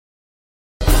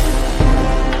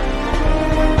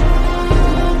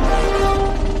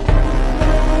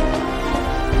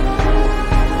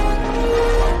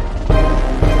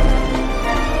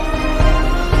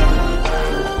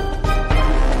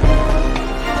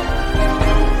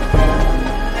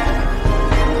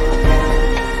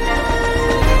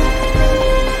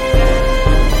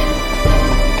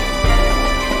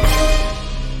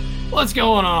What's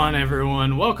going on,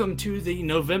 everyone? Welcome to the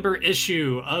November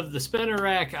issue of the Spinner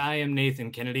Rack. I am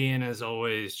Nathan Kennedy, and as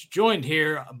always, joined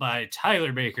here by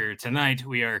Tyler Baker. Tonight,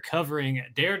 we are covering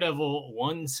Daredevil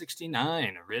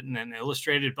 169, written and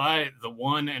illustrated by the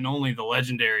one and only the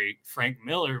legendary Frank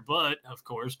Miller. But, of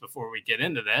course, before we get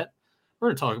into that, we're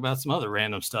going to talk about some other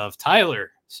random stuff.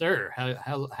 Tyler, sir,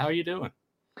 how are you doing?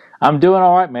 I'm doing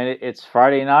all right, man. It's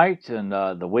Friday night, and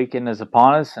the weekend is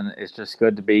upon us, and it's just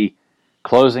good to be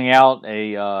closing out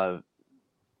a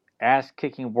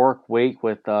ass-kicking work week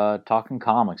with talking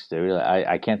comics, dude.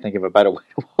 I can't think of a better way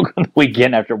to welcome the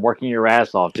weekend after working your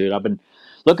ass off, dude. I've been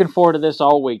looking forward to this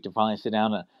all week to finally sit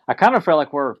down. I kind of feel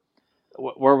like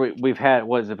we've had,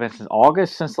 what has it been, since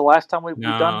August, since the last time we've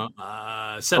done?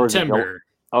 Or is it September.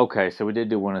 Okay, so we did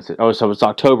do one. So it's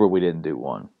October we didn't do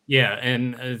one. Yeah,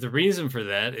 and the reason for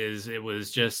that is it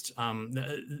was just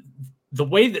the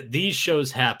way that these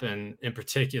shows happen in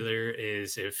particular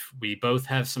is if we both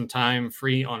have some time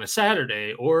free on a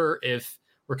Saturday, or if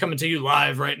we're coming to you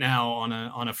live right now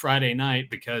on a Friday night,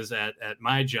 because at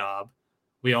my job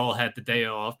we all had the day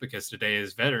off because today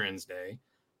is Veterans Day.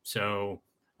 So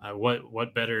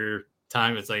what better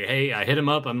time? It's like, hey, I hit him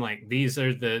up. I'm like, these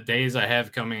are the days I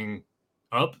have coming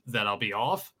up that I'll be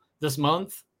off this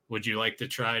month. Would you like to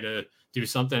try to do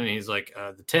something? And he's like,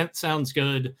 the 10th sounds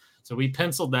good. So we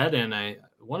penciled that in. I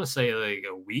want to say like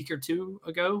a week or two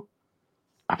ago.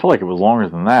 I feel like it was longer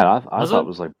than that. I thought it it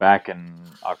was like back in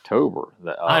October,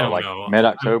 I don't like know.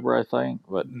 mid-October, I think.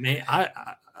 But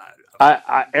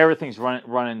everything's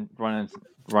running together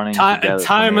for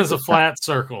time me at is a this time. flat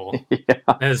circle, Yeah,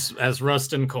 as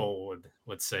Rustin Cole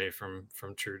would say from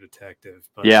True Detective.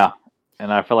 But yeah,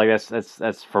 and I feel like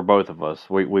that's for both of us.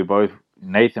 We both.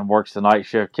 Nathan works the night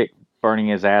shift, burning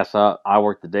his ass up. I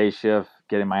work the day shift,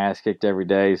 getting my ass kicked every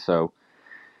day. So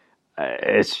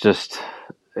it's just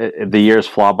the years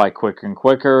fly by quicker and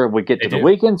quicker. We get to the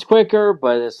weekends quicker,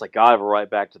 but it's like, God, we're right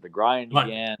back to the grind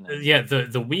again. Yeah,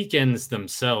 the weekends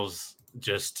themselves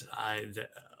just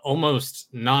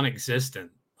almost non-existent.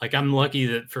 Like, I'm lucky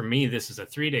that for me this is a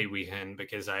 3-day weekend,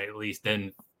 because I at least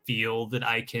then feel that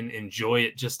I can enjoy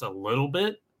it just a little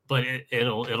bit, but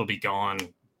it'll be gone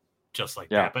just like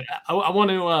that. But I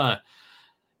want to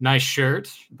nice shirt,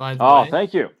 by the way. Oh,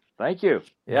 thank you.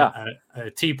 Yeah,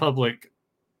 a T Public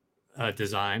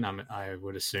design, I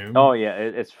would assume. Oh yeah,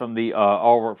 it's from the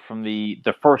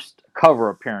first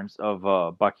cover appearance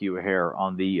of Bucky O'Hare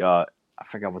on the I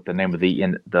forgot what the name of the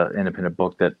independent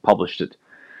book that published it,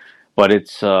 but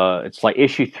it's like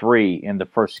issue 3 in the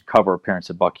first cover appearance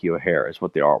of Bucky O'Hare is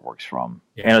what the artwork's from,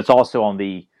 and it's also on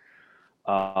the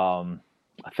I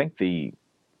think the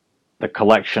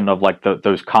collection of like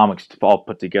those comics all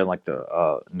put together, like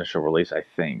the initial release, I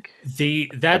think.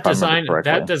 That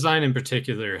design in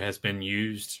particular has been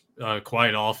used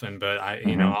quite often, but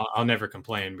I'll never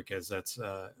complain, because that's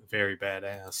very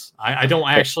badass. I don't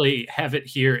actually have it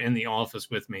here in the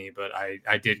office with me, but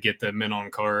I did get the Men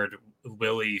on Card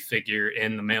Willie figure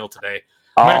in the mail today.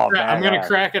 I'm gonna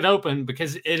crack it open,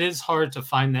 because it is hard to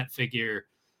find that figure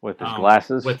with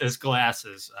his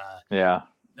glasses. Yeah.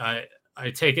 I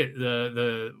take it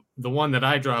the one that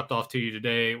I dropped off to you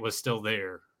today was still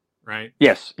there, right?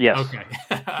 Yes. Okay.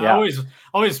 I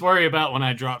always worry about when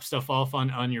I drop stuff off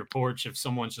on your porch, if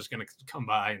someone's just going to come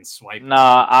by and swipe. No,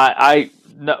 I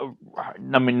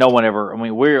mean, no one ever. I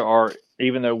mean, we are,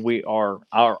 even though we have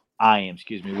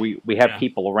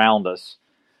people around us.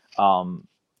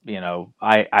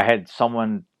 I had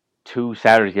someone 2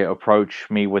 Saturdays ago approach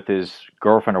me with his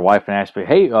girlfriend or wife and ask me,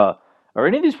 "Hey, are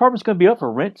any of these apartments going to be up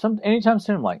for rent anytime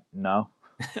soon?" I'm like, no.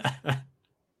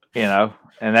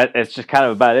 And it's just kind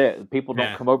of about it. People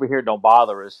don't come over here, don't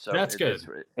bother us. So that's good.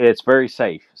 It's very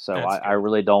safe. So I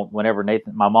really don't. Whenever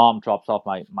my mom drops off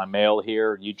my mail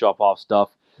here, you drop off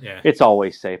stuff. Yeah, it's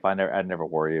always safe. I never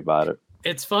worry about it.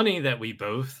 It's funny that we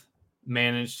both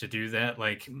managed to do that.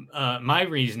 Like, my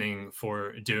reasoning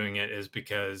for doing it is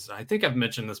because I think I've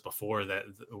mentioned this before, that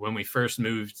when we first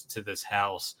moved to this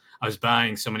house, I was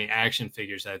buying so many action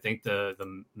figures. I think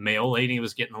the mail lady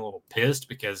was getting a little pissed,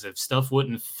 because if stuff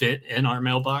wouldn't fit in our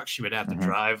mailbox, she would have to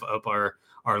drive up our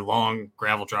long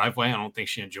gravel driveway. I don't think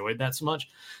she enjoyed that so much.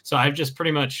 So I've just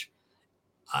pretty much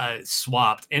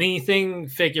swapped anything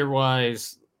figure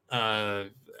wise.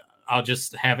 I'll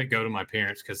just have it go to my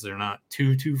parents, because they're not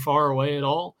too far away at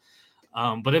all.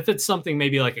 But if it's something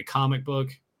maybe like a comic book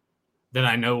that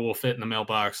I know will fit in the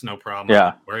mailbox, no problem. Yeah.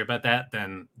 I don't worry about that.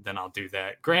 Then I'll do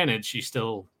that. Granted, she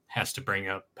still has to bring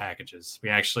up packages.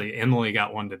 Emily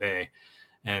got one today,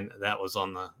 and that was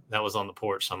on the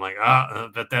porch. So I'm like, I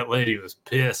bet that lady was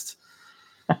pissed.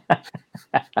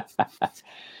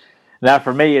 Now,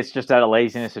 for me, it's just out of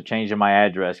laziness of changing my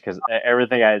address because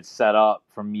everything I had set up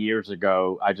from years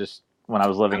ago, I just when I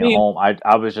was I living at mean, home,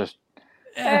 I was just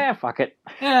eh, fuck it,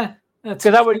 that's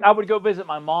because I would go visit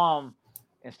my mom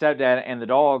and stepdad and the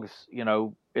dogs,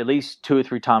 at least 2 or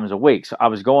 3 times a week. So I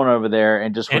was going over there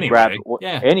and just would grab anyway.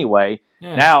 Yeah, anyway.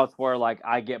 yeah. Now it's where like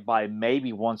I get by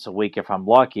maybe once a week if I'm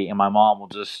lucky, and my mom will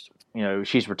just,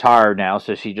 she's retired now,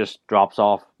 so she just drops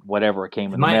off whatever it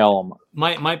came It in the mail.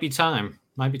 might be time.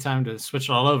 Might be time to switch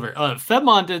it all over.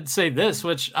 Fedmon did say this,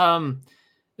 which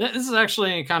this is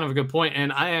actually kind of a good point,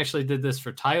 and I actually did this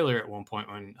for Tyler at one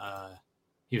point when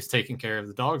he was taking care of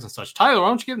the dogs and such. Tyler, why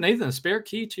don't you give Nathan a spare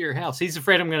key to your house? He's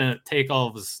afraid I'm going to take all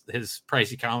of his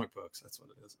pricey comic books. That's what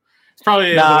it is. It's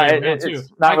probably the other way around too.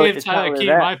 I gave Tyler a key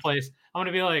to my place. I'm going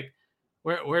to be like,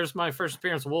 where's my first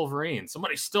appearance of Wolverine?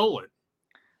 Somebody stole it.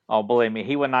 Oh, believe me,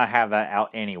 he would not have that out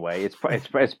anyway.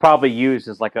 It's probably used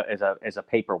as like as a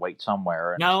paperweight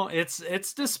somewhere. No,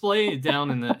 it's displayed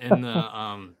down in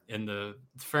the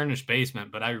furnished basement,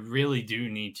 but I really do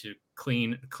need to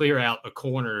clear out a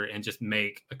corner and just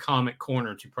make a comic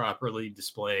corner to properly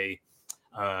display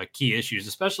key issues,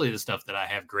 especially the stuff that I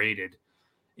have graded.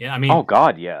 Yeah, I mean, oh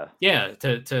God, yeah,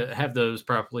 to have those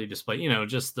properly displayed.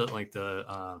 Just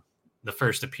the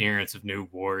first appearance of New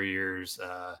Warriors.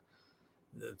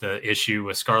 The issue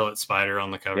with Scarlet Spider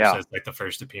on the cover says like the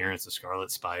first appearance of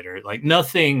Scarlet Spider. Like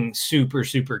nothing super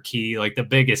key. Like the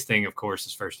biggest thing, of course,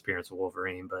 is first appearance of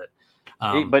Wolverine.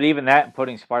 But even that,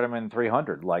 putting Spider-Man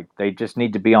 300, like they just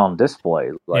need to be on display,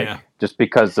 just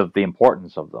because of the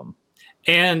importance of them.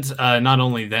 And not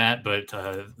only that, but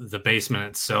the basement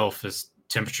itself is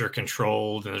temperature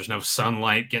controlled, and there's no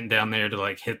sunlight getting down there to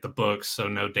like hit the books, so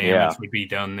no damage would be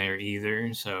done there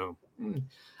either. So.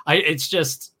 It's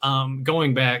just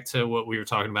going back to what we were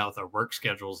talking about with our work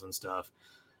schedules and stuff.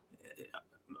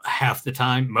 Half the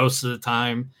time, most of the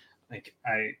time, like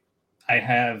I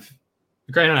have,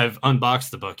 granted, I've unboxed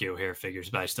the Bucky O'Hare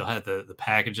figures, but I still had the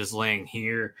packages laying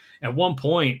here. At one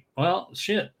point, well,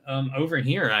 shit, over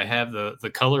here I have the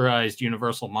colorized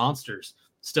Universal monsters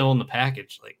still in the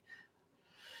package. Like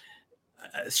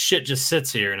shit just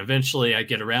sits here, and eventually I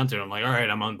get around to it. I'm like, all right,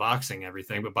 I'm unboxing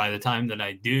everything, but by the time that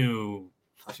I do.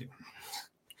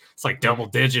 It's like double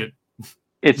digit.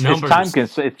 It's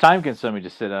time consuming to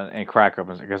sit and crack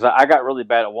open because I got really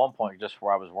bad at one point just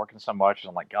where I was working so much and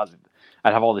I'm like, God,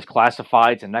 I'd have all these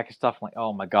classifieds and NECA stuff. I'm like,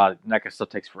 oh my God, NECA stuff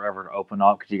takes forever to open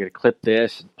up because you got to clip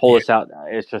this and pull this out.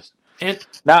 It's just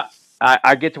now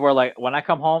I get to where like when I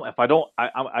come home, if I don't,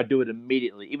 I do it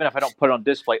immediately. Even if I don't put it on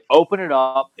display, open it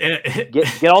up,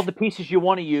 get all the pieces you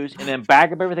want to use, and then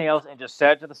bag up everything else and just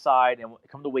set it to the side. And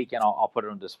come the weekend, I'll put it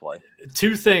on display.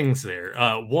 Two things there.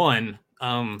 One,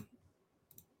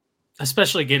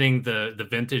 especially getting the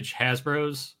vintage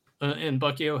Hasbro's in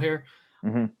Bucky O'Hare.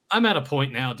 Mm-hmm. I'm at a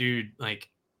point now, dude. Like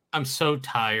I'm so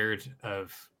tired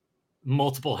of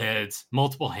multiple heads,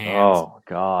 multiple hands. Oh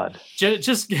God!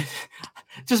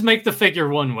 Just make the figure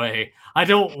one way. I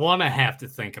don't want to have to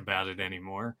think about it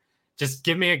anymore. Just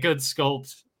give me a good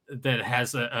sculpt that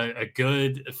has a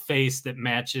good face that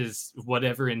matches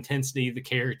whatever intensity the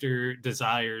character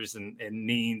desires and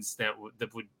needs that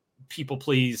would people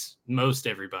please most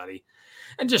everybody,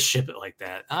 and just ship it like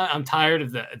that. I'm tired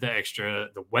of the extra,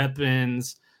 the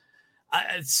weapons.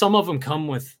 Some of them come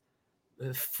with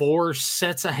 4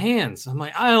 sets of hands. I'm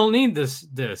like, I don't need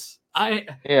this. I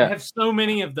have so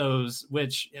many of those,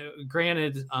 which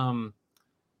granted,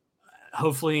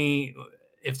 hopefully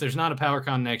if there's not a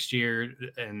PowerCon next year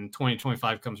and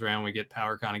 2025 comes around, we get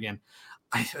PowerCon again.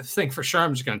 I think for sure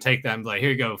I'm just going to take that and be like,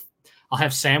 here you go. I'll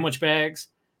have sandwich bags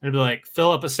and it'll be like,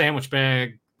 fill up a sandwich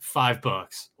bag,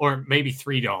 $5 or maybe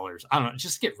 $3. I don't know.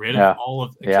 Just get rid of all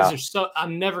of it because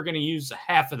I'm never going to use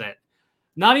half of that.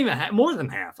 Not even more than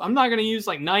half. I'm not going to use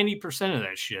like 90% of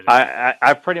that shit.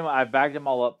 I pretty much I bagged them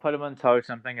all up, put them in tow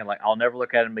something, and like I'll never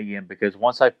look at them again because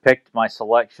once I picked my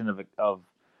selection of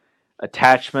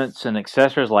attachments and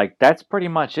accessories, like that's pretty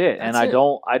much it. And I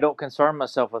don't concern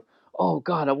myself with, oh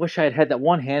God, I wish I had that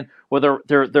one hand where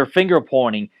they're finger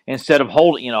pointing instead of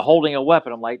holding a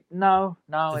weapon. I'm like, no.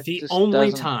 The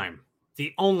only time,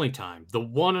 the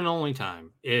one and only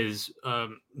time is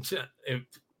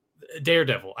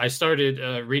Daredevil. I started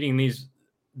reading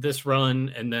this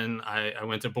run, and then I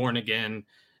went to Born Again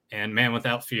and Man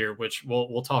Without Fear, which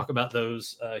we'll talk about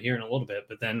those here in a little bit.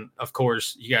 But then, of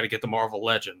course, you got to get the Marvel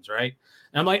Legends, right?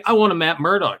 And I'm like, I want a Matt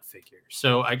Murdock figure,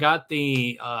 so I got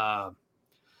the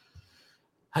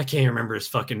I can't remember his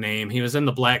fucking name. He was in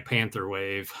the Black Panther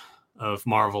wave of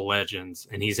Marvel Legends,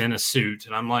 and he's in a suit,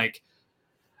 and I'm like,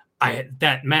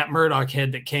 that Matt Murdock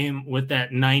head that came with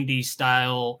that 90s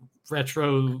style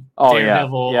retro Oh yeah,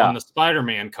 Daredevil on yeah, the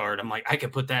Spider-Man card. I'm like, I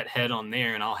could put that head on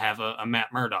there and I'll have a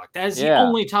Matt Murdock. That is the yeah.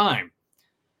 only time.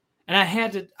 And I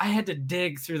had to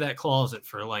dig through that closet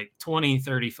for like 20,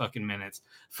 30 fucking minutes.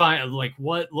 Find like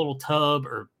what little tub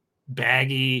or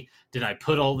baggie did I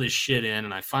put all this shit in,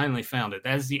 and I finally found it.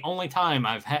 That is the only time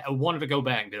wanted to go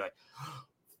back and be like,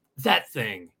 that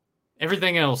thing.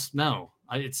 Everything else, no.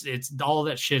 It's all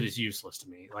that shit is useless to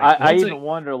me. Like I once even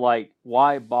wonder, like,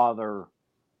 why bother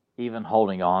even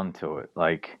holding on to it?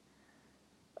 Like,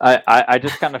 I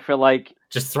just kind of feel like,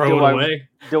 just throw do it I away.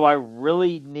 do I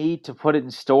really need to put it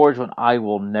in storage when I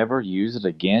will never use it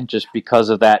again, just because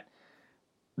of that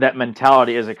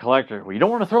mentality as a collector? Well, you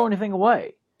don't want to throw anything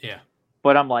away. Yeah.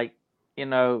 But I'm like,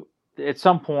 at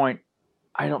some point,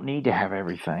 I don't need to have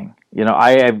everything.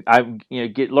 I'm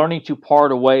learning to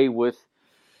part away with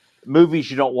movies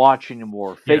you don't watch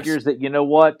anymore, Yes. figures that,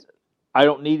 I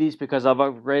don't need these because I've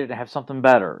upgraded and have something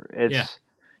better. Yeah. It's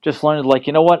just learning, like,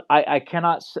 I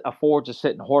cannot afford to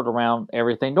sit and hoard around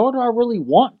everything, nor do I really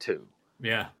want to.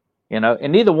 Yeah.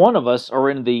 And neither one of us are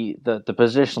in the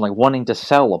position like wanting to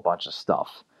sell a bunch of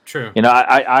stuff. True.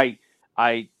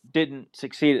 I didn't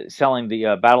succeed at selling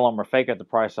the Battle Armor fake at the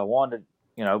price I wanted.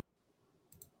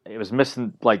 It was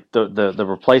missing like the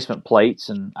replacement plates,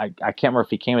 and I can't remember if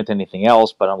he came with anything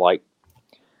else. But I'm like,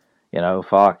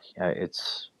 fuck,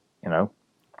 it's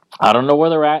I don't know where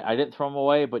they're at. I didn't throw them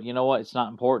away, but you know what? It's not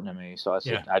important to me. So I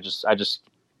said, Yeah. I just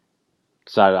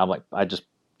decided, I'm like, I just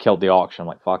killed the auction. I'm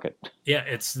like, fuck it. Yeah,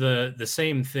 it's the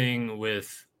same thing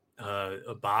with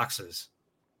boxes.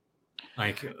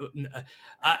 Like,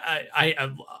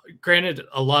 I granted,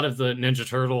 a lot of the Ninja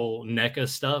Turtle NECA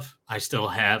stuff, I still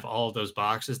have all of those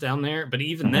boxes down there. But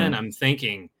even then, I'm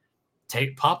thinking,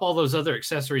 pop all those other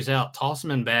accessories out, toss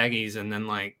them in baggies, and then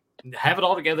like have it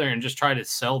all together and just try to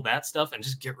sell that stuff and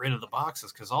just get rid of the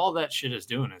boxes, because all that shit is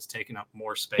doing is taking up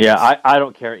more space. Yeah, I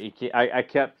don't care. I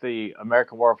kept the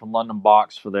American Werewolf from London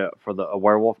box for the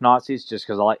werewolf Nazis, just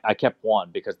because I kept one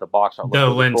because the box art The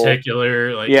looked really cool.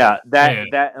 lenticular, like Yeah,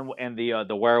 that and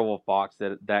the werewolf box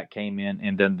that came in,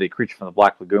 and then the Creature from the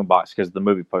Black Lagoon box because of the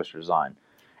movie poster design.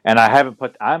 And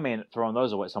I may thrown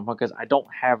those away at some point because I don't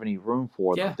have any room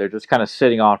for them. Yeah. They're just kind of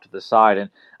sitting off to the side,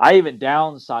 and I even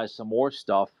downsized some more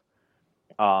stuff.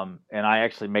 And I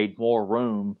actually made more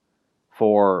room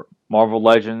for Marvel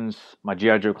Legends, my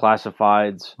G.I. Joe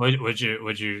Classifieds. Would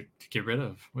you get rid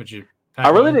of? Would you pack I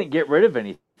really away? didn't get rid of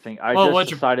anything. I just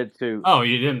decided to. Oh,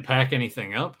 you didn't pack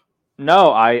anything up?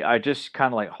 No, I just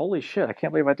kind of like, holy shit, I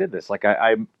can't believe I did this. Like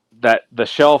that the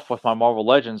shelf with my Marvel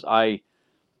Legends, I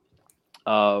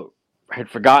had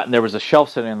forgotten there was a shelf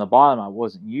sitting on the bottom I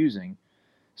wasn't using.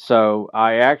 So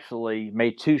I actually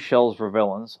made 2 shelves for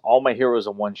villains, all my heroes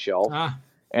on one shelf.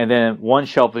 And then one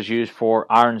shelf is used for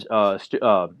Iron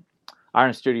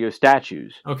Studio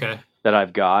statues. Okay. That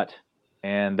I've got,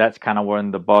 and that's kind of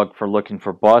when the bug for looking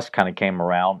for bust kind of came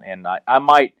around. And I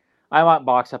might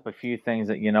box up a few things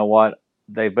that,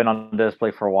 they've been on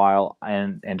display for a while,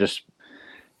 and just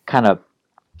kind of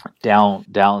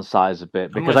downsize a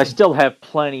bit, because I still have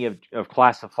plenty of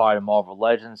classified and Marvel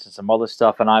Legends and some other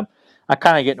stuff, and I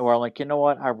kind of get to where I'm like, you know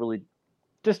what, I really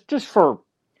just for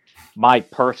my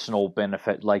personal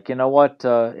benefit, like,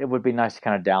 it would be nice to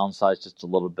kind of downsize just a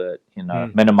little bit,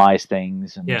 minimize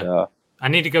things. And I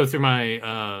need to go through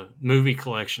my movie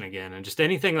collection again, and just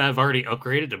anything that I've already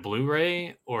upgraded to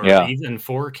Blu-ray or even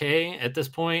 4K at this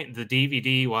point. The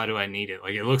DVD, why do I need it?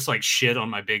 Like, it looks like shit on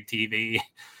my big TV.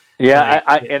 Yeah,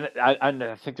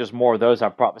 I think there's more of those. There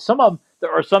are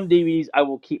some DVDs I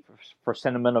will keep for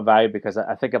sentimental value, because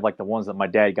I think of like the ones that my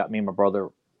dad got me and my brother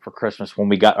for Christmas when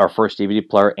we got our first DVD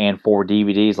player and 4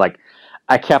 DVDs. Like,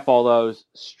 I kept all those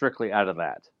strictly out of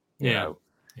that.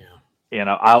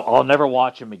 I'll never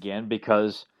watch them again,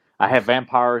 because I have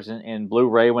Vampires in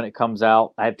Blu-ray when it comes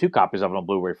out. I have 2 copies of it on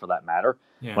Blu-ray, for that matter.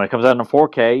 Yeah. When it comes out in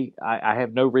 4K, I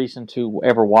have no reason to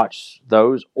ever watch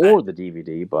those or the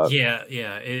DVD. But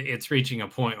it's reaching a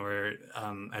point where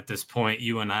at this point,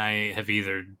 you and I have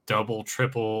either double,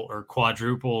 triple, or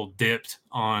quadruple dipped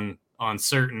on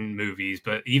certain movies.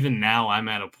 But even now, I'm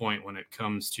at a point when it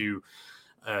comes to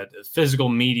physical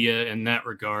media in that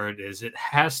regard, is it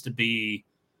has to be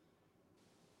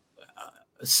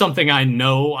something I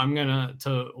know I'm gonna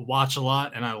watch a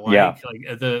lot, and I like. Yeah.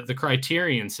 Like the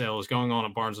Criterion sale is going on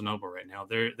at Barnes and Noble right now.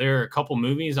 There are a couple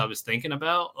movies I was thinking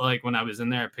about, like when I was in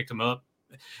there, I picked them up.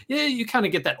 Yeah, you kind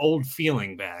of get that old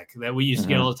feeling back that we used to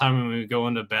get all the time when we would go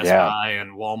into Best Buy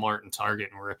and Walmart and Target,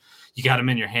 and where you got them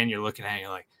in your hand, you're looking at it, you're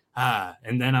like,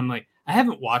 and then I'm like, I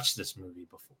haven't watched this movie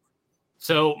before.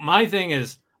 So my thing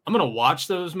is, I'm going to watch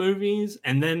those movies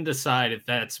and then decide if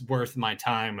that's worth my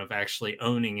time of actually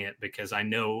owning it, because I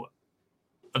know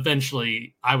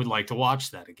eventually I would like to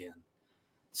watch that again.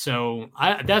 So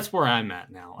that's where I'm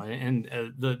at now.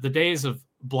 And the days of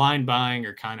blind buying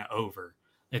are kind of over.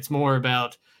 It's more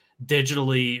about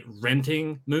digitally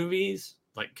renting movies,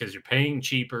 like, because you're paying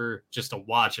cheaper just to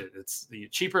watch it. It's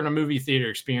cheaper in a movie theater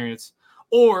experience,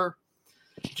 or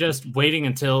just waiting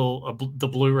until the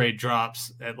Blu-ray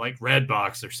drops at like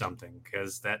Redbox or something,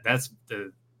 because that's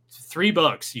the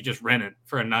 $3 you just rent it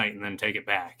for a night and then take it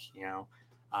back.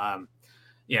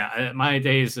 My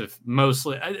days of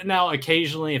mostly now,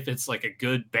 occasionally if it's like a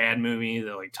good bad movie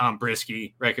that like Tom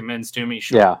Brisky recommends to me,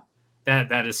 sure,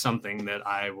 that is something that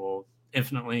I will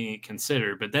infinitely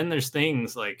consider. But then there's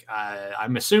things like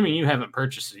I'm assuming you haven't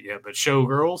purchased it yet, but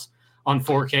Showgirls on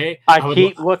 4K. I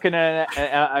keep looking at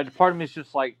it. Part of me is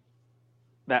just like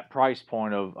that price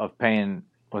point of paying,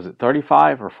 was it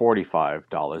 $35 or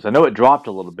 $45? I know it dropped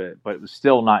a little bit, but it was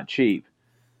still not cheap.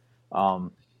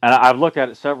 And I've looked at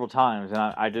it several times, and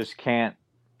I just can't,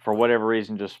 for whatever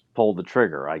reason, just pull the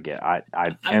trigger.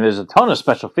 And there's a ton of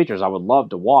special features I would love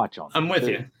to watch on. I'm with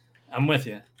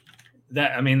you.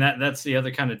 That's the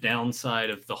other kind of downside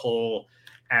of the whole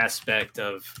aspect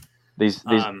of these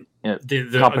the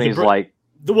companies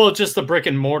just the brick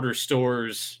and mortar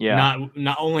stores,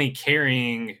 not only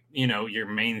carrying your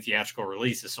main theatrical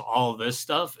releases, so all of this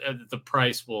stuff, the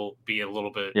price will be a little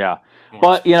bit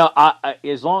but I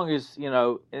as long as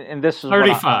and this is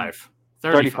 35,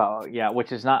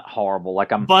 which is not horrible.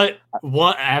 But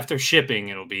after shipping,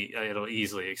 it'll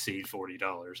easily exceed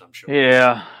 $40, I'm sure.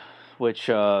 Yeah, which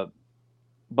but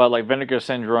like Vinegar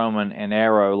Syndrome and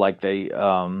Arrow, like they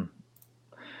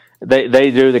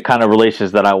do the kind of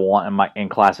releases that I want in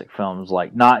classic films,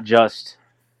 like not just,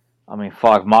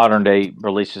 modern day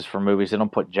releases for movies. They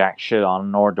don't put jack shit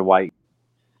on, nor do I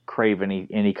crave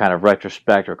any kind of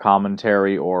retrospect or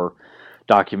commentary or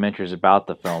documentaries about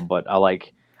the film. But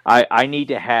I need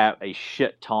to have a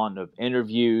shit ton of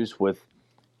interviews with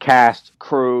cast,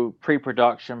 crew,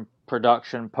 pre-production,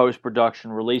 production,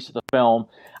 post-production, release of the film.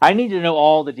 I need to know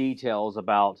all the details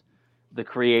about the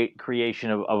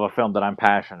creation of a film that I'm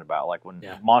passionate about. Like when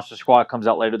Monster Squad comes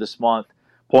out later this month,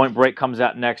 Point Break comes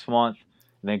out next month,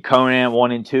 and then Conan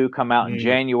 1 and 2 come out in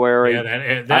January.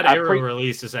 Yeah, that Arrow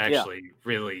release is actually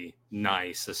really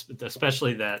nice,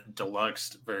 especially that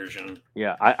deluxe version.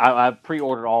 Yeah, I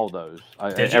pre-ordered all of those.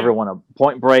 Everyone,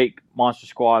 Point Break, Monster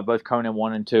Squad, both Conan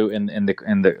 1 and 2 in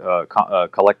the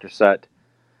collector set.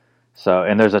 So,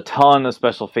 and there's a ton of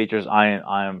special features. I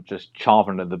am just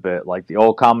chomping at the bit. Like the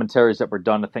old commentaries that were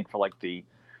done, I think for like the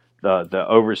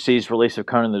overseas release of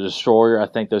Conan the Destroyer. I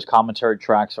think those commentary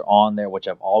tracks are on there, which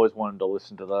I've always wanted to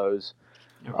listen to those.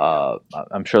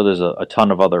 I'm sure there's a ton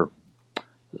of other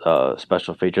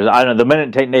special features. I don't know. The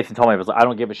minute Nathan told me, I was like, I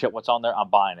don't give a shit what's on there. I'm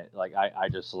buying it. Like I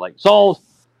just sold.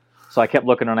 So I kept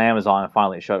looking on Amazon, and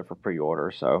finally it showed it for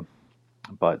pre-order. So,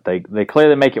 but they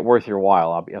clearly make it worth your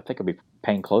while. I think I'll be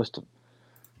paying close to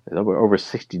over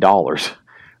 $60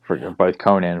 for both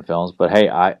Conan films. But hey,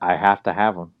 I have to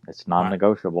have them. It's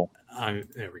non-negotiable.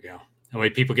 There we go. That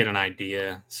way people get an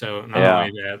idea. So not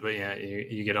only that, but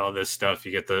you get all this stuff.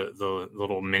 You get the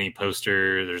little mini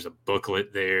poster. There's a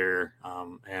booklet there.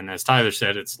 And as Tyler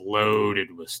said, it's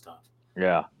loaded with stuff.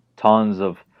 Yeah, tons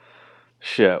of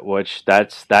shit, which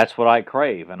that's what I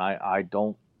crave. And I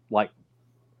don't like,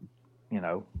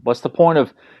 what's the point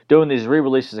of doing these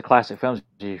re-releases of classic films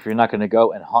if you're not going to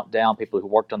go and hunt down people who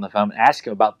worked on the film and ask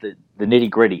them about the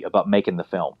nitty-gritty about making the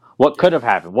film? What could have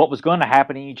happened? What was going to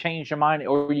happen, and you changed your mind,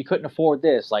 or you couldn't afford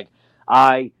this?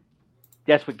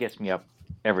 That's what gets me up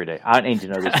every day. I need to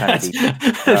know this kind of detail.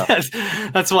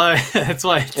 That's why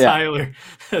Tyler.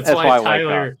 That's why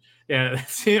Tyler. Yeah,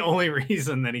 that's the only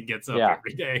reason that he gets up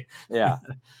every day. Yeah.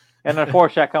 And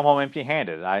unfortunately, I come home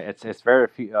empty-handed. It's very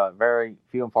few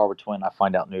and far between I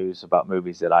find out news about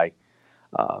movies that I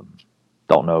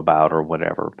don't know about or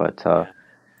whatever. But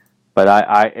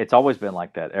it's always been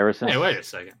like that ever since. Hey, wait a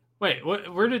second. Wait,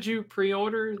 where did you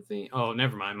pre-order the? Oh,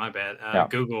 never mind. My bad.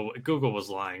 Google was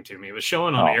lying to me. It was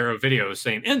showing on Arrow videos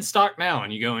saying in stock now,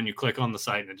 and you go and you click on the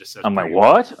site and it just says. I'm like,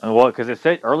 what? Well, because it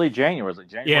said early January. It was like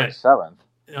January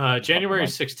 7th. January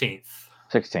 16th.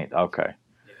 16th. Okay.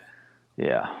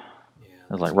 Yeah.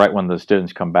 It was like right when the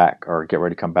students come back or get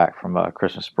ready to come back from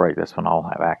Christmas break. That's when I'll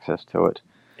have access to it.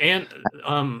 And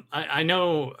I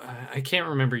know I can't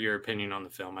remember your opinion on the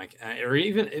film, or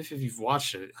even if you've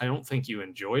watched it. I don't think you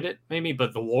enjoyed it, maybe.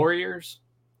 But The Warriors,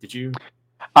 did you?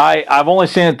 I've only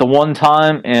seen it the one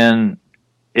time, and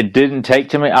it didn't take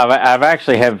to me. I've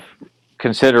actually have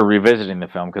considered revisiting the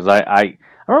film because I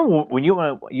I remember when you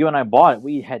and I bought it,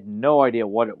 we had no idea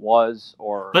what it was,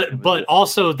 or it was But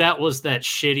also that was that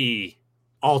shitty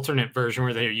alternate version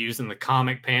where they were using the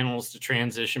comic panels to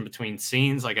transition between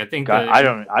scenes. Like I think God, I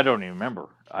don't even remember.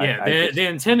 Yeah, the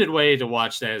intended way to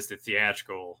watch that is the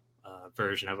theatrical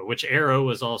version of it, which Arrow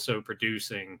was also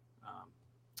producing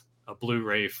a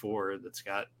Blu-ray for that's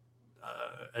got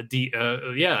a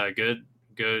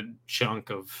good chunk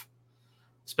of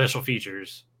special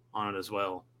features on it as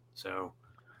well. So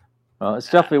it's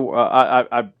definitely.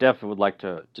 I definitely would like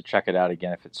to check it out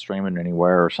again if it's streaming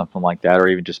anywhere or something like that, or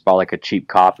even just buy like a cheap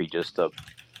copy just to.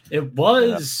 It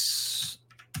was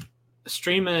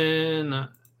streaming.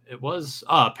 It was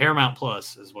Paramount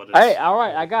Plus is what it is. Hey, all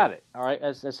right, I got it. All right,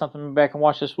 that's something maybe I can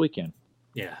watch this weekend.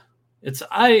 Yeah, it's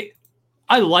I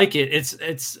like it. It's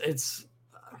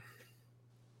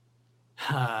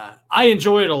I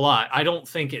enjoy it a lot. I don't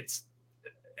think it's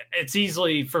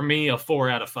easily for me a 4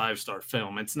 out of 5 star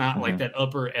film. It's not like that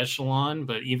upper echelon,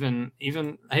 but even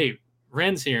hey,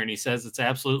 Ren's here and he says it's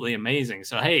absolutely amazing.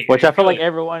 So hey, which I feel like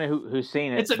everyone who's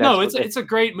seen it, it's a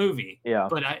great movie. Yeah,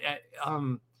 but I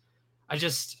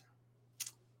just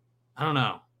I don't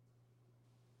know.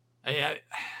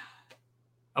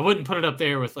 I wouldn't put it up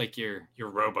there with like your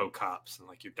RoboCops and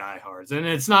like your diehards, and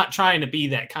it's not trying to be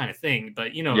that kind of thing,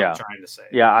 but you know what I'm trying to say.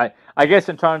 Yeah, I guess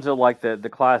in terms of like the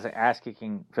classic ass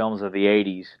kicking films of the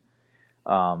 '80s,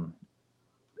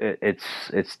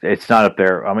 it's not up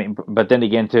there. I mean, but then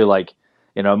again too, like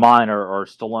mine are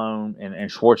Stallone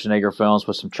and Schwarzenegger films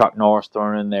with some Chuck Norris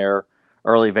thrown in there,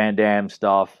 early Van Damme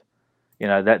stuff.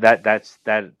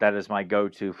 That is my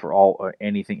go-to for all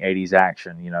anything '80s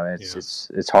action.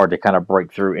 It's hard to kind of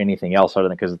break through anything else other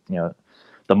than because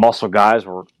the muscle guys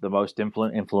were the most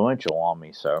influential on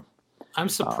me. So I'm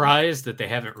surprised that they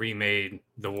haven't remade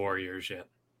The Warriors yet.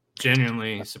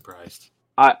 Genuinely surprised.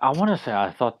 I want to say I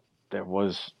thought there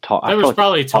was talk. There was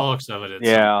probably talks of it.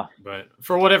 Yeah, but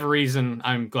for whatever reason,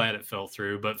 I'm glad it fell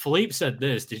through. But Philippe said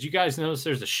this: did you guys notice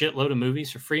there's a shitload of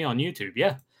movies for free on YouTube?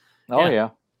 Yeah. Oh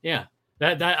yeah.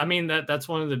 That's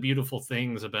one of the beautiful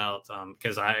things about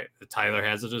because Tyler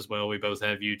has it as well. We both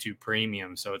have YouTube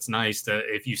Premium, so it's nice that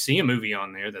if you see a movie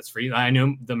on there that's free. I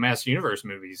know the Master Universe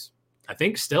movies, I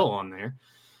think, still on there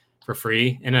for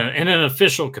free in an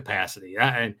official capacity.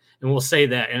 And we'll say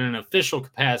that in an official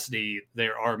capacity,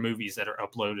 there are movies that are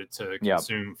uploaded to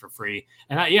consume for free.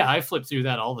 And I flip through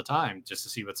that all the time just to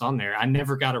see what's on there. I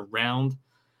never got around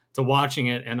to watching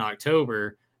it in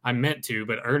October. I meant to,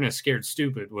 but Ernest Scared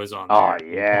Stupid was on there. Oh,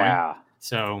 yeah.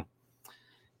 So,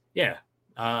 yeah.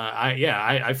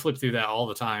 I flip through that all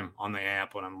the time on the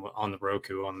app when I'm on the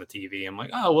Roku on the TV. I'm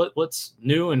like, oh, what's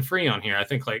new and free on here? I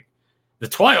think like the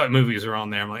Twilight movies are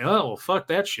on there. I'm like, oh, well, fuck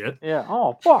that shit. Yeah.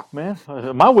 Oh, fuck, man.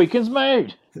 My weekend's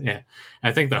made. Yeah.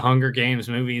 I think the Hunger Games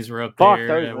movies were up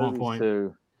there at one point.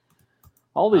 Too.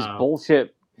 All these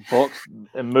bullshit books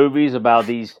and movies about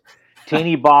these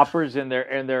teeny boppers and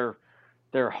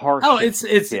their harsh. Oh, it's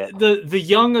the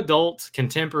young adult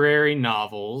contemporary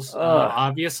novels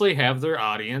obviously have their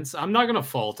audience. I'm not going to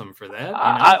fault them for that.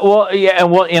 I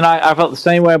felt the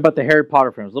same way about the Harry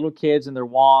Potter films. Little kids and their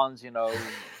wands,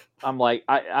 I'm like,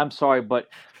 I'm sorry, but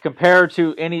compared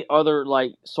to any other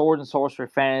like sword and sorcery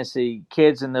fantasy,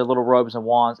 kids in their little robes and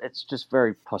wands, it's just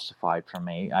very pussified for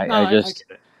me. I get it.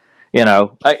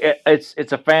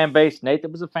 It's a fan base.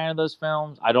 Nathan was a fan of those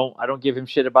films. I don't give him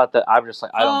shit about that. I'm just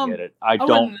like, I don't get it. I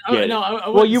don't get it.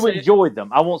 Well, you enjoyed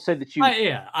them. I won't say that you.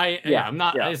 I'm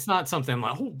not. Yeah. It's not something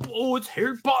like, it's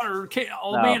Harry Potter.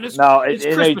 It's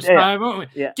Christmas time.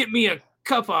 Get me a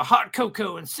cup of hot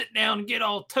cocoa and sit down and get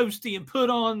all toasty and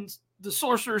put on the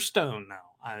Sorcerer's Stone. Now,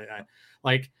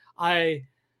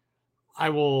 I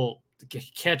will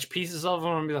catch pieces of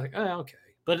them and be like, oh, okay.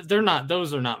 But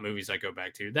those are not movies I go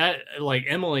back to. That like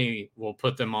Emily will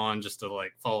put them on just to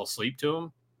like fall asleep to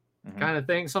them kind of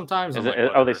thing sometimes.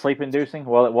 Are they sleep inducing?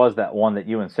 Well, it was that one that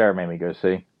you and Sarah made me go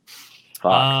see.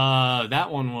 That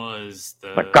one was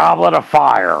the Goblet of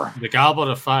Fire. The Goblet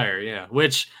of Fire, yeah.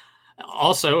 Which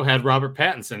also had Robert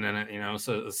Pattinson in it,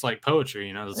 so it's like poetry,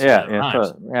 Yeah.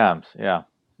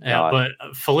 But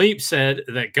Philippe said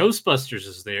that Ghostbusters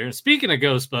is there. And speaking of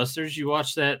Ghostbusters, you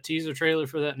watched that teaser trailer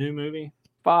for that new movie?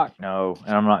 Fuck no,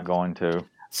 and I'm not going to.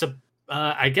 So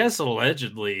I guess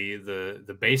allegedly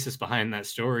the basis behind that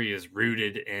story is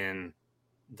rooted in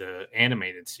the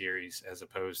animated series as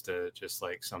opposed to just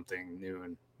like something new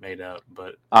and made up.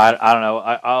 But I don't know.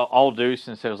 I'll do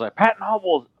since it was like Patton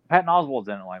Oswalt's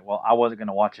in it. Like, well, I wasn't going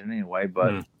to watch it anyway,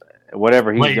 but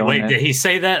whatever he's doing. Wait, did he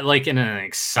say that like in an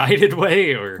excited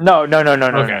way or no?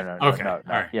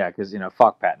 Okay. Yeah, because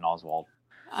fuck Patton Oswalt.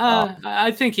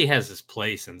 I think he has his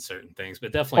place in certain things,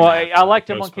 but definitely Well, not I liked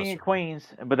him on King of Ghostbuster. Queens,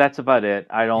 but that's about it.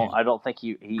 Yeah. I don't think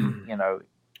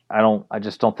I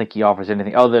just don't think he offers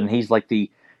anything other than he's like the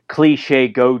cliche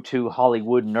go-to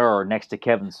Hollywood nerd next to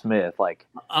Kevin Smith. Like,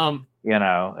 Um,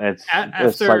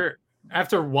 it's like,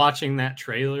 after watching that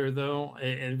trailer, though,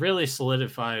 it really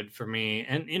solidified for me.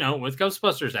 And with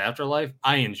Ghostbusters Afterlife,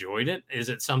 I enjoyed it. Is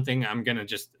it something I'm gonna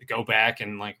just go back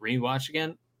and like rewatch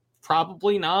again?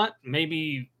 Probably not.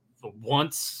 Maybe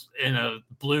once in a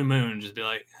blue moon, just be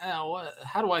like, how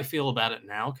do I feel about it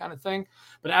now, kind of thing.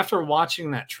 But after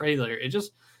watching that trailer, it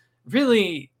just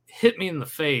really hit me in the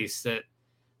face that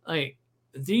like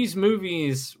these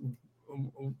movies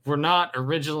were not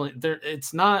originally there.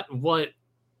 It's not what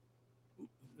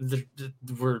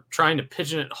we're trying to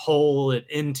pigeonhole it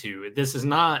into. This is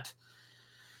not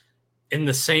in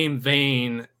the same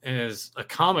vein as a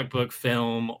comic book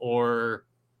film or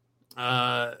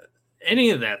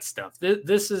any of that stuff. It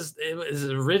was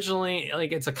originally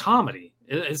like it's a comedy.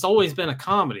 It's always been a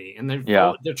comedy, and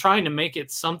they're trying to make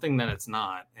it something that it's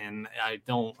not, and I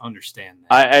don't understand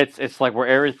that. it's like where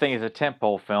everything is a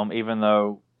tentpole film, even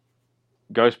though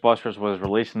Ghostbusters was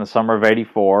released in the summer of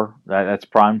 '84. That's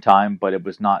prime time, but it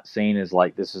was not seen as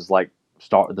like this is like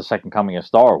the second coming of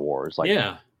Star Wars. Like,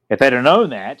 Yeah. if they'd have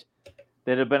known that,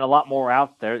 there'd have been a lot more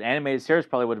out there. The animated series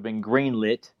probably would have been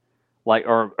greenlit, like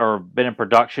or been in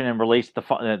production and released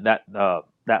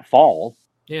that fall.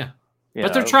 Yeah.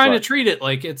 But they're trying to treat it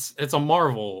like it's a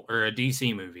Marvel or a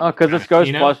DC movie. Oh, because it's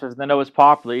Ghostbusters. They know it's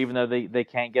popular, even though they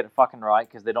can't get it fucking right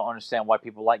because they don't understand why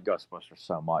people like Ghostbusters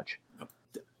so much.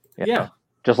 Yeah.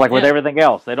 Just like with everything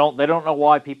else, they don't know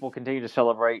why people continue to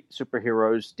celebrate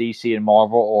superheroes, DC and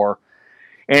Marvel, or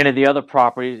any of the other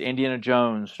properties, Indiana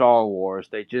Jones, Star Wars.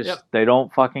 They just they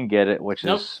don't fucking get it, which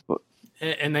is.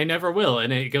 And they never will.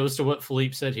 And it goes to what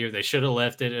Philippe said here. They should have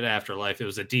left it at Afterlife. It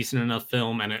was a decent enough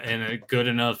film and a good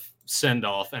enough send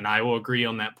off. And I will agree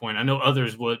on that point. I know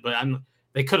others would, but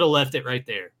they could have left it right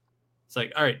there. It's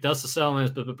like, all right, dust the cell,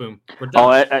 boom, boom, we're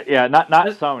done. Oh, not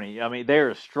Sony. I mean, they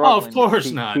are struggling. Oh, of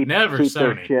course not. Never keep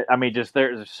Sony. Their shit. I mean, just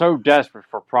they're so desperate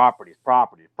for properties,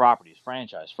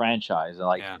 franchise, and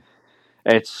like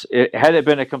had it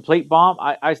been a complete bomb,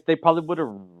 they probably would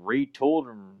have retooled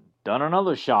and done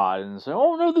another shot and say,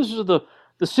 oh no, this is the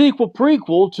sequel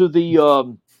prequel to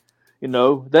the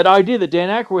that idea that Dan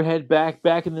Aykroyd had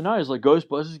back in the 90s, like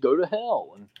Ghostbusters Go to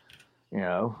Hell,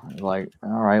 and like,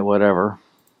 all right, whatever.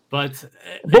 But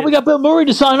we got Bill Murray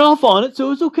to sign off on it,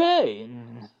 so it's okay.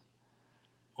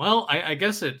 Well, I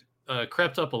guess it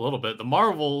crept up a little bit. The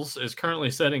Marvels is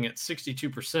currently setting at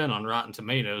 62% on Rotten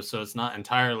Tomatoes, so it's not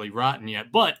entirely rotten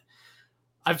yet. But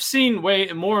I've seen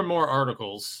more and more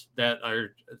articles that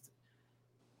are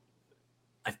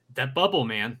that bubble,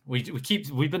 man.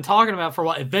 We've been talking about for a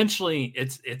while. Eventually,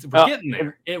 we're getting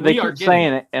there. They keep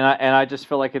saying it, and I just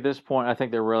feel like at this point, I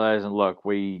think they're realizing, look,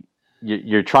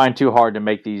 you're trying too hard to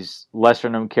make these lesser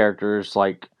known characters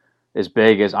like as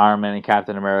big as Iron Man and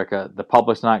Captain America. The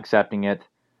public's not accepting it,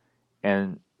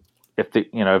 and if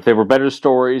they were better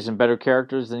stories and better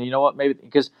characters, then you know what, maybe,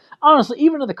 because honestly,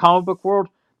 even in the comic book world,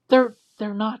 they're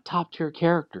not top tier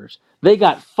characters. They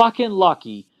got fucking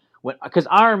lucky because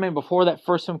Iron Man, before that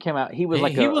first film came out, he was a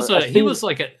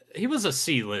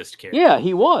C-list character. Yeah,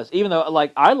 he was. Even though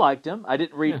like I liked him, I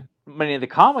didn't read many of the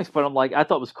comics, but I'm like, I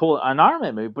thought it was cool, an Iron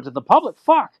Man movie. But to the public,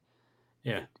 fuck.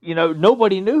 Yeah.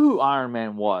 Nobody knew who Iron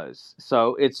Man was.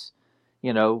 So it's,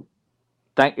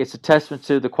 it's a testament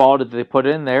to the quality that they put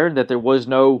in there, and that there was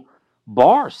no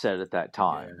bar set at that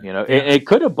time. Yeah. It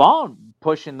could have bombed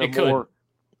pushing the more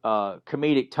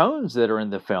comedic tones that are in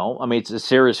the film. I mean, it's a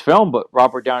serious film, but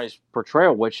Robert Downey's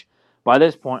portrayal, which by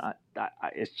this point,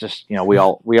 it's just we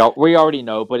already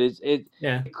know, but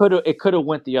it could have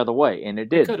went the other way, and it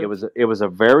did. It was a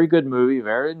very good movie,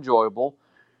 very enjoyable.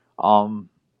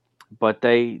 But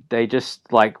they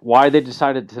just, like, why they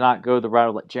decided to not go the route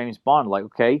of like James Bond. Like,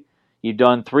 okay, you've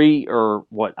done 3 or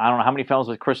what, I don't know how many films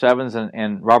with Chris Evans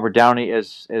and Robert Downey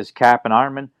as Cap and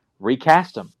Iron Man.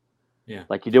 Recast them. Yeah,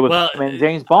 like you did with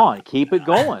James Bond. Keep it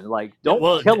going. Like,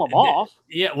 don't kill them off.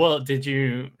 Yeah. Well, did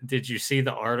you see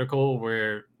the article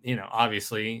where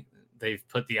obviously they've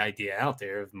put the idea out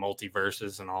there of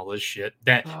multiverses and all this shit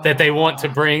that they want to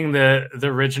bring the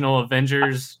original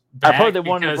Avengers back? I've heard they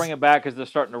wanted to bring it back because they're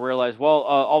starting to realize,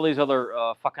 all these other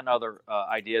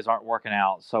ideas aren't working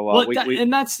out. So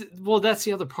that's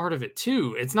the other part of it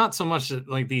too. It's not so much that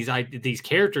like these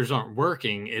characters aren't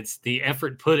working. It's the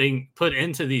effort put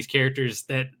into these characters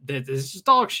that is just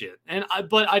dog shit.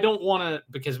 But I don't want to,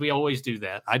 because we always do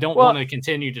that. I don't want to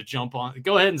continue to jump on.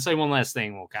 Go ahead and say one last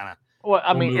thing. We'll kind of. Well,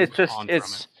 I mean,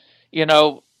 it's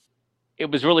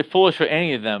it was really foolish for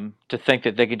any of them to think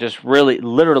that they could just really,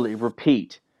 literally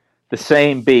repeat the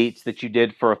same beats that you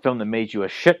did for a film that made you a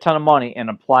shit ton of money and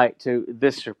apply it to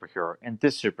this superhero and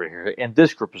this superhero and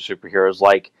this group of superheroes.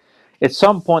 Like, at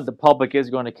some point, the public is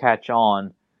going to catch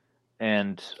on,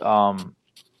 and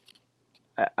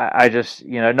I just,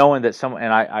 knowing that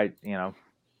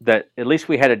that at least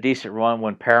we had a decent run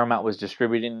when Paramount was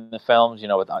distributing the films,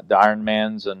 with the Iron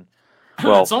Mans and, It's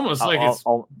well, almost like it's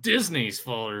Disney's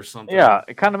fault or something. yeah,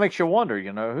 it kind of makes you wonder,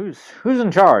 who's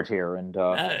in charge here, and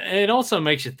it also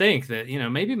makes you think that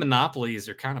maybe monopolies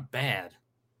are kind of bad.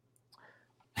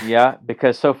 yeah,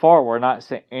 because so far we're not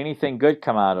seeing anything good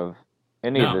come out of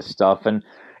any of this stuff, and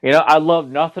I love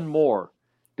nothing more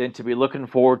than to be looking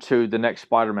forward to the next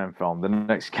Spider-Man film, the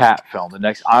next Cap film, the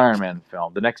next Iron Man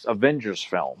film, the next Avengers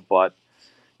film. But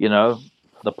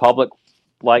the public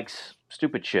likes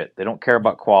stupid shit. They don't care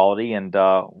about quality, and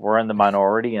we're in the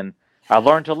minority. And I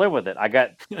learned to live with it. I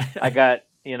got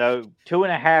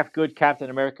 2.5 good Captain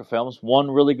America films,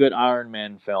 1 really good Iron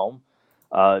Man film,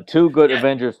 2 good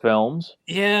Avengers films.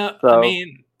 Yeah, so, I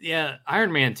mean,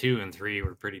 Iron Man 2 and 3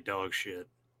 were pretty dog shit.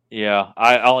 Yeah,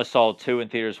 I only saw 2 in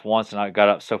theaters once, and I got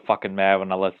up so fucking mad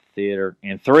when I left the theater.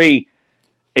 And 3,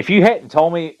 if you hadn't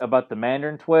told me about the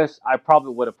Mandarin twist, I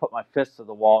probably would have put my fist to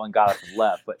the wall and got up and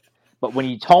left. But when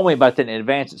you told me about that in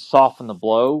advance, it softened the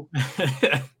blow.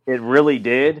 It really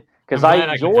did, because I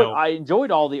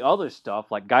enjoyed all the other stuff.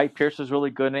 Like Guy Pearce was really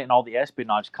good in it, and all the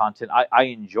espionage content. I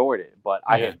enjoyed it, but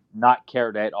I have not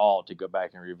cared at all to go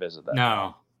back and revisit that.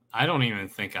 No, I don't even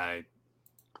think I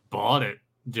bought it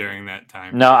during that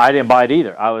time. No, I didn't buy it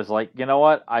either. I was like, you know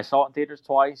what? I saw it in theaters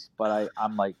twice, but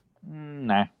I'm like,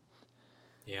 nah.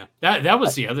 Yeah, that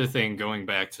was the other thing, going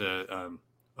back to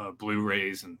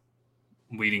Blu-rays and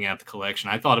weeding out the collection.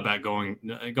 I thought about going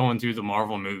through the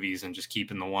Marvel movies and just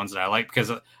keeping the ones that I like,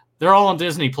 because they're all on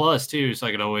Disney Plus too, so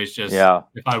I could always just,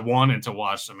 if I wanted to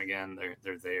watch them again,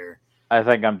 they're there. I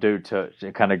think I'm due to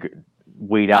kind of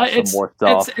weed out some more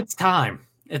stuff. It's time.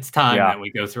 It's time that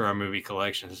we go through our movie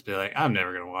collections. Be like, I'm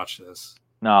never gonna watch this.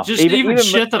 No, just even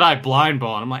shit that I blind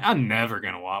bought. I'm like, I'm never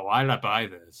gonna watch. Why did I buy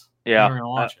this? Yeah, I'm never gonna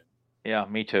watch it. Yeah,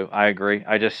 me too. I agree.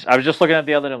 I was just looking at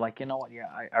the other day, like, you know what? Yeah,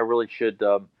 I really should,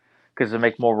 because it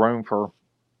make more room for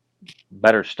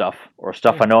better stuff, or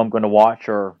stuff I know I'm going to watch,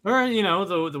 or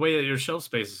the way that your shelf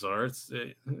spaces are, it's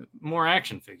more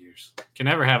action figures. Can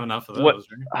never have enough of those.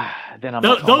 Right? Then I'm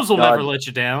those will never let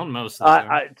you down most of the time.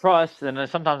 I trust, and then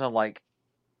sometimes I'm like,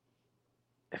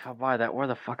 if I buy that, where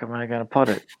the fuck am I going to put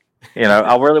it?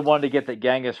 I really wanted to get the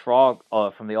Genghis Frog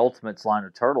from the Ultimates line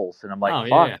of Turtles, and I'm like,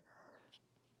 fuck. Yeah.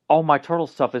 All my turtle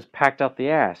stuff is packed up the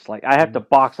ass. Like, I have to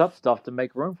box up stuff to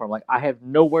make room for them. Like, I have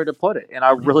nowhere to put it. And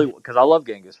I really, because I love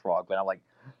Genghis Frog, but I'm like,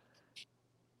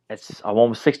 I'm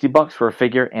almost $60 for a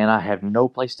figure, and I have no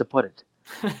place to put it.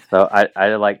 So I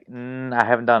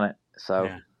haven't done it. So,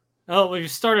 Oh,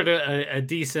 we've started a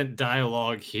decent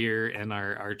dialogue here in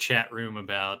our chat room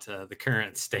about the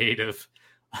current state of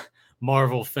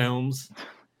Marvel films,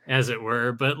 as it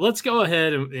were. But let's go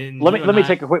ahead and let me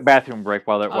take a quick bathroom break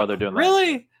while they're doing that.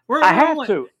 Really? We're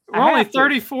only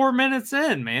 34 minutes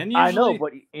in, man. Usually, I know,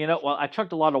 but well, I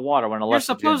chugged a lot of water when I left.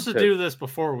 You're supposed to do this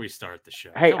before we start the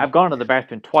show. Hey, I've gone to the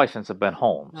bathroom twice since I've been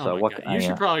home. So what? You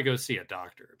should probably go see a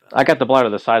doctor about I got the bladder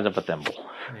the size of a thimble.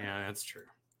 Yeah, that's true.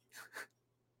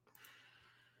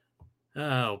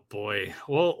 Oh boy.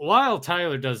 Well, while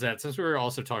Tyler does that, since we were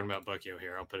also talking about Bucky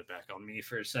O'Hare, I'll put it back on me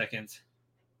for a second.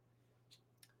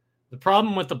 The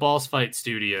problem with the Boss Fight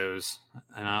Studios,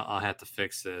 and I'll have to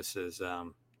fix this, is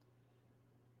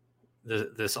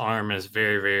this arm is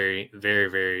very, very, very,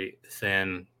 very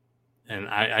thin, and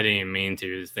I didn't even mean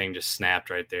to. The thing just snapped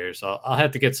right there, so I'll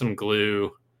have to get some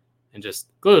glue and just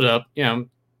glue it up.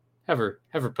 Have her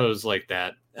pose like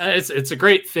that. It's a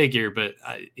great figure, but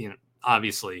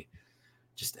obviously,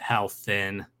 just how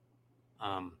thin,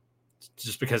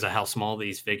 just because of how small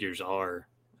these figures are,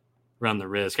 run the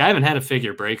risk. I haven't had a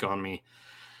figure break on me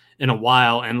in a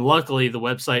while, and luckily the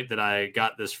website that I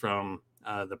got this from,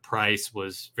 the price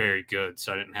was very good,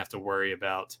 so I didn't have to worry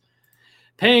about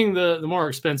paying the more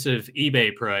expensive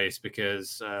eBay price,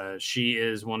 because she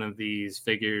is one of these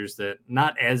figures that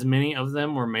not as many of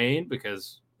them were made,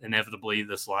 because inevitably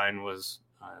this line was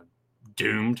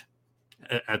doomed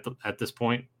at this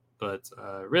point. But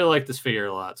really like this figure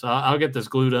a lot, so I'll get this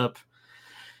glued up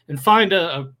and find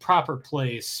a proper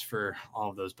place for all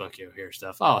of those Bucky O'Hare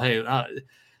stuff. Oh, hey,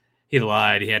 he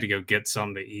lied. He had to go get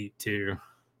something to eat too.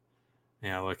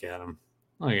 Yeah, look at him.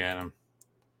 Look at him.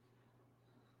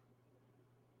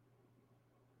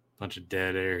 Bunch of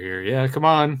dead air here. Yeah, come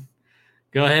on.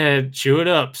 Go ahead. Chew it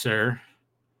up, sir.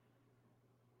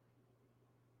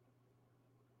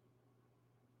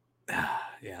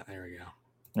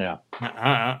 Yeah. All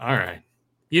right.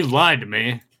 You lied to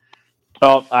me.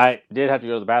 Well, I did have to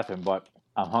go to the bathroom, but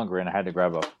I'm hungry and I had to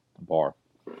grab a bar.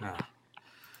 Oh.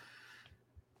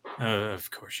 Of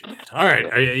course you did. All right.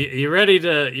 Are you ready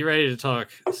to talk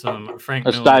some Frank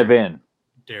Let's Miller dive in.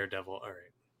 Daredevil? All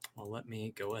right. Well, let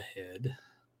me go ahead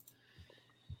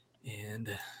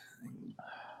and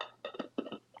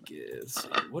let's see.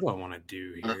 What do I want to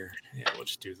do here? Yeah, we'll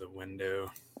just do the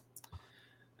window.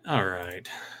 All right.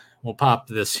 We'll pop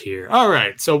this here. All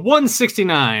right. So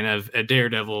 169 of a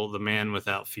Daredevil, The Man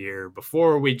Without Fear.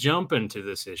 Before we jump into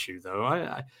this issue, though,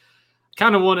 I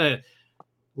kind of want to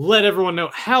let everyone know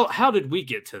how did we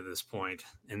get to this point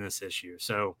in this issue.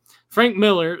 So Frank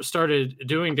Miller started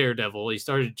doing Daredevil. He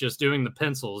started just doing the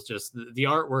pencils, just the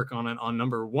artwork on it on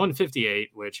number 158,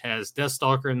 which has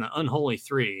Deathstalker and the Unholy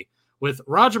Three, with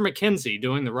Roger McKenzie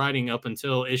doing the writing up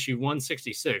until issue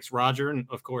 166. Roger, and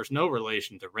of course, no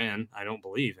relation to Ren, I don't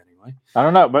believe anyway. I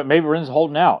don't know, but maybe Ren's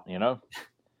holding out,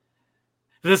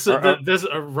 This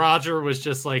Roger was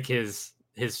just like his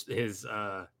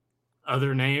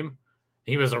other name.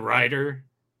 He was a writer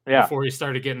before he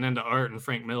started getting into art, and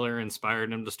Frank Miller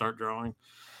inspired him to start drawing.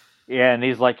 Yeah, and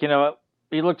he's like, he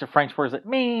looked at Frank's words like,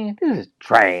 man, this is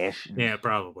trash. Yeah,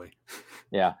 probably.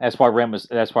 Yeah, that's why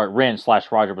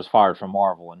Ren/Roger was fired from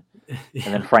Marvel, and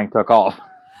then Frank took off.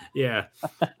 Yeah.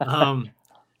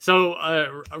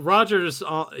 So Roger's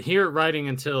here writing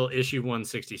until issue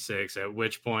 166, at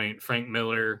which point Frank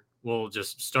Miller will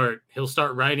just start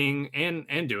writing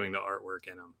and doing the artwork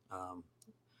in them,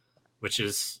 which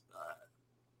is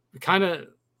kind of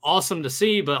awesome to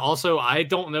see. But also, I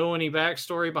don't know any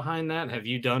backstory behind that. Have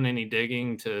you done any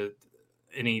digging to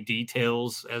any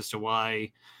details as to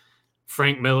why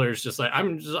Frank Miller's just like,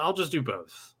 I'll just do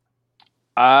both?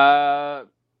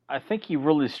 I think he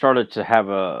really started to have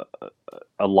a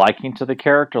liking to the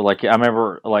character. Like, I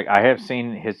remember, like, I have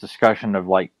seen his discussion of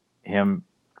like him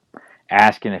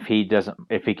asking if he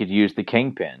could use the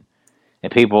Kingpin,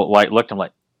 and people like looked at him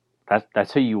like,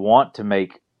 that's who you want to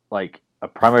make like a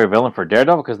primary villain for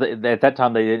Daredevil, because at that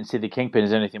time they didn't see the Kingpin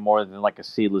as anything more than like a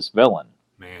C-list villain.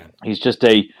 Man, he's just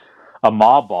a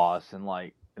mob boss, and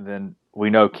then we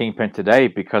know Kingpin today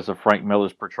because of Frank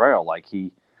Miller's portrayal. Like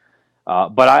he.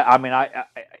 But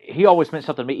he always meant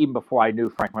something to me even before I knew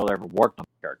Frank Miller ever worked on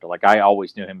the character. Like I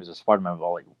always knew him as a Spider-Man,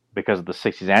 like because of the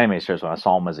 '60s anime series when I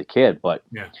saw him as a kid. But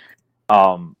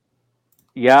I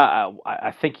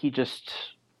think he just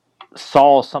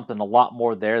saw something a lot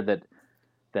more there that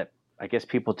I guess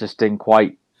people just didn't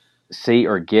quite see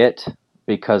or get,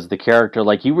 because the character,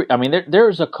 like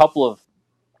there's a couple of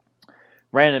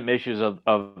random issues of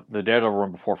the Daredevil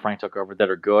run before Frank took over that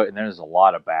are good, and there's a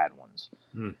lot of bad ones.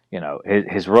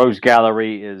 His rogues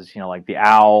gallery is like the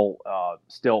Owl,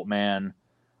 Stiltman,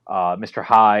 Mr.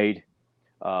 Hyde,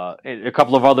 a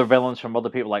couple of other villains from other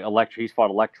people like Electro. He's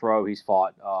fought Electro. He's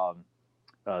fought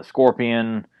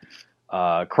Scorpion,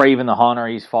 Kraven the Hunter.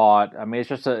 He's fought. I mean, it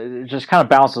just kind of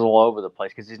bounces all over the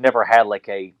place because he's never had like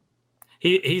a.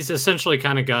 He's essentially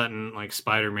kind of gotten like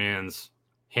Spider-Man's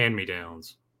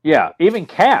hand-me-downs. Yeah, even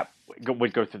Cap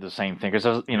would go through the same thing, because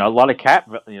a lot of Cap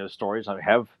stories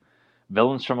have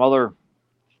villains from other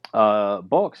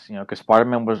books, because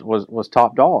Spider-Man was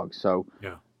top dog. So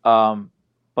yeah.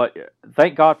 But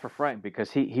thank God for Frank, because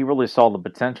he really saw the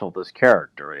potential of this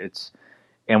character.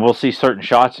 And we'll see certain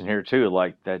shots in here too,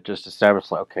 like that just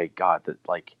established like, okay, God, that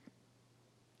like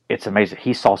it's amazing.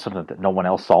 He saw something that no one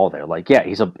else saw there. Like, yeah,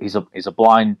 he's a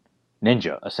blind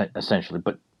ninja essentially,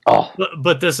 but. Oh,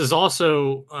 but this is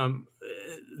also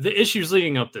the issues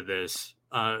leading up to this.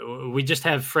 We just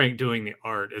have Frank doing the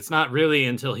art. It's not really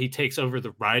until he takes over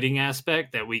the writing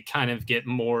aspect that we kind of get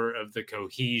more of the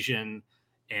cohesion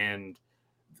and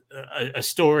a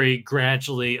story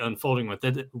gradually unfolding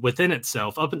within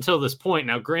itself up until this point.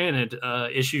 Now, granted,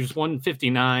 issues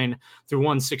 159 through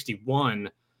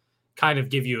 161 kind of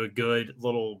give you a good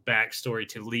little backstory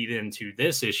to lead into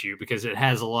this issue, because it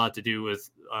has a lot to do with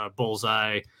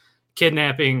Bullseye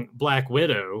kidnapping Black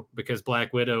Widow, because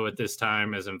Black Widow at this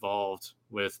time is involved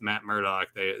with Matt Murdock.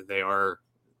 They're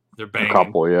banging. A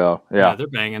couple, yeah, they're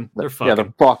banging. They're fucking. Yeah,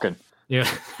 they're fucking. Yeah.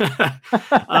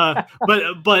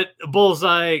 But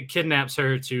Bullseye kidnaps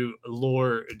her to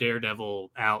lure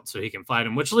Daredevil out so he can fight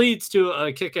him, which leads to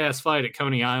a kick-ass fight at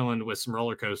Coney Island with some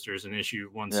roller coasters in issue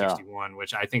 161,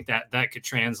 which I think that could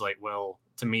translate well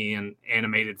to me in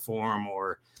animated form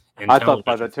or in I thought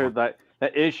by the too that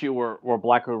issue where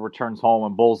Black Widow returns home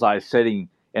and Bullseye is sitting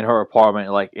in her apartment,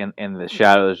 like in the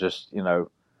shadows, just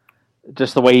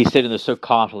just the way he's sitting there so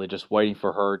confidently, just waiting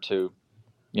for her to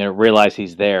realize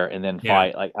he's there and then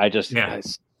fight. Like,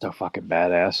 it's so fucking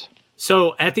badass.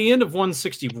 So at the end of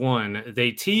 161,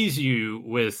 they tease you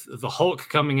with the Hulk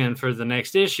coming in for the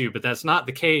next issue, but that's not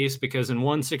the case because in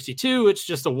 162, it's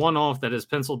just a one-off that is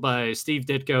penciled by Steve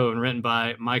Ditko and written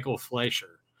by Michael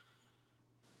Fleischer.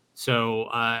 So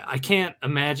I can't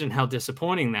imagine how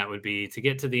disappointing that would be to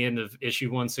get to the end of issue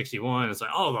 161. It's like,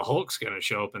 oh, the Hulk's going to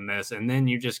show up in this. And then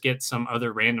you just get some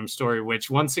other random story, which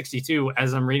 162,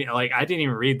 as I'm reading, like, I didn't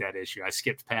even read that issue. I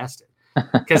skipped past it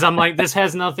because I'm like, this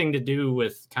has nothing to do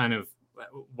with kind of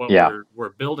what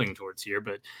we're building towards here.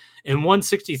 But in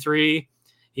 163,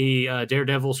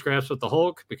 Daredevil scraps with the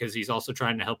Hulk because he's also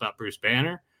trying to help out Bruce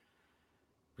Banner,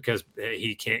 because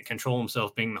he can't control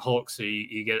himself being the Hulk. So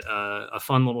you get a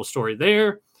fun little story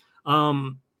there.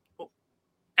 As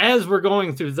we're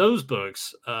going through those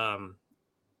books,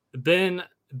 Ben,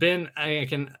 I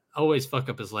can always fuck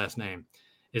up his last name.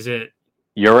 Is it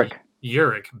Urich?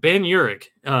 Urich. Ben Urich.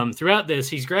 Throughout this,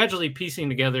 he's gradually piecing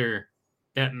together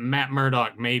that Matt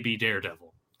Murdock may be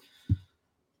Daredevil.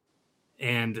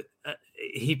 And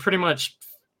he pretty much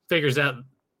figures out,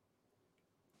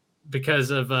 because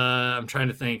of I'm trying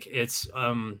to think. It's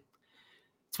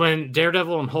when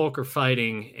Daredevil and Hulk are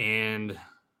fighting, and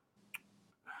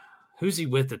who's he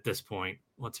with at this point?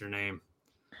 What's her name?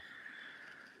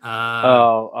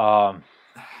 It's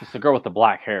the girl with the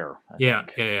black hair. Yeah.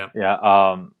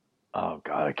 Oh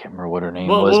God, I can't remember what her name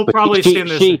was. We'll probably see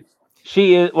this.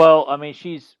 She is. Well, I mean,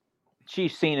 she's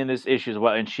seen in this issue as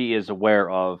well, and she is aware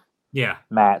of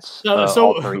Matt's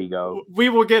alter ego. We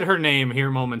will get her name here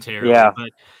momentarily. Yeah, but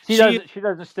she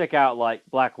doesn't stick out like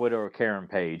Black Widow or Karen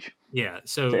Page. Yeah,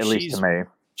 so at least to me,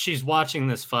 she's watching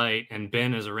this fight, and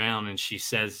Ben is around, and she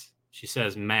says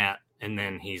Matt, and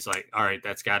then he's like, all right,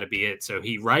 that's got to be it. So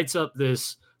he writes up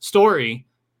this story,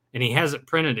 and he hasn't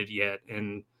printed it yet.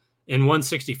 And in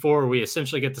 164, we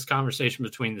essentially get this conversation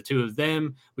between the two of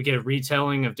them. We get a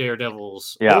retelling of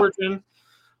Daredevil's origin,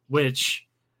 which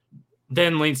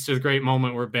then leads to the great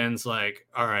moment where Ben's like,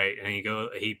 all right, and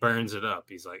he burns it up.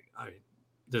 He's like,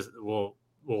 we'll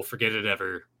forget it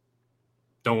ever.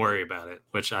 Don't worry about it,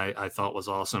 which I thought was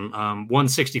awesome.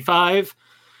 165,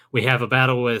 we have a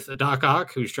battle with Doc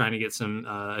Ock, who's trying to get some...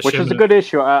 which is a good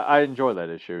issue. I enjoy that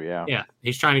issue, yeah. Yeah,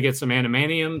 he's trying to get some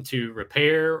adamantium to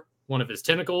repair one of his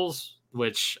tentacles,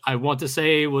 which I want to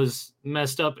say was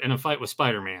messed up in a fight with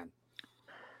Spider-Man.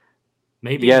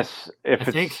 Maybe. Yes,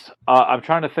 I'm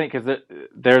trying to think, because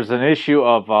there's an issue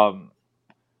of,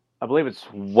 I believe it's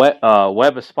Web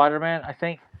of Spider-Man, I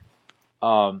think,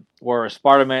 where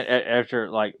Spider-Man, after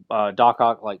Doc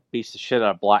Ock beats the shit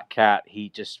out of Black Cat, he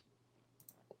just...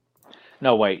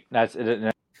 No, wait, that's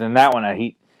in that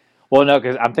one.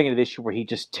 Because I'm thinking of the issue where he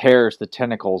just tears the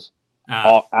tentacles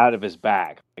all out of his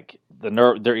back, like the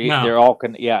nerve. They're all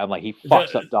I'm like, he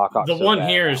fucks up Doc Ock. The so one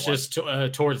here is just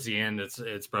towards the end.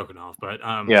 It's broken off, but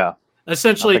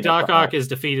essentially Doc Ock is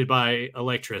defeated by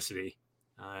electricity.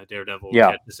 Daredevil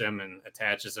catches him and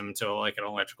attaches him to an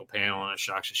electrical panel, and it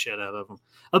shocks the shit out of him.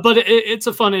 But it's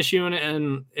a fun issue,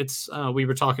 and it's we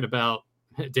were talking about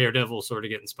Daredevil sort of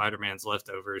getting Spider-Man's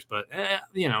leftovers, but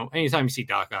anytime you see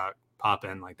Doc Ock pop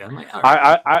in like that, I'm like, all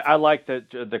right. I like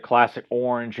the classic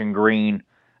orange and green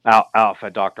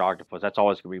outfit Dr. Octopus. That's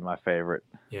always gonna be my favorite.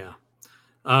 Yeah.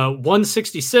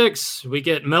 166, we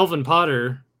get Melvin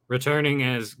Potter returning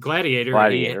as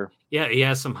Gladiator. He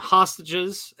has some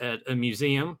hostages at a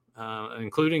museum,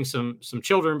 including some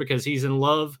children, because he's in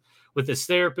love with his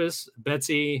therapist,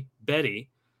 Betty.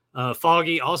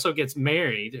 Foggy also gets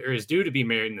married, or is due to be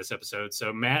married in this episode.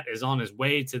 So Matt is on his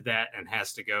way to that and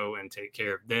has to go and take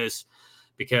care of this,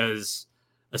 because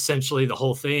essentially the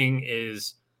whole thing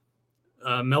is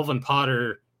Melvin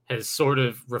Potter has sort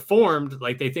of reformed.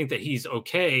 Like, they think that he's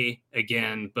okay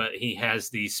again, but he has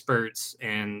these spurts.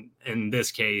 And in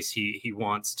this case, he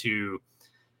wants to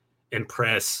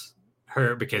impress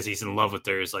her because he's in love with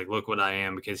her. It's like, look what I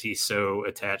am, because he's so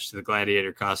attached to the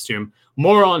Gladiator costume.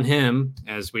 More on him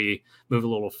as we move a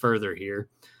little further here.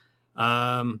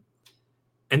 And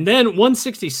then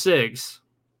 166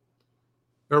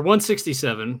 or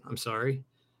 167, I'm sorry,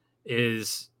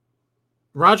 is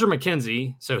Roger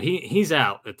McKenzie. So he's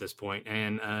out at this point,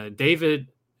 and David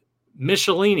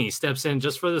Michelini steps in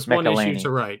just for this one issue to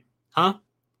write. Huh?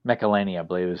 Michelini, I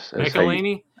believe is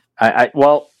Michelini.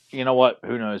 Well, you know what?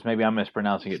 Who knows? Maybe I'm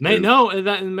mispronouncing it too. No,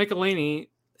 that Michelini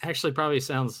actually probably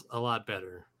sounds a lot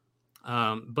better.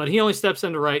 But he only steps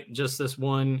in to write just this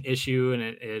one issue, and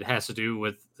it has to do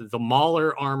with the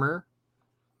Mauler armor,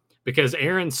 because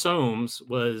Aaron Soames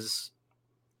was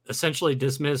essentially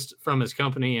dismissed from his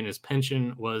company and his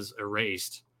pension was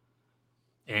erased.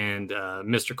 and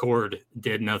Mr. Cord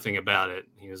did nothing about it.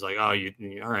 He was like, "Oh,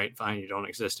 all right, fine, you don't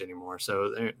exist anymore."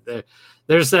 So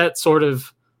there's that sort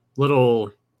of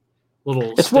little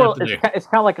It's step more. there. It's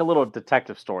kind of like a little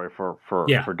detective story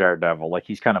Yeah, for Daredevil. Like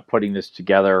he's kind of putting this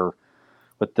together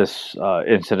with this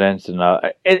incident,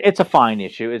 and it's a fine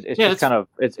issue. It's yeah, just kind of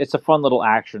it's a fun little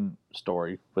action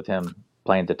story with him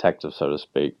playing detective, so to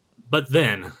speak. but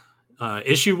then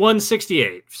issue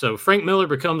 168. So Frank Miller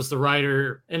becomes the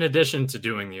writer in addition to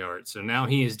doing the art. So now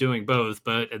he is doing both,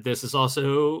 but this is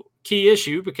also key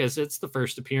issue because it's the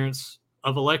first appearance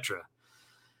of Elektra.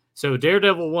 So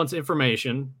Daredevil wants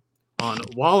information on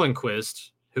Wallenquist,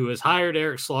 who has hired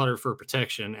Eric Slaughter for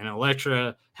protection, and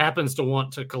Elektra happens to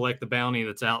want to collect the bounty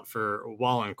that's out for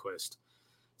Wallenquist.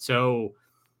 So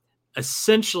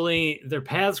essentially, their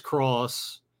paths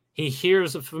cross. He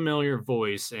hears a familiar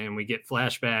voice, and we get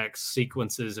flashbacks,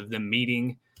 sequences of them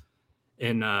meeting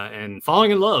and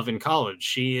falling in love in college.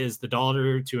 She is the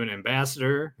daughter to an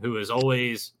ambassador who is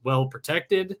always well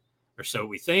protected, or so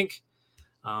we think.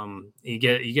 You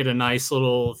get a nice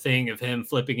little thing of him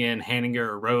flipping in, handing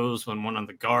her a rose when one of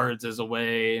the guards is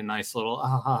away. A nice little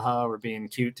ah ha ha, we're being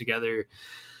cute together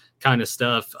kind of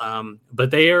stuff.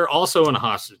 But they are also in a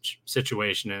hostage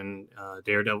situation, and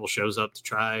Daredevil shows up to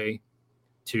try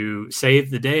to save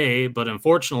the day. But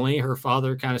unfortunately, her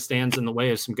father kind of stands in the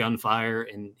way of some gunfire,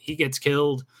 and he gets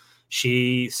killed.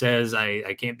 She says,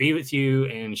 I can't be with you,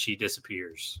 and she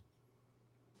disappears.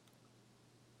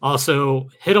 Also,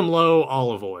 hit them low,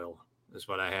 olive oil is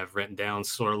what I have written down,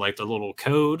 sort of like the little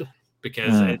code,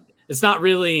 because it's not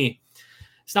really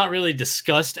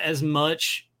discussed as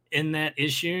much in that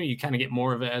issue. You kind of get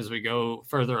more of it as we go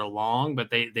further along,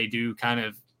 but they do kind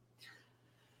of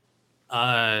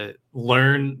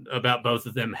learn about both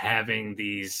of them having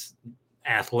these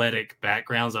athletic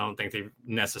backgrounds. I don't think they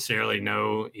necessarily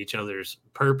know each other's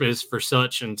purpose for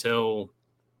such until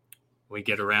we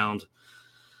get around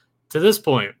to this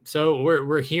point. So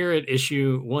we're here at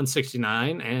issue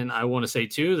 169, and I want to say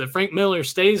too that Frank Miller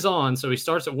stays on. So he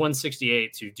starts at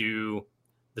 168 to do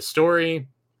the story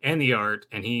and the art,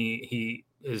 and he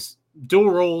is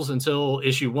dual roles until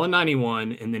issue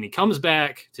 191, and then he comes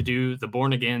back to do the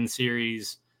Born Again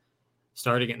series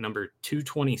starting at number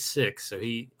 226. So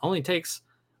he only takes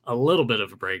a little bit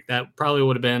of a break. That probably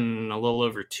would have been a little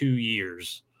over 2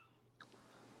 years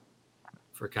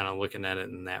for kind of looking at it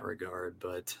in that regard.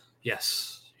 But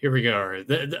yes, here we go.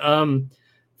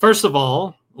 First of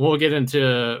all, we'll get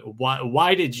into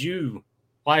why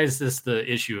is this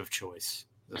the issue of choice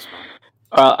this month?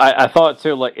 I thought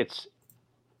too. Like it's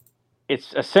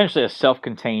essentially a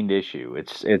self-contained issue.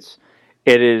 It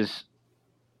is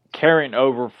carrying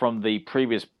over from the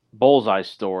previous Bullseye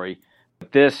story.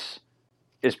 This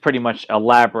is pretty much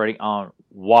elaborating on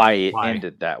why it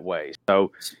ended that way.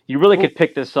 So you really could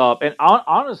pick this up. And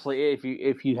honestly,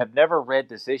 if you have never read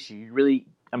this issue, you really,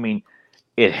 I mean,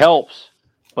 it helps,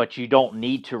 but you don't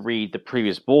need to read the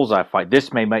previous Bullseye fight.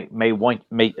 This may make you want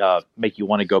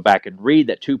to go back and read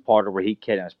that two-parter where he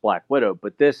kidnaps Black Widow.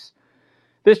 But this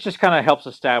just kind of helps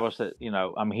establish that,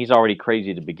 I mean, he's already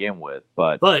crazy to begin with.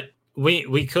 But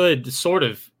we could sort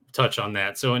of touch on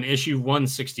that. So in issue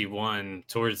 161,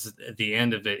 towards the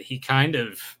end of it, he kind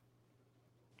of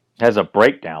has a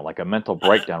breakdown, like a mental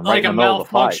breakdown, right like in the middle of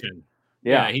the fight.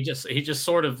 Yeah, he just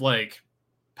sort of like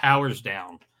powers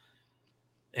down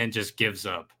and just gives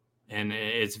up, and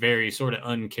it's very sort of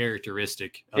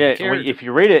uncharacteristic. If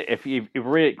you read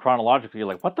it chronologically, you're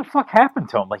like, what the fuck happened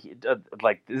to him?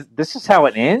 Like this is how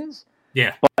it ends.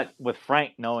 Yeah, but with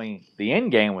Frank knowing the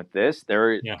end game with this,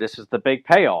 this is the big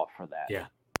payoff for that. Yeah.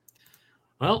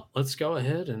 Well, let's go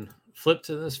ahead and flip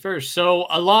to this first. So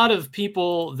a lot of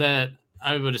people that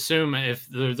I would assume if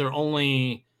their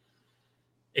only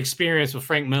experience with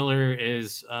Frank Miller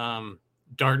is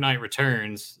Dark Knight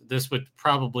Returns, this would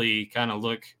probably kind of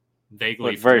look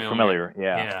vaguely very familiar.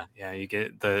 Yeah. You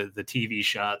get the TV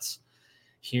shots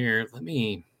here.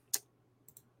 I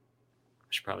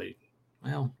should probably,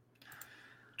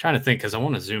 trying to think because I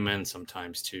want to zoom in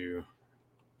sometimes too.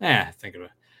 Think of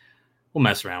it. We'll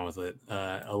mess around with it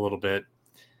a little bit.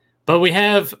 But we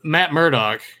have Matt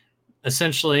Murdock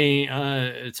essentially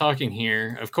talking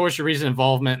here. Of course, your recent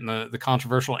involvement in the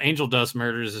controversial Angel Dust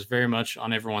murders is very much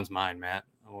on everyone's mind, Matt.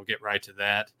 We'll get right to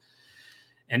that.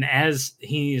 And as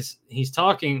he's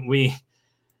talking, we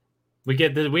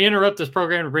interrupt this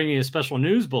program to bring you a special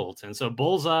news bulletin. So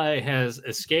Bullseye has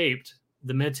escaped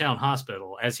the Midtown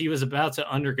Hospital as he was about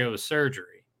to undergo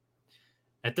surgery.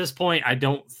 At this point, I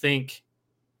don't think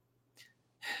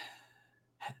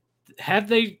have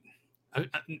they,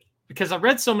 because I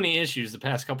read so many issues the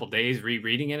past couple of days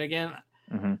rereading it again.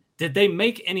 Mm-hmm. did they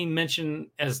make any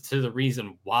mention as to the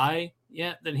reason why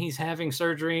yet that he's having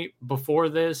surgery before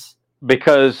this?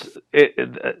 Because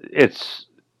it's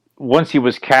once he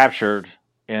was captured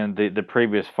in the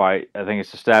previous fight, I think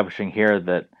it's establishing here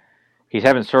that he's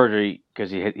having surgery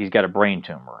because he's got a brain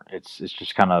tumor. It's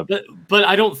just kind of. But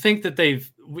I don't think that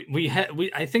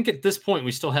I think at this point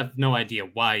we still have no idea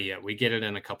why yet. We get it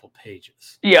in a couple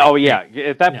pages. Yeah. Oh yeah.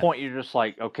 At that point, you're just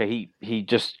like, okay, he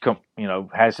just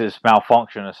has his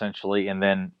malfunction essentially, and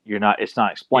then it's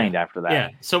not explained after that. Yeah.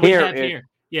 So we have here.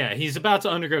 Yeah, he's about to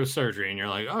undergo surgery, and you're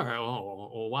like, all right,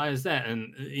 well, why is that?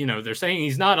 And they're saying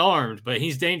he's not armed, but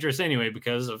he's dangerous anyway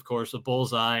because, of course, a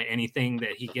bullseye, anything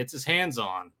that he gets his hands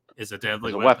on is a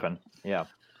deadly weapon. Yeah.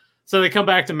 So they come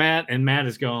back to Matt, and Matt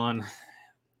is gone.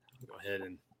 Go ahead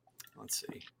and let's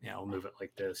see. Yeah, I'll move it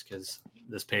like this because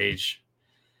this page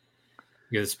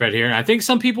get a spread here. And I think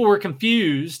some people were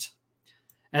confused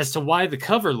as to why the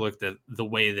cover looked the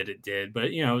way that it did. But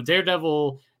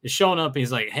Daredevil is showing up. And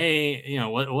he's like, "Hey,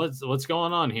 what's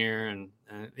going on here?" And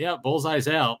yeah, Bullseye's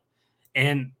out.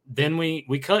 And then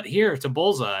we cut here to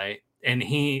Bullseye, and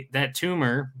that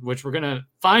tumor, which we're gonna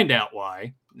find out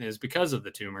why, is because of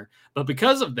the tumor. But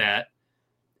because of that,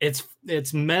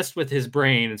 it's messed with his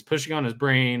brain. It's pushing on his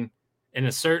brain in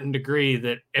a certain degree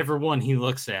that everyone he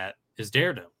looks at is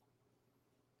Daredevil.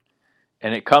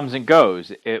 And it comes and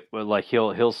goes. It like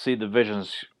he'll see the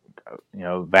visions,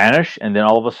 vanish, and then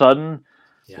all of a sudden,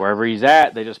 wherever he's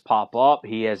at, they just pop up.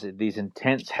 He has these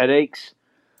intense headaches,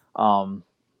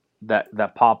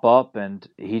 that pop up, and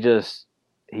he just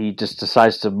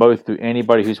decides to mow through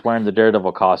anybody who's wearing the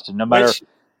Daredevil costume, no matter.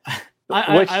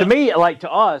 Which to me, like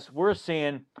to us, we're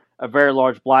seeing a very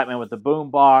large black man with a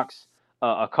boombox,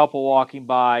 a couple walking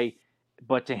by,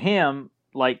 but to him,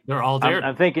 like they're all Daredevil.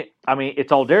 I'm thinking. I mean,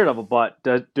 it's all Daredevil, but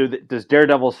does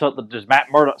Daredevil does Matt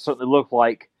Murdock certainly look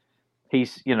like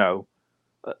he's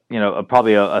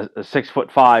probably a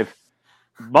 6'5"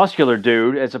 muscular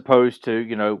dude as opposed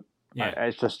to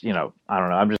it's just I don't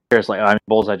know. I'm just curious. Like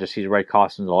Bullseye just sees red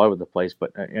costumes all over the place,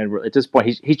 but at this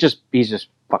point he's just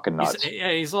fucking nuts.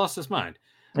 He's lost his mind.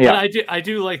 Yeah, but I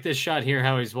do like this shot here.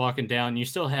 How he's walking down. You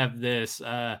still have this.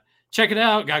 Check it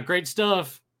out. Got great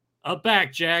stuff. Up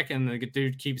back, Jack, and the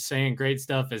dude keeps saying great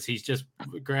stuff as he's just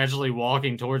gradually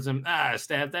walking towards him.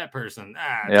 Stab that person.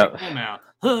 Take them out.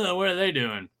 What are they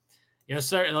doing? Yes,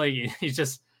 sir. Like he's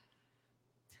just.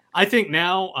 I think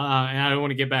now, and I don't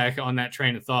want to get back on that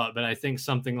train of thought, but I think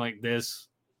something like this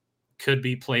could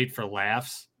be played for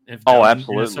laughs if done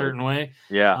absolutely in a certain way.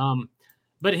 Yeah.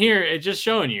 But here it's just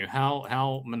showing you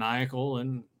how maniacal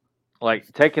and.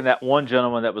 Like taking that one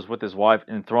gentleman that was with his wife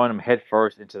and throwing him head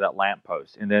first into that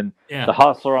lamppost. And then the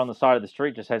hustler on the side of the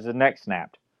street just has his neck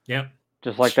snapped. Yep.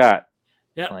 Just like that.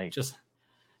 Yeah. Like, just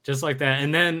like that.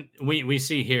 And then we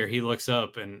see here, he looks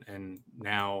up and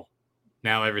now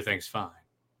everything's fine.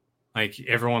 Like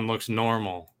everyone looks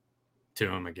normal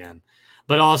to him again.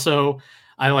 But also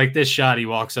I like this shot. He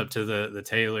walks up to the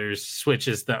tailors,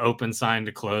 switches the open sign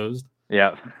to closed.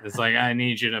 Yeah. It's like, I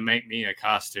need you to make me a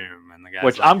costume. And the guy's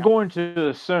Which like, I'm going to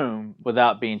assume,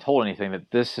 without being told anything, that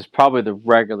this is probably the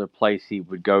regular place he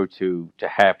would go to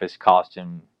have his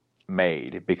costume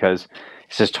made. Because it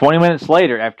says 20 minutes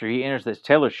later, after he enters this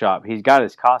tailor shop, he's got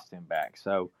his costume back.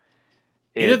 So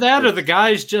either that or the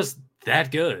guy's just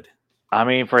that good. I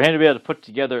mean, for him to be able to put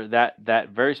together that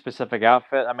very specific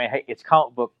outfit, I mean, hey, it's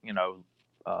comic book,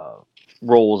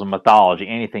 rules and mythology.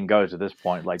 Anything goes at this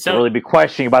point. Like to really be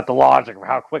questioning about the logic of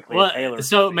how quickly a tailor.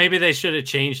 So maybe they should have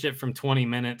changed it from 20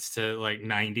 minutes to like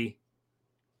 90.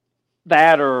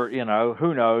 That or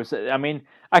who knows? I mean,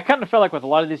 I kind of feel like with a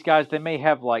lot of these guys, they may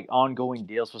have like ongoing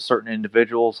deals with certain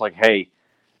individuals. Like, hey,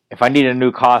 if I need a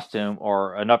new costume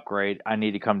or an upgrade, I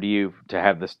need to come to you to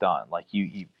have this done. Like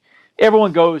you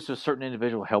everyone goes to a certain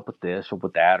individual, help with this or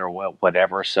with that or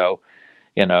whatever. So,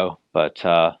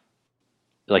 but.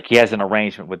 Like he has an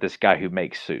arrangement with this guy who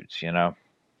makes suits,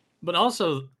 But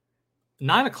also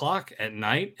 9:00 at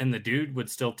night, and the dude would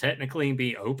still technically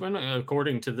be open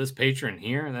according to this patron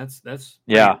here. That's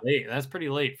late. That's pretty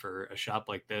late for a shop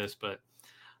like this. But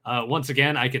once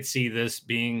again, I could see this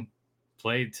being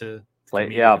played to play.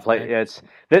 Yeah, play. It's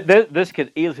this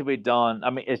could easily be done. I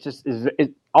mean, it's just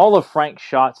all of Frank's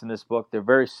shots in this book. They're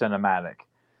very cinematic.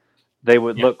 They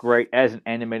would look great as an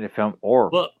animated film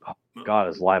or. God,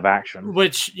 is live action,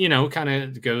 which kind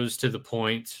of goes to the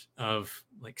point of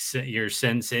like your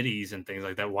Sin Cities and things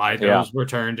like that. Why those were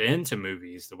turned into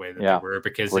movies the way that they were,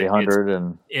 because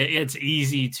it's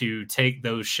easy to take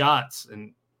those shots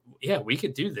and we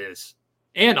could do this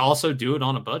and also do it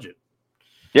on a budget.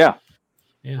 Yeah.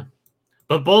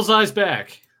 But Bullseye's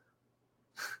back.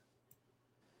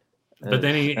 But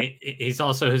then he's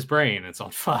also his brain. It's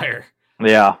on fire.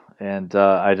 Yeah, and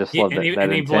I just love And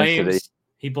that intensity.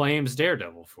 He blames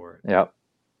Daredevil for it. Yep.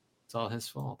 It's all his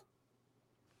fault.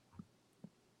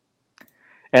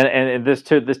 And this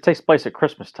takes place at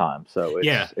Christmas time, so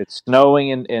it's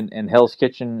snowing in Hell's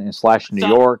Kitchen / New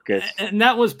York. And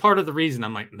that was part of the reason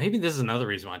I'm like, maybe this is another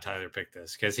reason why Tyler picked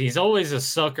this, because he's always a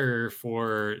sucker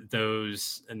for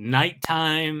those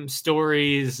nighttime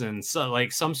stories and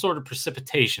like some sort of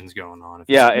precipitation's going on. If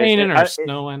it's raining or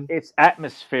snowing, it's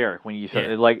atmospheric when you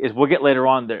like. We'll get later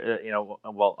on there.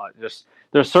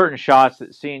 There's certain shots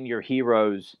that seeing your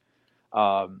heroes.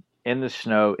 In the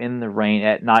snow, in the rain,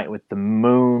 at night with the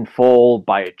moon full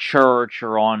by a church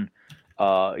or on,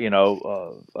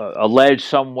 a ledge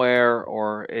somewhere,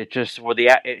 or it just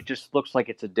looks like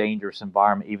it's a dangerous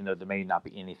environment, even though there may not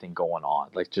be anything going on.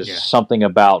 Like something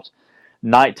about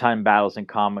nighttime battles in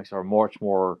comics are much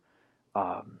more,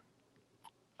 I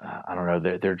don't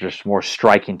know, they're just more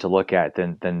striking to look at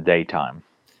than daytime.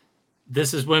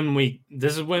 This is when we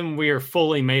are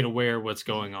fully made aware of what's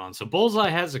going on. So Bullseye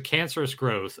has a cancerous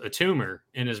growth, a tumor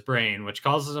in his brain, which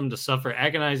causes him to suffer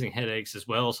agonizing headaches as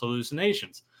well as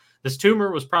hallucinations. This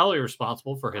tumor was probably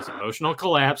responsible for his emotional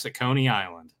collapse at Coney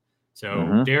Island.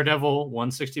 So Daredevil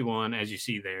 161, as you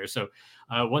see there. So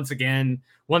once again,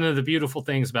 one of the beautiful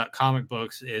things about comic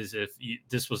books is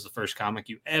this was the first comic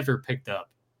you ever picked up,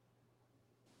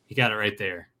 you got it right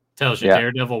there. Tells you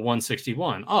Daredevil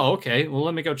 161. Oh, okay. Well,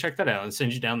 let me go check that out, and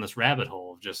send you down this rabbit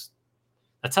hole of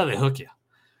that's how they hook you.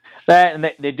 That,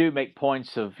 and they do make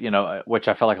points of, which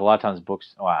I feel like a lot of times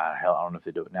books, hell, I don't know if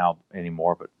they do it now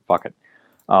anymore, but fuck it.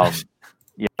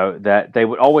 That they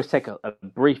would always take a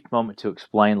brief moment to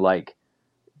explain like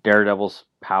Daredevil's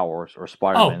powers or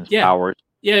Spider-Man's powers.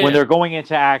 When they're going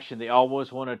into action, they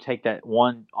always want to take that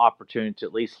one opportunity to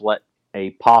at least let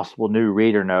a possible new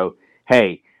reader know,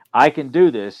 hey, I can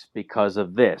do this because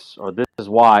of this, or this is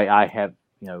why I have,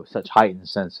 such heightened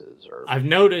senses. Or I've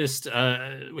noticed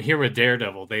here with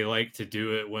Daredevil, they like to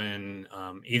do it when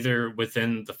either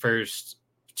within the first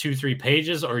 2-3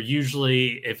 pages, or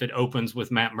usually if it opens with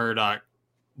Matt Murdock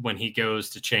when he goes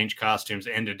to change costumes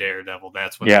into Daredevil,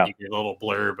 that's when they give you a little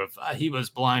blurb of he was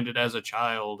blinded as a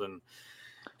child and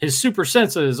his super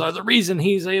senses are the reason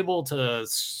he's able to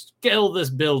scale this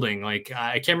building. Like,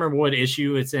 I can't remember what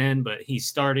issue it's in, but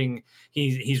he's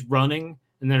running,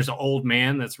 and there's an old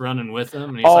man that's running with him.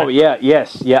 And he's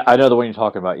I know the one you're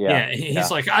talking about. He's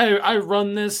like, I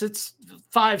run this. It's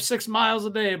 5-6 miles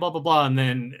a day, blah blah blah, and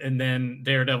then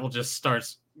Daredevil just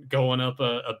starts going up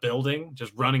a building,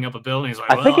 just running up a building. He's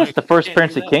like, I think it's the first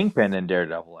appearance of Kingpin in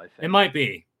Daredevil. I think it might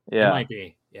be. Yeah, it might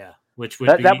be. Yeah. Which would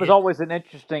that was always an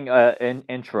interesting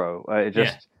intro.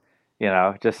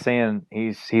 Just seeing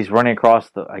he's running across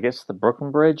the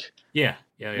Brooklyn Bridge. Yeah,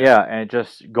 and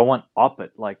just going up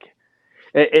it like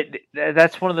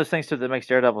that's one of those things too that makes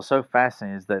Daredevil so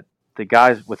fascinating, is that the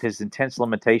guys with his intense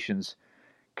limitations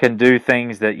can do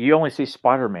things that you only see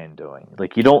Spider-Man doing.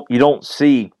 Like you don't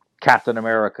see Captain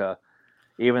America,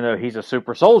 even though he's a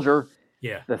super soldier.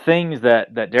 Yeah, the things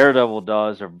that Daredevil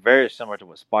does are very similar to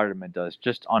what Spider-Man does,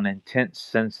 just on intense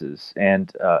senses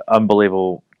and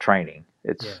unbelievable training.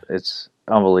 It's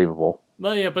unbelievable.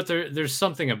 Well, yeah, but there's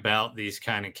something about these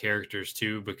kind of characters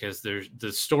too, because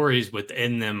the stories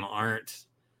within them aren't.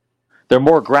 They're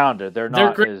more grounded. They're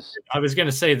not as. I was going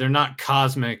to say they're not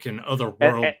cosmic and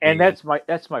otherworldly. And that's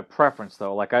my preference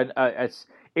though. Like it's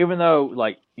even though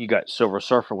like you got Silver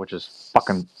Surfer, which is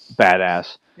fucking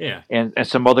badass. Yeah, and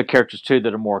some other characters too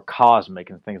that are more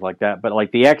cosmic and things like that. But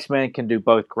like the X-Men can do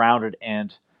both grounded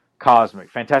and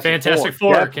cosmic. Fantastic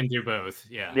Four can do both.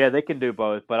 Yeah, they can do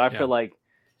both. But I feel like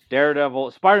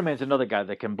Daredevil, Spider-Man's another guy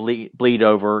that can bleed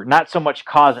over. Not so much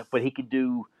cosmic, but he can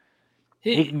do.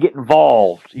 He can get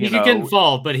involved. He can get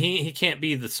involved, but he can't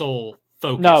be the sole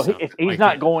focus. No, he's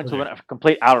not going to a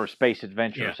complete outer space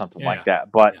adventure or something like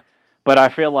that. But I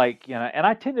feel like and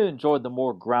I tend to enjoy the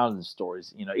more grounded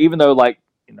stories. Even though like.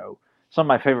 Some of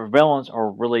my favorite villains are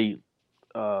really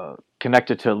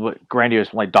connected to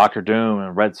grandiose, like Doctor Doom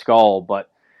and Red Skull, but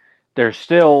they're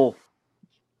still,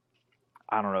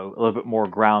 I don't know, a little bit more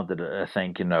grounded, I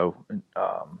think, in their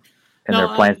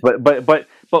plans. But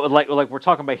like we're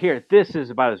talking about here, this is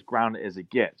about as grounded as it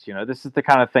gets. This is the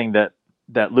kind of thing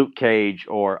that Luke Cage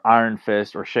or Iron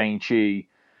Fist or Shang-Chi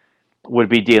would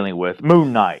be dealing with.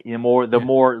 Moon Knight,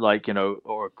 more like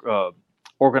or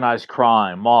organized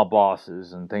crime, mob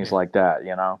bosses, and things like that.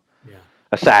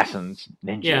 Assassins,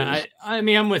 ninjas. Yeah, I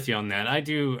mean, I'm with you on that. I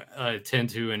do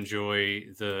tend to enjoy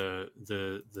the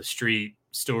street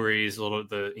stories,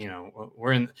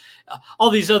 we're in all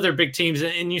these other big teams,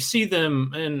 and you see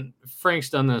them, and Frank's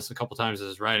done this a couple times in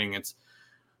his writing. It's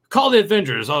call the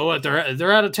Avengers. Oh, what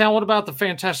they're out of town. What about the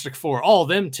Fantastic Four? All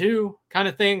them too, kind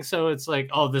of thing. So it's like,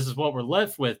 oh, this is what we're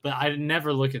left with. But I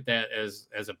never look at that as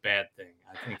a bad thing.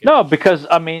 I think no, because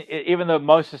I mean, even though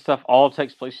most of the stuff all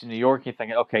takes place in New York, you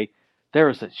think, okay, there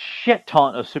is a shit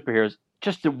ton of superheroes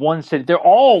just in one city. They're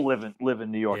all live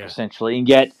in New York essentially, and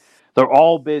yet they're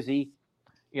all busy,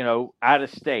 out of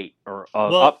state or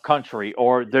up country,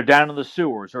 or they're down in the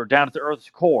sewers, or down at the Earth's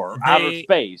core, outer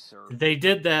space. They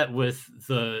did that with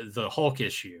the Hulk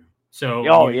issue.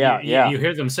 So you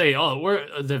hear them say, "Oh,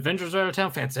 we're the Avengers are out of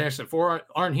town. Fantastic Four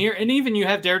aren't here," and even you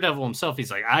have Daredevil himself.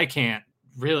 He's like, I can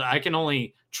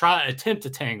only attempt to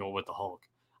tangle with the Hulk.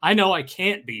 I know I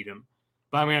can't beat him,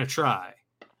 but I'm going to try.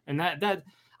 And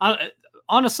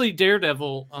honestly,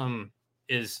 Daredevil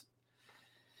is.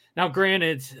 Now,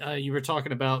 granted, you were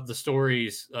talking about the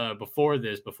stories before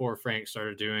Frank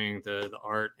started doing the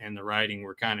art and the writing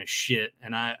were kind of shit.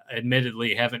 And I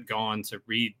admittedly haven't gone to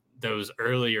read those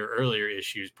earlier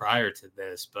issues prior to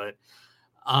this. But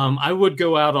I would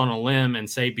go out on a limb and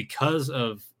say because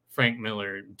of Frank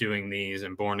Miller doing these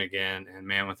and Born Again and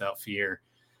Man Without Fear,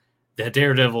 that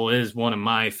Daredevil is one of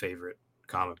my favorite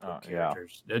comic book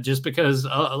characters. Just because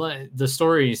the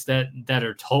stories that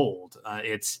are told,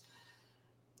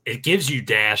 it gives you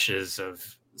dashes of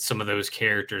some of those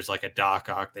characters like a Doc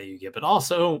Ock that you get, but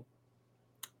also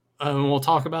we'll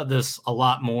talk about this a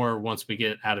lot more once we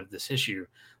get out of this issue.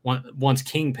 Once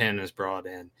Kingpin is brought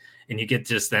in, and you get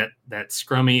just that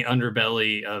scrummy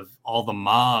underbelly of all the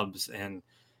mobs and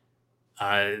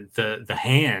the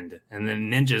Hand, and then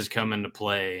ninjas come into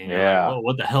play. And you're like,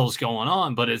 what the hell's going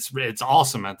on? But it's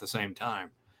awesome at the same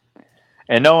time.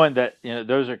 And knowing that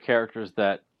those are characters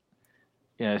that.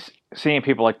 Seeing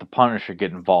people like the Punisher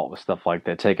get involved with stuff like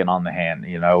that, taking on the Hand.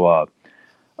 I'm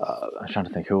trying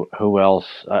to think who else.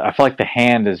 I feel like the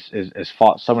Hand has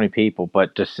fought so many people,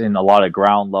 but just in a lot of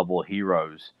ground level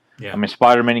heroes. Yeah. I mean,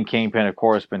 Spider-Man and Kingpin, of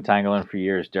course, been tangling for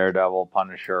years. Daredevil,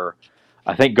 Punisher.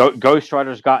 I think Ghost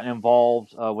Rider's gotten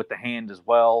involved with the Hand as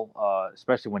well,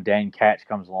 especially when Dan Catch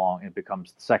comes along and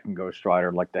becomes the second Ghost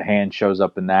Rider. Like the Hand shows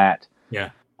up in that.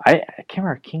 Yeah. I can't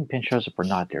remember if Kingpin shows up or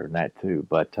not there in that too,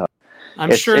 but.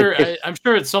 I'm sure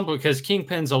it's something because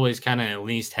Kingpin's always kind of at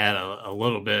least had a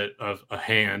little bit of a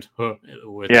hand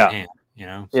with the Hand,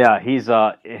 So. Yeah, he's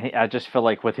I just feel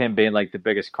like with him being like the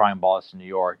biggest crime boss in New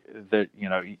York, that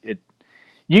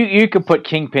you could put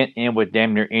Kingpin in with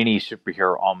damn near any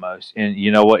superhero almost, and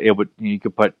you know what, you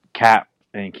could put Cap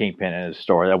and Kingpin in a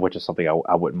story, which is something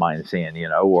I wouldn't mind seeing,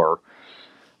 or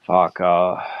fuck,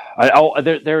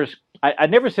 I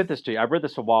never said this to you. I read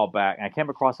this a while back, and I came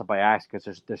across it by accident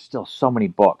because there's still so many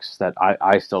books that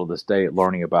I still to this day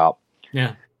learning about.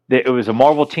 Yeah. It was a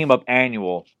Marvel team-up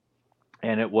annual,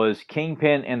 and it was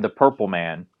Kingpin and the Purple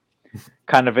Man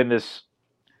kind of in this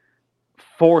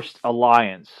forced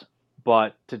alliance,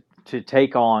 but to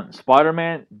take on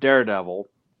Spider-Man, Daredevil,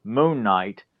 Moon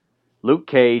Knight, Luke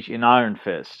Cage, and Iron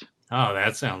Fist. Oh,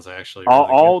 that sounds actually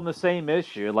all in the same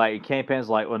issue. Like Kingpin's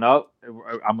like, well, no,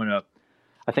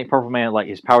 I think Purple Man, like,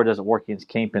 his power doesn't work against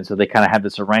Kingpin, so they kind of have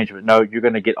this arrangement. No, you're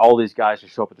going to get all these guys to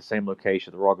show up at the same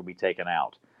location. They're all going to be taken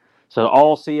out. So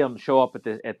all see them show up at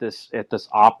this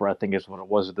opera, I think is what it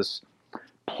was, this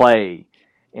play,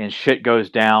 and shit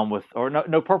goes down with, or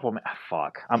no Purple Man.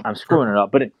 Fuck, I'm screwing it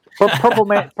up. But Purple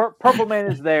Man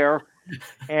is there,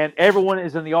 and everyone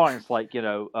is in the audience, like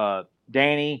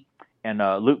Danny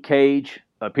and Luke Cage,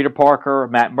 Peter Parker,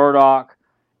 Matt Murdock,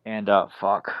 and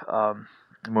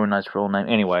Moon Knight's real name.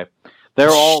 Anyway,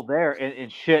 they're all there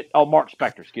and shit. Oh, Mark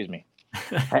Spector, excuse me.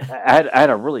 I had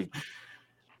a really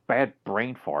bad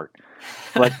brain fart.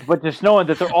 But just knowing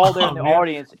that they're all there in the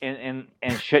audience and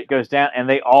shit goes down and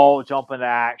they all jump into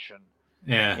action.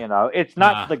 Yeah. It's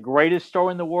not the greatest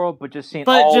story in the world, but just seeing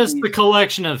the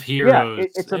collection of heroes. Yeah,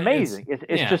 it's amazing.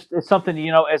 It's something,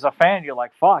 as a fan, you're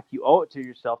like, fuck, you owe it to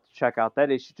yourself to check out that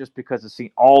issue just because of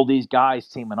seeing all these guys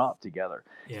teaming up together.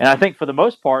 Yeah. And I think for the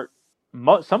most part,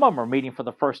 some of them are meeting for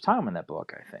the first time in that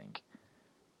book, I think.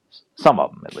 Some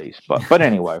of them, at least. But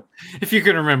anyway. If you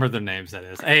can remember the names, that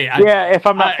is. Hey, if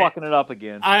I'm not fucking it up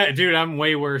again. Dude, I'm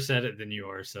way worse at it than you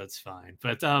are, so it's fine.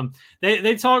 But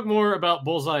they talk more about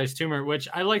Bullseye's tumor, which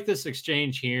I like this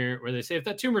exchange here, where they say if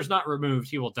that tumor's not removed,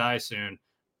 he will die soon.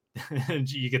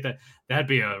 You get that. That'd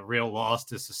be a real loss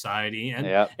to society.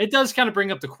 And it does kind of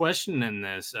bring up the question in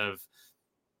this of,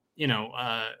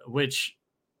 which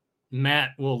Matt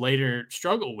will later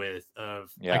struggle with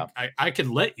I could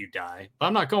let you die, but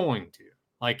I'm not going to.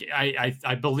 Like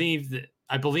I believe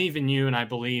in you, and I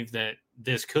believe that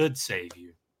this could save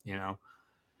you. You know,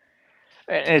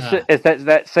 And it's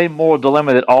that same moral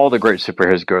dilemma that all the great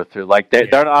superheroes go through. Like they're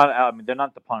not. I mean, they're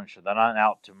not the Punisher. They're not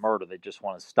out to murder. They just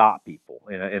want to stop people.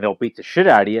 And they'll beat the shit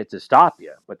out of you to stop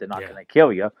you, but they're not going to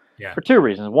kill you yeah. for two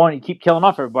reasons. One, you keep killing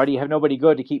off everybody. You have nobody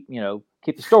good to keep the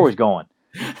stories going.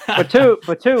 But two,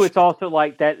 it's also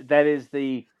like that is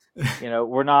the,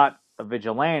 we're not a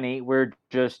vigilante. We're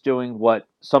just doing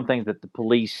some things that the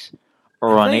police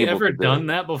are have unable to do. Have they ever done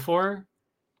that before?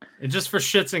 And just for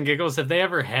shits and giggles, have they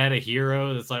ever had a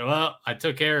hero that's like, well, I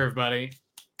took care of everybody,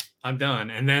 I'm done,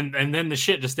 and then the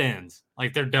shit just ends?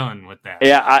 Like they're done with that.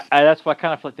 Yeah, I that's why I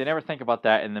kind of feel like they never think about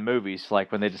that in the movies.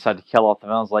 Like when they decide to kill off the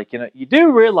villains, like you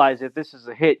do realize if this is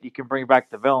a hit, you can bring back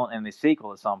the villain in the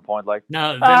sequel at some point. Like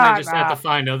no, then they just have to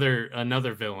find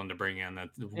another villain to bring in that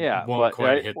won't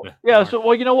quite hit the mark.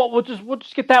 So you know what, we'll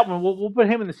just get that one. We'll put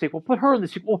him in the sequel. Put her in the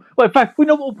sequel. Well, in fact,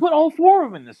 we'll put all four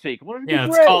of them in the sequel. Yeah,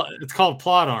 it's called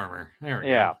plot armor. There we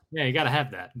go. Yeah, you got to have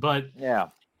that. But yeah.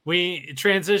 We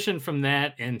transitioned from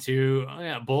that into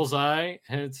Bullseye.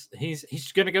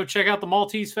 He's gonna go check out the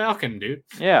Maltese Falcon, dude.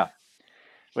 Yeah,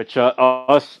 which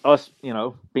us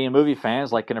being movie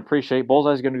fans can appreciate.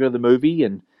 Bullseye's going to go to the movie,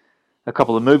 and a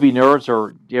couple of movie nerds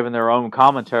are giving their own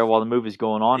commentary while the movie's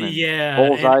going on. And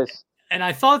Bullseye's and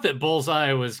I thought that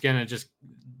Bullseye was gonna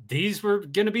these were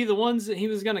gonna be the ones that he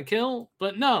was gonna kill,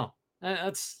 but no.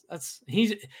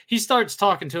 He starts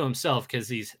talking to himself because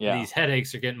these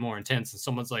headaches are getting more intense, and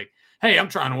someone's like, "Hey, I'm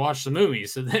trying to watch the movie."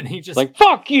 So then he just like,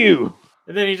 "Fuck you!"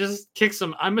 And then he just kicks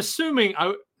him. I'm assuming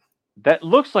that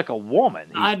looks like a woman.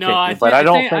 I know, but I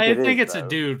don't think it's a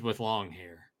dude with long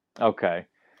hair. Okay.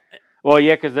 Well,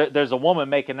 yeah, because there's a woman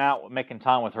making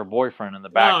time with her boyfriend in the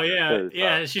back. Oh yeah, too, so.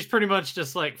 Yeah. She's pretty much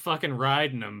just like fucking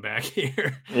riding him back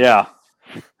here. Yeah.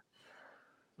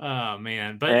 Oh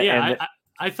man, but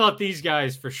I thought these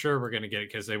guys for sure were going to get it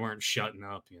because they weren't shutting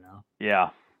up, Yeah.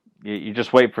 You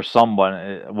just wait for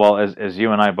someone. Well, as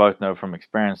you and I both know from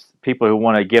experience, people who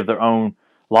want to give their own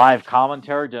live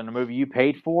commentary during the movie you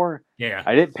paid for. Yeah.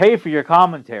 I didn't pay for your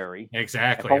commentary.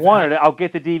 Exactly. If I wanted it, I'll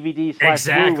get the DVD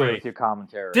 / Blu-ray with your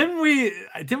commentary. Didn't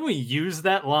we use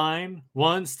that line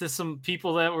once to some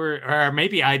people that were, or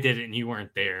maybe I did it and you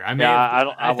weren't there.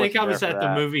 I think I was at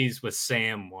the movies with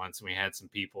Sam once and we had some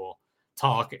people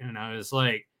talk, and I was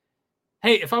like,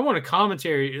 hey, if I want a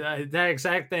commentary, that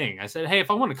exact thing. I said, hey,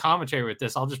 if I want a commentary with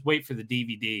this, I'll just wait for the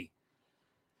DVD.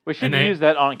 We should use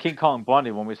that on King Kong Bundy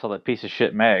when we saw that piece of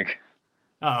shit Meg.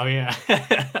 Oh, yeah.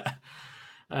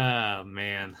 Oh,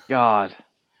 man. God.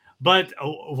 But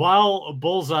while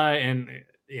Bullseye and,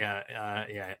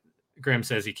 Grim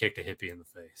says he kicked a hippie in the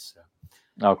face.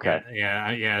 So. Okay.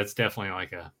 Yeah, it's definitely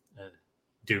like a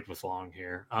dude with long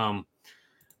hair.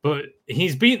 But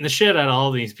he's beating the shit out of all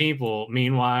these people.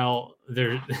 Meanwhile,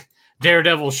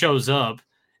 Daredevil shows up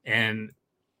and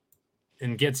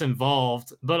gets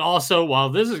involved. But also, while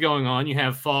this is going on, you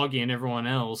have Foggy and everyone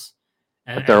else.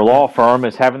 At their law firm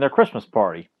is having their Christmas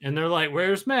party. And they're like,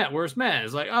 "Where's Matt? Where's Matt?"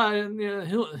 It's like, yeah,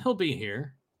 he'll be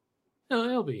here.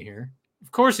 He'll be here.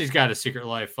 Of course he's got a secret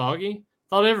life, Foggy.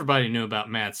 Thought everybody knew about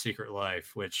Matt's secret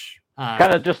life, which...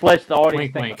 kind of just lets the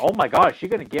audience think, oh my gosh, you're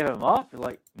going to give him up? You're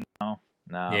like, no.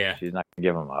 No, she's not going to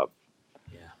give him up.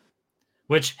 Yeah.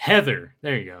 Which, Heather.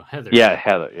 There you go. Heather. Yeah,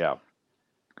 Heather, yeah.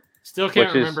 Still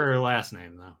can't remember her last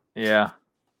name, though. Yeah.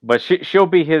 But she'll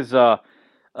be his... her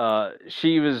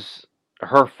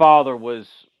father was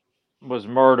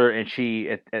murdered, and she,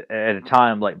 at a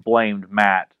time, blamed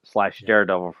Matt /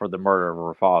 Daredevil for the murder of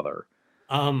her father.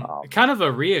 Kind of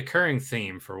a reoccurring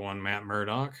theme for one Matt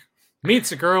Murdock.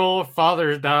 Meets a girl,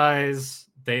 father dies...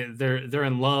 They're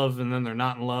in love and then they're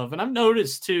not in love, and I've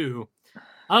noticed too.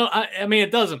 I mean,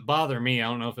 it doesn't bother me. I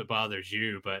don't know if it bothers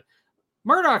you, but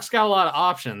Murdoch's got a lot of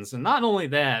options, and not only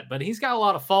that, but he's got a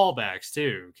lot of fallbacks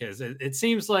too. Because it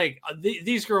seems like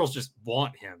these girls just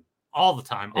want him all the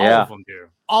time. All of them do.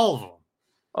 All of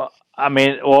them.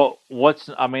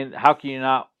 How can you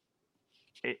not,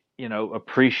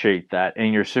 appreciate that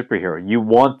in your superhero? You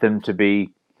want them to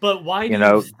be, but why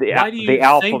do the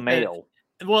alpha male?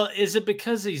 Well, is it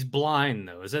because he's blind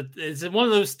though? Is it one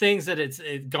of those things that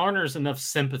it garners enough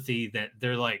sympathy that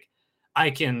they're like, I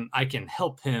can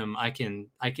help him. I can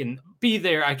be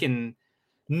there. I can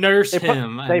nurse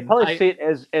him. They probably see it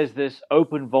as this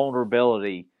open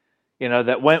vulnerability,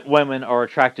 that women are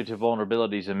attracted to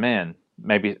vulnerabilities in men.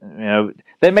 Maybe,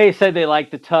 they may say they like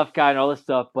the tough guy and all this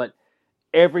stuff, but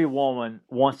every woman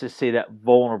wants to see that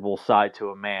vulnerable side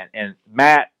to a man. And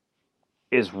Matt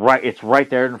is right. It's right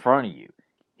there in front of you.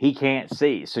 He can't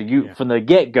see. So from the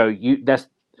get-go, that's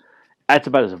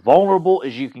about as vulnerable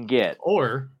as you can get.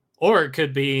 Or it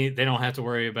could be they don't have to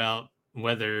worry about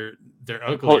whether they're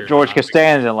ugly or George not.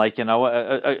 Costanza, like,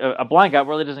 a blind guy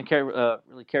really doesn't care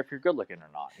if you're good looking or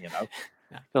not.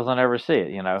 Doesn't ever see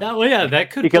it. Well, yeah,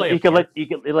 that could play a part. You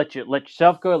could let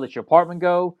yourself go, let your apartment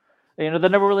go. They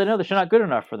never really know that you're not good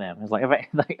enough for them. It's like,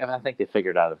 I think they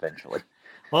figured it out eventually.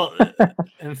 Well,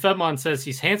 and Fedmon says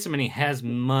he's handsome and he has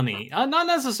money. Not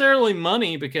necessarily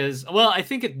money because, well, I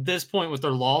think at this point with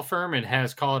their law firm, it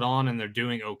has caught on and they're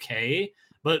doing okay.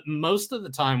 But most of the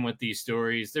time with these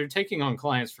stories, they're taking on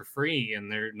clients for free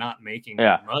and they're not making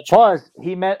much. Plus,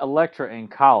 he met Elektra in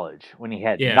college when he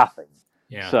had nothing.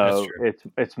 Yeah, so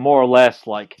it's more or less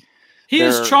like he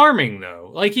is charming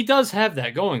though. Like he does have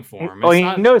that going for him.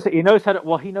 He knows how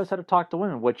to talk to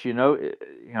women. Which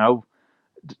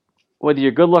whether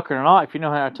you're good looking or not, if you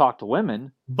know how to talk to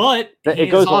women, but it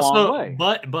goes a long way.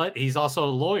 But he's also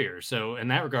a lawyer, so in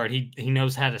that regard, he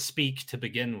knows how to speak to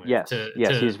begin with. Yes,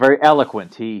 he's very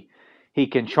eloquent. He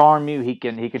can charm you. He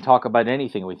can talk about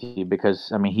anything with you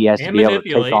because he has to be able to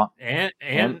take on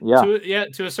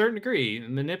to a certain degree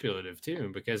manipulative too.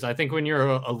 Because I think when you're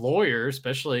a lawyer,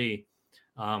 especially,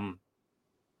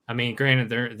 granted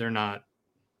they're not.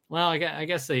 Well, I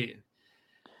guess they.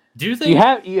 Do you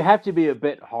think you have to be a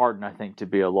bit hardened, I think, to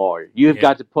be a lawyer? You've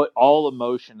got to put all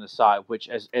emotion aside, which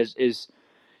as is,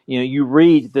 you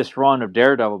read this run of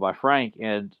Daredevil by Frank,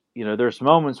 and there's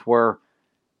moments where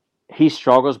he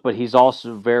struggles, but he's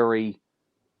also very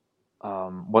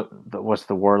what's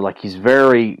the word? Like he's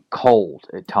very cold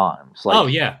at times.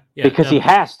 Like, because he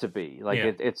has to be.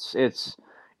 Like it's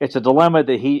a dilemma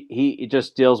that he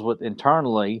just deals with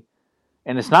internally.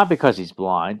 And it's not because he's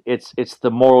blind. It's the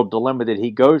moral dilemma that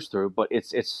he goes through, but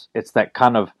it's that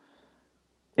kind of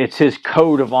it's his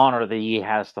code of honor that he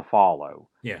has to follow.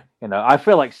 Yeah. I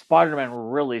feel like Spider-Man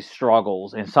really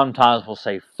struggles and sometimes will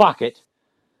say fuck it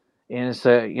and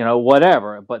say,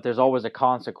 whatever, but there's always a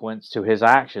consequence to his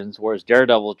actions, whereas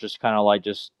Daredevil just kind of like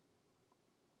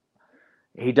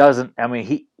he doesn't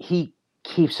he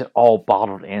keeps it all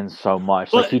bottled in so much.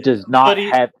 But, like he does not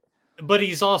but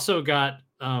he's also got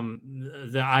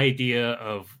the idea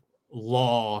of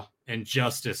law and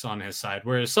justice on his side,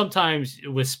 whereas sometimes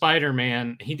with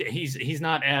Spider-Man, he's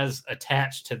not as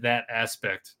attached to that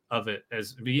aspect of it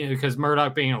as because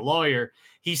Murdoch being a lawyer,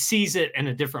 he sees it in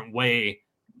a different way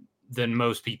than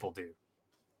most people do.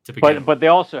 But they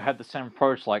also have the same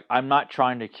approach. Like, I'm not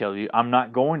trying to kill you. I'm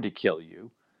not going to kill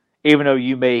you, even though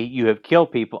you have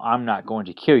killed people. I'm not going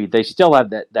to kill you. They still have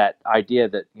that idea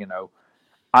that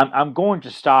I'm going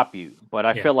to stop you, but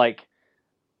I feel like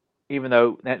even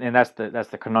though, and that's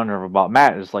the conundrum about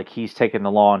Matt, is like he's taking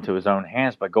the law into his own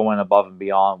hands by going above and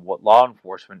beyond what law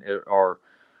enforcement are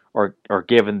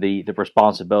given the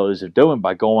responsibilities of doing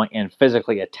by going and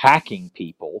physically attacking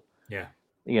people. Yeah.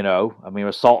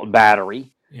 Assault and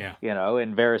battery. Yeah.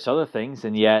 And various other things,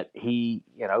 and yet he,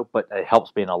 but it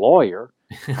helps being a lawyer,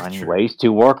 finding ways to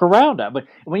work around that. But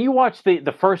when you watch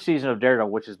the first season of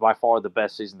Daredevil, which is by far the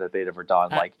best season that they'd ever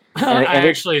done, I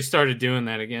actually started doing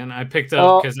that again. I picked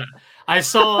up because I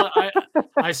saw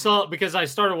because I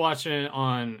started watching it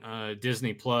on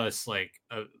Disney Plus like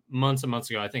months and months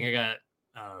ago. I think I got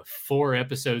 4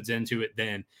 episodes into it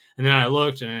then. And then I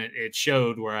looked and it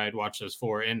showed where I had watched those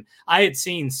 4. And I had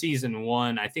seen season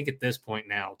 1, I think at this point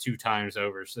now, 2 times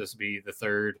over. So this would be the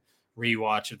 3rd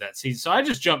rewatch of that season. So I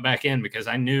just jumped back in because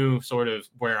I knew sort of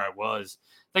where I was.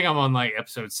 I think I'm on like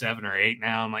episode 7 or 8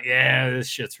 now. I'm like, yeah, this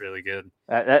shit's really good.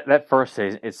 That first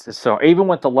season, it's so even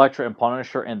with Elektra and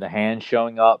Punisher and the Hand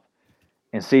showing up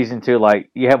in season 2, like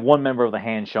you have one member of the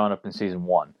Hand showing up in season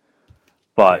 1.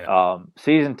 But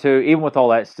season 2, even with all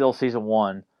that, still season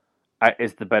 1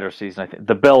 is the better season. I think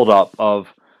the build up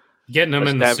of getting them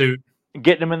in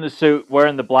the suit,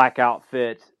 wearing the black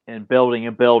outfit, and building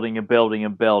and building and building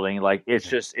and building. Like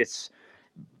it's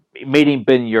meeting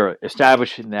Ben Urich,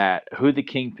 establishing that who the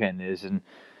Kingpin is, and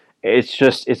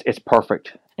it's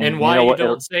perfect. And why you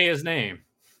don't say his name?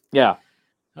 Yeah.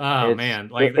 Oh man,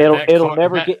 like it'll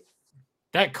never get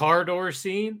that car door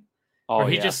scene. Oh,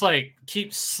 he just like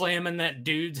keeps slamming that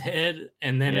dude's head,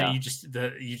 and then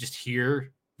you just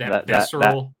hear that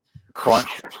visceral crunch.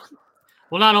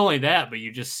 Well, not only that, but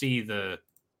you just see the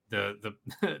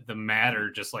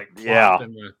matter just like plop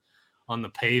on the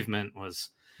pavement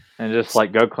and just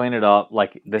like go clean it up.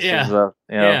 Like this is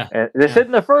this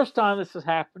isn't the first time this has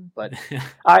happened, but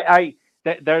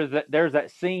there's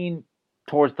that scene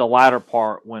towards the latter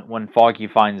part when Foggy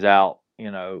finds out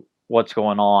what's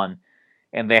going on.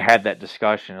 And they had that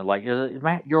discussion, like,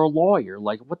 Matt, you're a lawyer.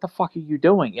 Like, what the fuck are you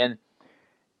doing? And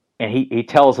he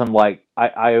tells him, like,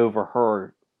 I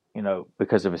overheard,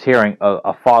 because of his hearing,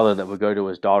 a father that would go to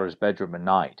his daughter's bedroom at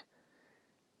night.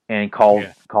 and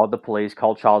Yeah. called the police,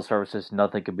 called child services.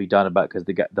 Nothing could be done about it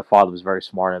because the father was very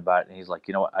smart about it. And he's like,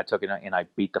 you know what? I took it and I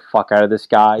beat the fuck out of this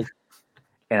guy,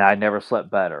 and I never slept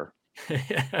better.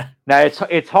 Now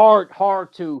it's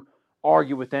hard to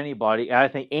argue with anybody. And I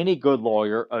think any good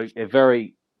lawyer, a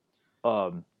very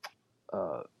um,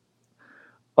 uh,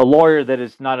 a lawyer that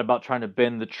is not about trying to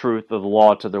bend the truth of the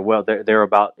law to their will. They're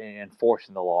about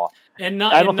enforcing the law. and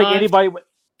I don't think anybody.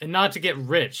 not to get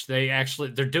rich. They're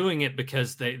doing it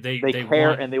because They they care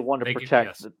want and they want to protect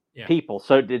yes. the Yeah. people.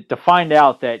 So to find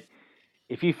out that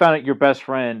if you found out your best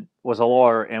friend was a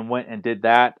lawyer and went and did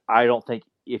that, I don't think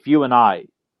if you and I,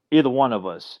 either one of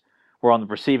us, were on the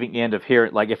receiving end of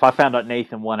hearing, like if I found out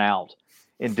Nathan went out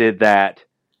and did that,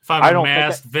 If I'm I a don't think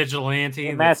masked vigilante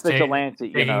a that's mass vigilante,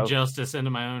 you taking know, justice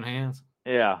into my own hands.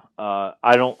 yeah,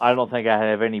 I don't think I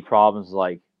have any problems.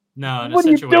 Like, No, in a what are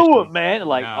you situation. doing, man?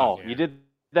 Like, No, oh, you yeah. did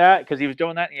that because he was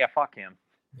doing that. Yeah, fuck him.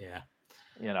 Yeah.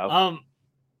 You know.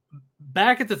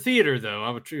 Back at the theater though, I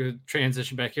would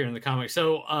transition back here in the comic.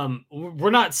 So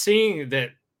we're not seeing that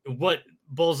what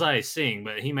Bullseye is seeing,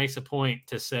 but he makes a point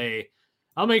to say,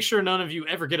 I'll make sure none of you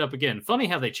ever get up again. Funny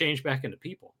how they change back into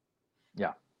people.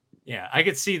 Yeah. Yeah, I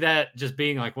could see that just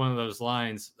being like one of those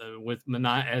lines with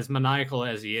as maniacal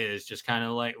as he is, just kind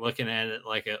of like looking at it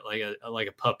like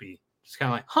a puppy, just kind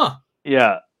of like, huh?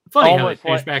 Yeah. Funny how they Almost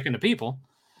change back into people.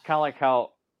 Kind of like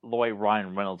how Lloyd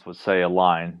Ryan Reynolds would say a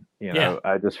line. You know,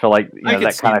 Yeah. I just feel like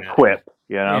that kind of quip.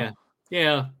 You know.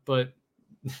 Yeah, but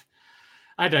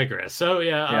I digress. So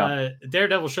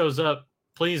Daredevil shows up.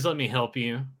 Please let me help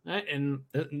you. And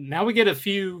now we get a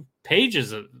few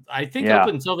pages of, I think, up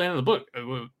until the end of the book,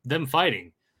 them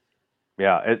fighting.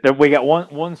 Yeah, we got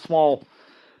one small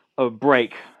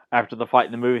break after the fight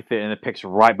in the movie theater, and it picks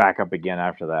right back up again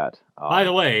after that. By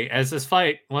the way, as this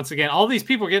fight, once again, all these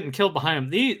people are getting killed behind him.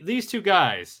 These two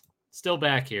guys still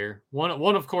back here.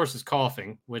 One, of course, is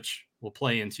coughing, which we'll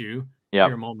play into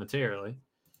here momentarily.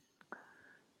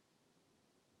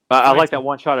 I like that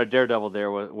one shot of Daredevil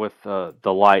there with the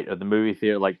light of the movie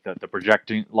theater, like the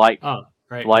projecting light. Oh,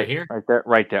 right, light, right here,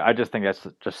 right there. I just think that's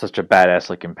just such a badass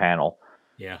looking panel.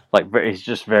 Yeah, like it's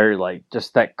just very like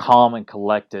just that calm and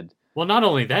collected. Well, not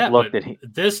only that, but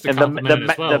this to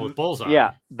compliment as well with Bullseye.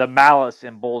 Yeah, the malice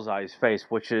in Bullseye's face,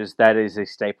 that is a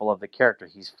staple of the character.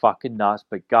 He's fucking nuts,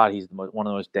 but God, he's one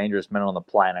of the most dangerous men on the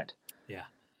planet. Yeah,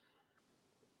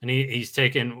 and he's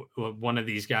taken one of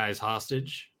these guys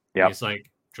hostage. Yeah, he's like,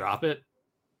 drop it.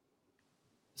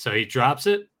 So he drops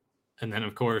it, and then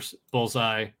of course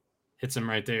Bullseye hits him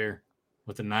right there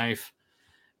with a knife.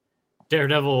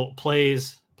 Daredevil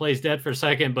plays dead for a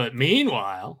second, but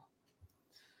meanwhile,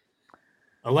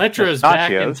 Elektra is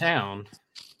back in town.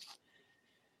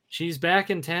 She's back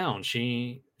in town.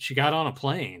 She got on a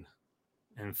plane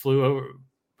and flew over.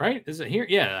 Right? Is it here?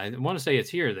 Yeah, I want to say it's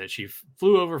here that she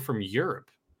flew over from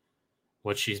Europe.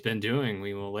 What she's been doing,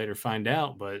 we will later find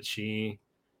out. But she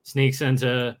sneaks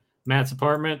into Matt's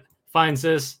apartment, finds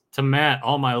this to Matt,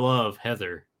 all my love,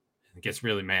 Heather, and gets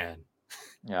really mad.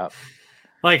 Yeah.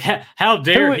 Like, how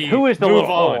dare he who is the move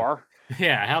little on? whore?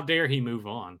 Yeah, how dare he move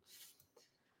on?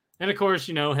 And of course,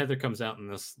 Heather comes out in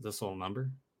this little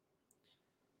number.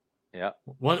 Yeah.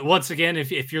 Once again,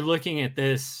 if you're looking at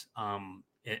this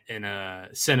in a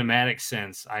cinematic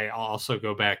sense, I also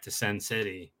go back to Sin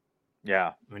City.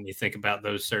 Yeah. When you think about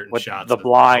those certain with shots, the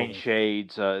blind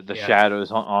shades, the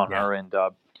shadows on her, and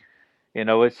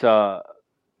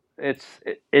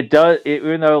it does.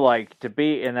 Even though, like, to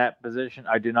be in that position,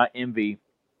 I do not envy,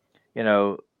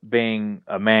 being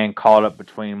a man caught up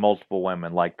between multiple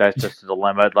women. Like, that's just a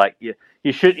dilemma. Like,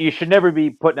 you should never be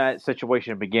put in that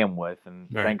situation to begin with. And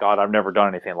thank God I've never done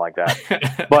anything like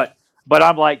that. but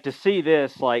I'm like, to see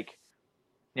this, like,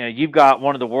 you've got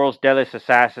one of the world's deadliest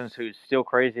assassins who's still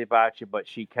crazy about you, but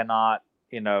she cannot,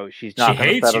 she's not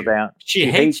going to settle down. She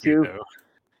hates you. Though.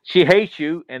 She hates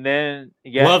you, and then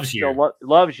loves you.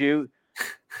 Loves you,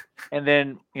 and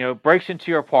then breaks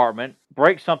into your apartment,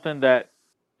 breaks something that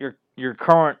your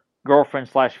current girlfriend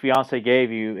 / fiance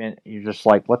gave you, and you're just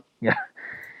like, what? Yeah.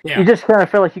 You just kind of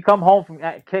feel like you come home from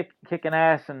kicking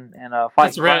ass and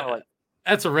fighting.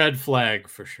 That's a red flag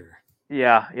for sure.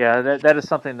 Yeah, that is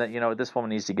something that this woman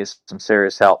needs to get some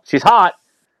serious help. She's hot,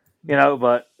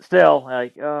 but still,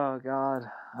 like, oh God,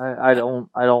 I don't.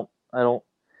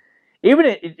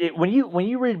 Even when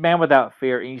you read Man Without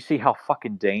Fear and you see how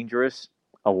fucking dangerous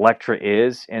Elektra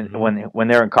is, and when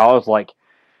they're in college, like,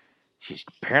 she's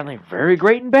apparently very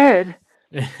great in bed,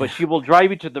 but she will drive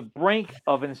you to the brink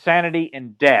of insanity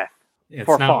and death. It's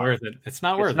not worth it. It's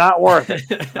not worth it. Not worth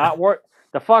it. Not worth.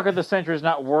 The fuck of the century is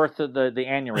not worth the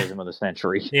aneurysm of the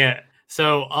century. Yeah.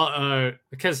 So,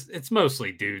 because it's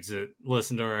mostly dudes that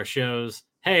listen to our shows.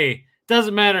 Hey,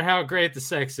 doesn't matter how great the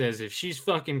sex is. If she's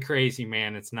fucking crazy,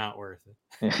 man, it's not worth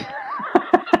it.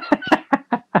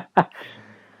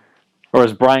 Or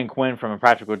as Brian Quinn from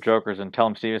Impractical Jokers and Tell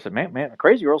 'em Steve said, man, the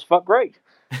crazy girls fuck great.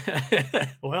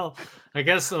 Well, I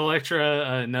guess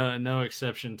Electra, no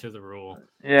exception to the rule.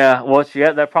 Yeah, well,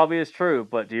 yeah, that probably is true.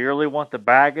 But do you really want the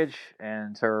baggage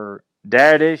and her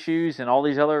dad issues and all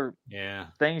these other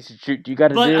things that you got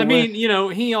to deal with? But I mean,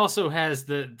 he also has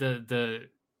the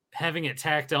having it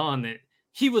tacked on that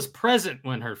he was present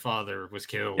when her father was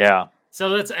killed. Yeah. So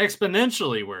that's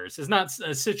exponentially worse. It's not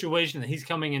a situation that he's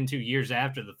coming into years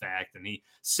after the fact and he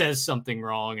says something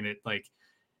wrong and it like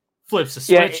flips a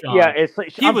switch on. Yeah, it's like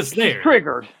he was there.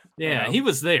 Triggered. Yeah, he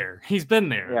was there. He's been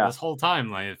there this whole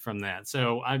time from that.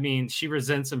 So I mean, she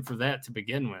resents him for that to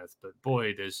begin with. But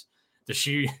boy, does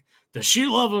she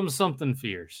love him something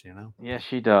fierce, Yes,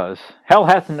 she does. Hell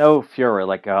hath no fury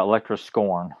like Electra's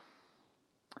scorn.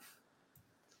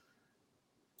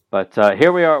 But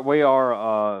here we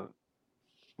are.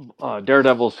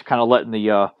 Daredevil's kind of letting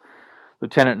the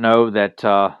lieutenant know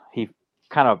that he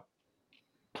kind of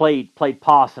played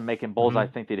possum, making Bullseye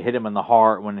think they'd hit him in the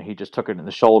heart when he just took it in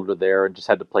the shoulder there and just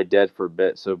had to play dead for a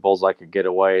bit so Bullseye could get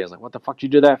away. He's like, what the fuck did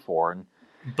you do that for? And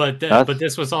But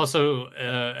this was also,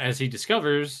 as he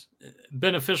discovers,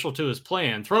 beneficial to his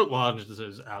plan. Throat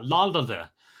lodges.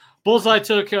 Bullseye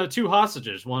took 2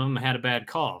 hostages. One of them had a bad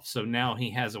cough. So now he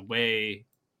has a way.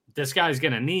 This guy's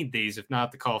going to need these. If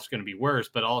not, the cough's going to be worse.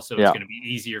 But also it's going to be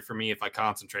easier for me if I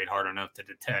concentrate hard enough to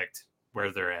detect where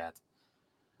they're at.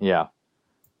 Yeah.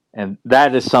 And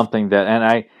that is something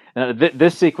that,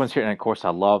 this sequence here, and of course I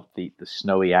love the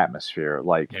snowy atmosphere.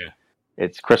 Like,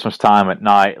 it's Christmas time at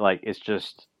night. Like, it's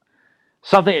just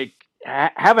something.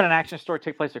 Having an action story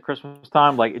take place at Christmas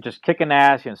time, like just kicking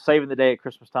ass and saving the day at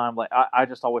Christmas time. Like, I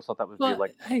just always thought that would be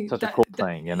like such a cool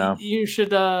thing, You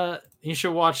should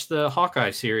watch the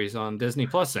Hawkeye series on Disney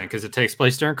Plus then, because it takes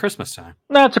place during Christmas time.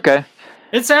 No, it's okay.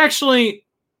 It's actually,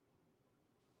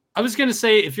 I was gonna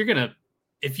say if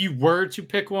you were to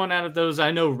pick one out of those,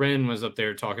 I know Ren was up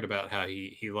there talking about how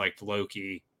he liked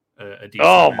Loki a decent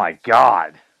amount. My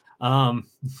God.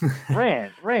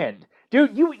 Ren,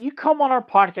 dude, you come on our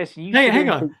podcast and you hang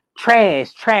on.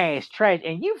 Trash,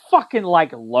 and you fucking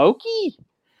like Loki?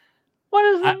 What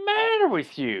is the matter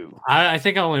with you? I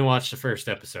think I only watched the first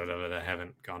episode of it. I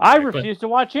haven't gone back. I refuse to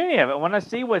watch any of it. When I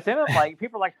see what's in it, like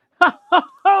people are like,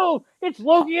 oh, it's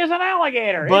Loki as an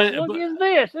alligator. It's Loki as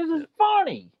this. This is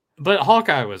funny. But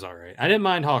Hawkeye was all right. I didn't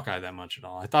mind Hawkeye that much at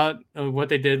all. I thought what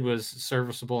they did was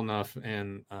serviceable enough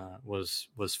and was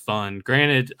fun.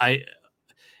 Granted,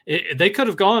 they could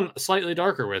have gone slightly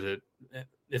darker with it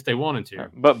if they wanted to.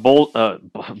 But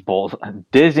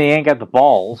Disney ain't got the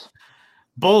balls.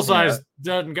 Bullseye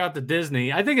doesn't got the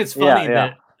Disney. I think it's funny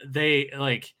that they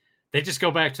just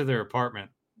go back to their apartment.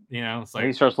 It's like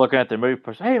he starts looking at their movie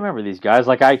poster. Hey, remember these guys?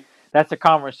 Like that's a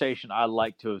conversation I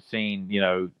like to have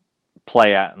seen.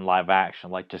 Play out in live action,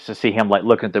 like just to see him like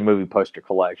looking at the movie poster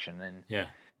collection and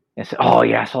say, oh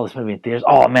yeah, I saw this movie in theaters.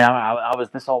 Oh man, I was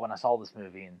this old when I saw this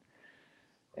movie,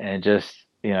 and just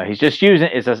he's just using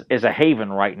it as a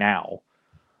haven right now.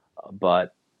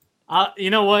 But you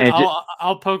know what?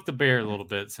 I'll poke the bear a little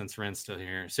bit since Ren's still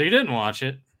here. So you didn't watch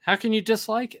it. How can you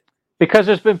dislike it? Because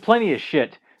there's been plenty of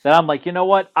shit that I'm like, you know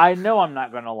what? I know I'm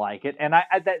not going to like it, and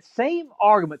that same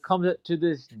argument comes up to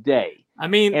this day. I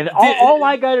mean, and all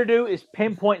I got to do is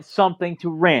pinpoint something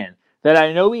to Ren that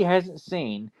I know he hasn't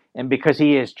seen, and because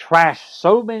he has trashed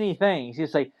so many things,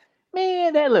 he's like,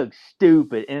 man, that looks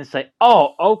stupid. And it's like,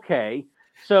 oh, okay.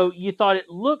 So you thought it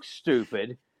looked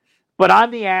stupid, but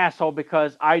I'm the asshole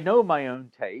because I know my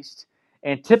own taste.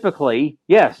 And typically,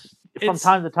 yes, from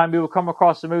time to time, you will come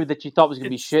across a movie that you thought was going to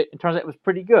be shit, and turns out it was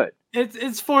pretty good.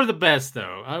 It's for the best,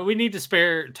 though. We need to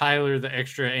spare Tyler the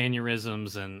extra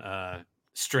aneurysms and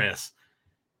stress.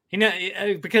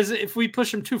 Because if we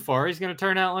push him too far, he's going to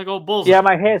turn out like old Bullseye. Yeah,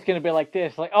 my head's going to be like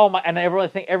this. Like, oh, my. And I really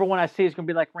think everyone I see is going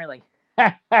to be like, really,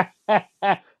 I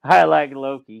like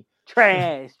Loki.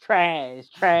 Trash.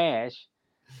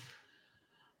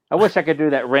 I wish I could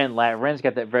do that Ren laugh. Ren's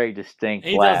got that very distinct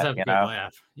laugh. He does have a good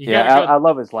laugh. I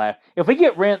love his laugh. If we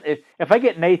get Ren, if I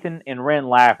get Nathan and Ren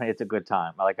laughing, it's a good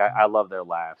time. I love their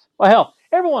laughs. Well, hell,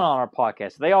 everyone on our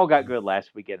podcast, they all got good laughs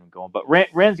if we get them going. But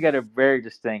Ren's got a very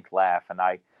distinct laugh, and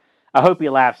I hope he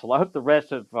laughs a lot. I hope the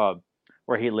rest of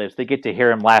where he lives, they get to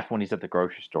hear him laugh when he's at the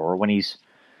grocery store, or when he's,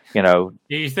 Do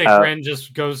you think Ren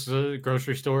just goes to the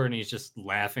grocery store and he's just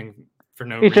laughing for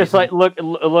no reason? He's just like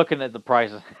looking at the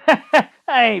prices.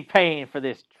 I ain't paying for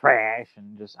this trash,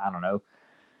 and just I don't know.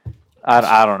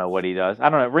 I don't know what he does. I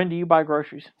don't know. Ren, do you buy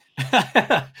groceries?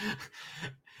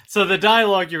 So the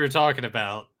dialogue you were talking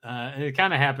about, it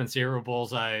kind of happens here with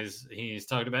Bullseye's. He's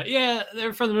talking about, yeah,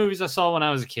 they're from the movies I saw when I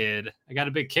was a kid. I got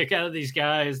a big kick out of these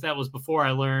guys. That was before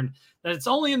I learned that it's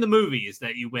only in the movies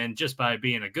that you win just by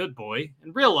being a good boy.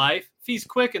 In real life, if he's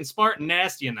quick and smart and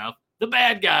nasty enough, the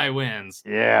bad guy wins.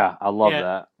 Yeah, I love Yeah,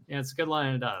 that. yeah, it's a good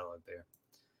line of dialogue there.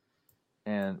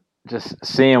 And just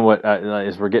seeing what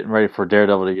as we're getting ready for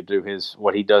Daredevil to do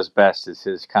what he does best is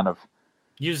his kind of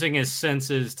Using his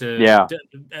senses to yeah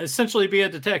essentially be a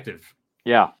detective.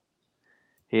 yeah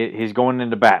he's going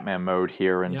into Batman mode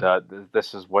here, and Yep.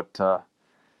 this is what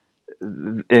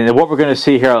and what we're going to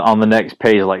see here on the next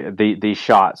page, like these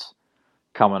shots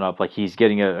coming up, like he's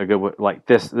getting a good like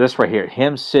this right here,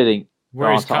 him sitting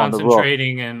Where he's on the roof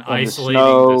concentrating and in the isolating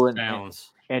the snow sounds.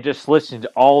 and just listening to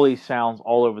all these sounds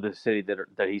all over the city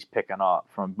that he's picking up,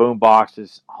 from boom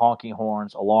boxes, honking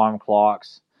horns, alarm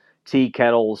clocks, tea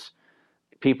kettles,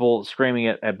 people screaming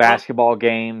at basketball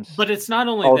games. But it's not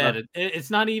only that;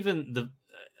 it's not even the.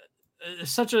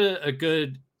 It's such a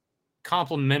good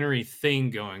complementary thing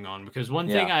going on, because one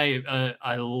thing Yeah.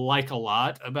 I like a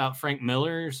lot about Frank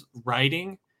Miller's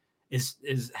writing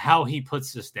is how he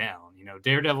puts this down. You know,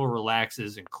 Daredevil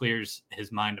relaxes and clears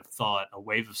his mind of thought. A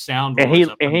wave of sound And roars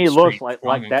up from the he looks street, like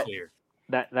strong and clear.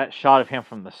 that shot of him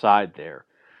from the side there,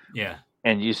 Yeah,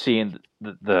 and you see in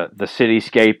the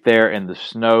cityscape there and the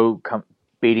snow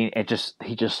beating.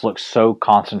 He just looks so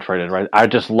concentrated, right? I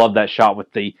just love that shot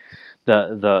with the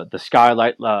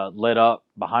skylight lit up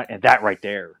behind, and that right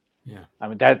there. yeah. I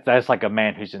mean that's like a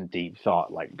man who's in deep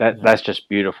thought. Like that Yeah. that's just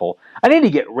beautiful. I need to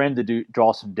get Ren to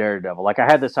draw some Daredevil. Like I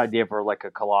had this idea for like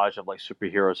a collage of like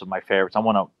superheroes of my favorites.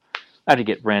 I had to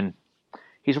get Ren.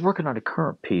 He's working on a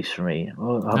current piece for me.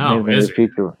 Well, No, maybe in is the he?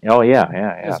 future. Oh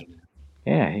yeah. Is he?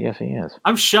 Yeah, yes he is.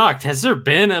 I'm shocked. Has there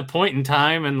been a point in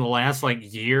time in the last like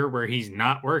year where he's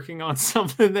not working on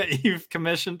something that you've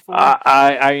commissioned for?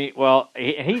 Well,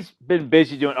 he's been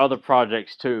busy doing other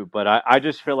projects too, but I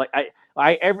just feel like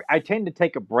I tend to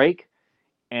take a break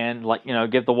and like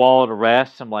give the wallet a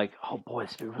rest. I'm like, oh boy,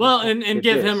 it's really Well, cool to and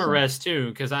get give him this. a rest too,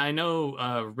 because I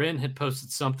know Ren had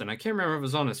posted something. I can't remember if it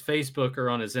was on his Facebook or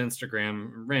on his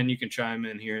Instagram. Ren, you can chime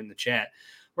in here in the chat,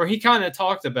 where he kind of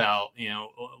talked about,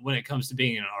 when it comes to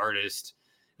being an artist,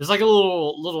 there's like a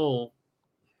little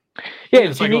Yeah,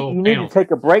 it's but you like a need little you need to panel.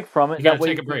 take a break from it. You got That to way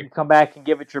take you a can break. come back and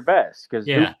give it your best. Because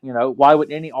Yeah. why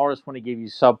would any artist want to give you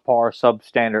subpar,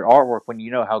 substandard artwork when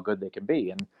you know how good they can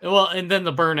be? And Well, and then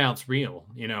the burnout's real,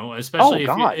 oh especially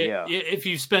God, yeah, if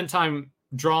you spend time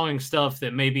drawing stuff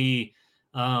that maybe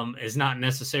is not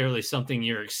necessarily something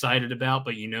you're excited about,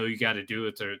 but you got to do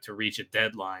it to reach a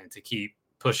deadline, to keep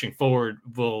pushing forward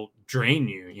will drain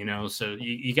you. So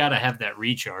you got to have that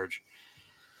recharge.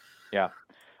 yeah.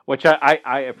 Which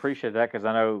I appreciate that, because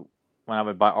I know when I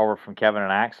would buy artwork from Kevin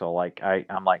and Axel, like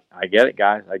I'm like, I get it,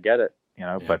 guys, I get it,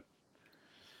 Yeah.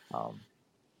 um,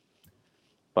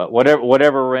 but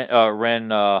whatever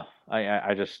Ren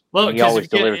I just he always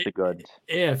delivers the goods.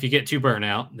 Yeah, if you get too burnt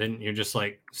out, then you're just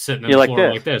like sitting on You the like floor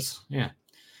this, like this. Yeah.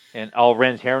 and all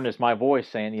Ren's hearing is my voice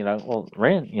saying, well,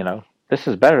 Ren, this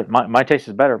is better. My taste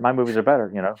is better. My movies are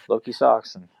better. Loki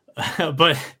sucks. And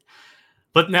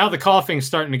but now the coughing's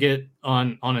starting to get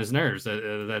on his nerves.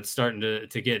 That's starting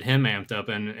to get him amped up,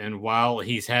 and while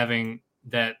he's having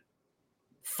that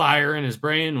fire in his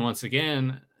brain once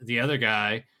again, the other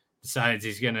guy decides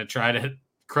he's going to try to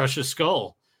crush his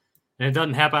skull, and it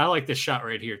doesn't happen. I like this shot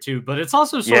right here too, but it's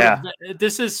also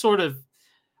this is sort of,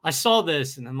 I saw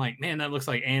this and I'm like, man, that looks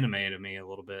like anime to me a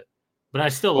little bit, but I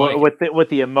still like with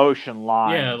the emotion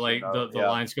lines. Yeah, like the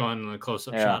lines going in the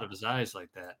close-up shot of his eyes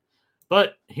like that.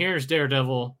 But here's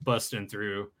Daredevil busting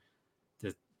through.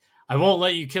 I won't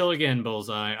let you kill again,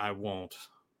 Bullseye. I won't.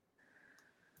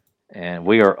 And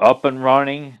we are up and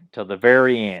running till the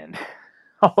very end.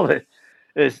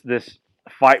 This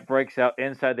fight breaks out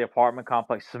inside the apartment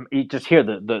complex. You just hear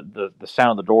the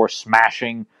sound of the door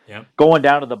smashing, going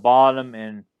down to the bottom,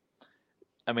 and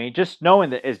I mean, just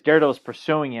knowing that as Daredevil's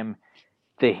pursuing him,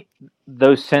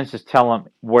 those senses tell him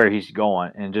where he's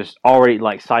going, and just already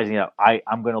like sizing up.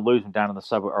 I'm going to lose him down in the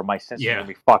subway, or my senses are going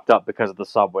to be fucked up because of the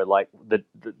subway. Like the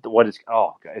what is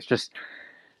it's just.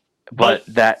 But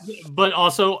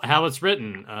also how it's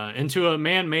written, into a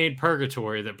man-made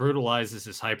purgatory that brutalizes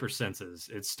his hyper senses.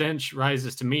 Its stench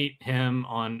rises to meet him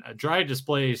on air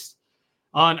displays,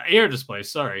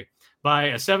 by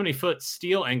a 70-foot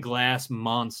steel and glass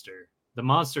monster. The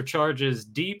monster charges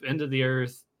deep into the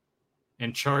earth,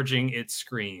 and charging it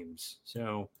screams.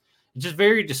 So it's just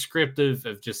very descriptive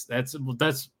of just that's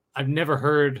I've never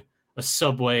heard a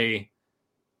subway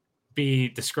be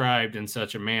described in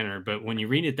such a manner, but when you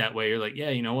read it that way, you're like, yeah,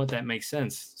 you know what, that makes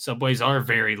sense. Subways are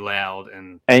very loud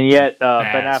and yet Ben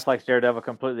fast. Affleck's Daredevil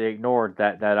completely ignored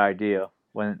that idea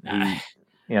when he,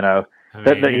 you know,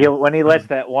 I mean, when he lets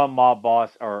that one mob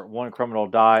boss or one criminal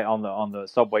die on the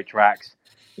subway tracks,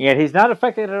 yet he's not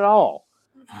affected at all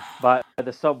by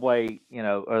the subway,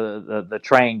 or the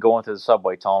train going through the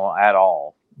subway tunnel at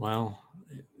all. well,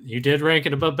 you did rank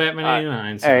it above Batman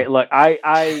 89, Hey, so look,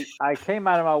 I came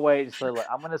out of my way to say, look,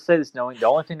 I'm going to say this knowing the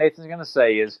only thing Nathan's going to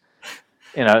say is,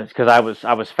 because I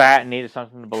was fat and needed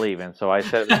something to believe in, so I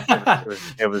said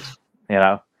it was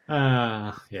yeah.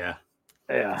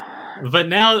 Yeah. But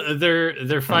now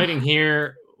they're fighting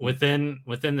here within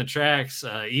the tracks.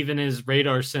 Even his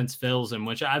radar sense fails him,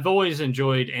 which I've always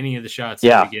enjoyed any of the shots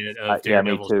that we get of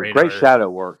Daredevil's me too. radar. Great shadow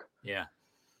work. Yeah.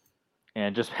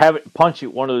 And just have it punch you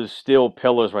one of those steel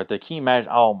pillars right there. Can you imagine?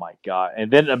 Oh my god! And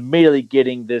then immediately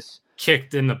getting this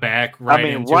kicked in the back, right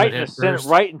in the center,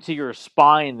 right into your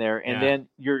spine there, and then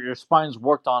your spine's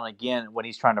worked on again when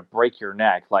he's trying to break your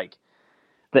neck. Like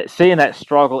that, seeing that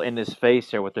struggle in his face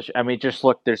there with the. Just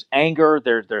look. There's anger.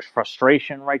 There's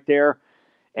frustration right there,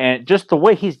 and just the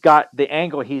way he's got the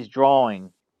angle he's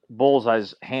drawing,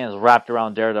 Bullseye's hands wrapped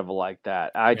around Daredevil like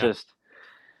that.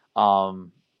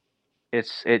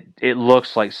 It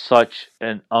looks like such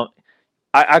an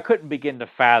I couldn't begin to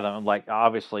fathom, like,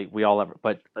 obviously we all ever,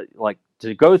 but like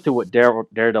to go through what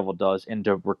Daredevil does and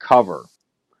to recover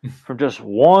from just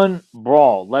one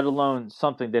brawl, let alone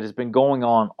something that has been going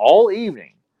on all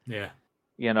evening. Yeah.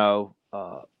 In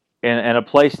a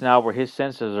place now where his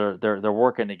senses are they're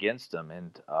working against him,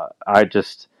 and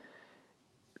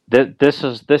this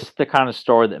is the kind of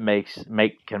story that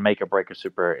can make or break a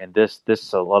superhero, and this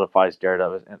solidifies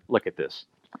Daredevil. And look at this,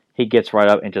 he gets right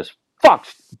up and just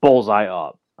fucks Bullseye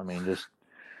up. Just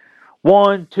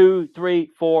 1, 2,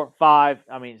 3, 4, 5.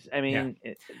 And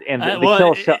the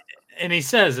kill shot. And he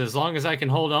says, as long as I can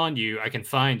hold on to you, I can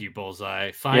find you,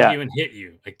 Bullseye. Find you and hit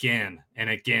you again and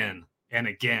again and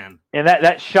again. And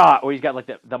that shot where he's got like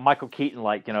the Michael Keaton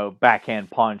backhand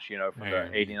punch, from the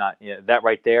 89, that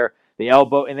right there. The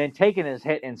elbow, and then taking his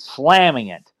hit and slamming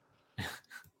it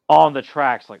on the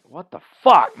tracks. Like, what the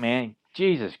fuck, man?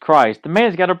 Jesus Christ. The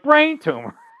man's got a brain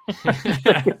tumor.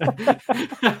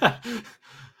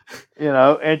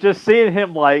 And just seeing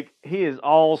him, like, he is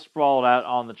all sprawled out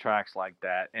on the tracks like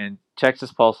that, and checks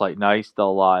his pulse like, no, he's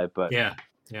still alive. But yeah,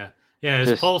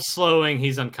 his pulse slowing,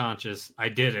 he's unconscious. I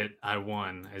did it, I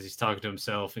won, as he's talking to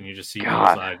himself, and you just see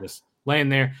Bullseye just laying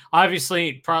there.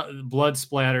 Obviously, blood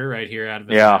splatter right here out of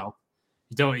his mouth.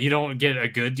 You don't get a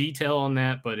good detail on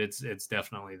that, but it's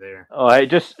definitely there. Oh,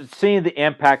 just seeing the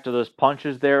impact of those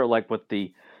punches there, like with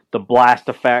the blast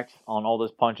effect on all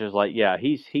those punches, like, yeah,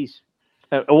 he's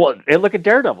look at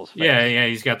Daredevil's face. Yeah,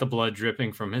 he's got the blood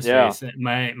dripping from his face.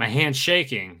 My hand's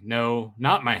shaking. No,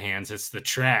 not my hands. It's the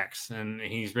tracks, and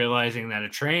he's realizing that a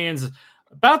train's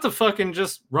about to fucking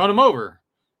just run him over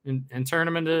and turn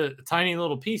him into tiny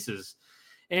little pieces,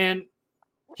 and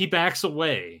he backs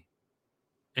away.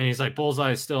 And he's like,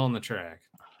 Bullseye's still on the track.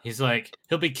 He's like,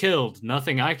 he'll be killed.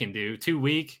 Nothing I can do. Too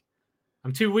weak.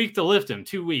 I'm too weak to lift him.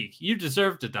 Too weak. You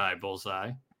deserve to die,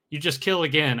 Bullseye. You just kill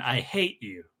again. I hate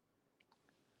you.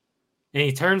 And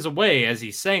he turns away as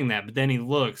he's saying that, but then he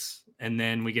looks, and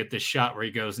then we get this shot where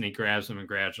he goes and he grabs him and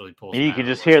gradually pulls him out. You can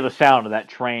just hear the sound of that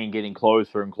train getting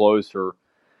closer and closer.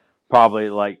 Probably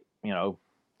like,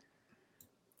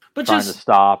 but trying to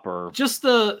stop, or just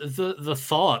the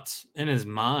thoughts in his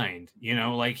mind,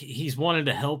 like he's wanted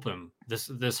to help him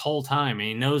this whole time, and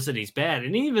he knows that he's bad,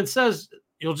 and he even says,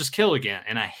 "You'll just kill again,"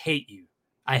 and I hate you,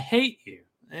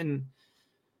 and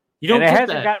you don't.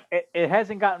 And it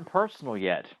hasn't gotten personal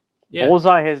yet. Yeah.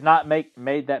 Bullseye has not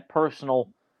made that personal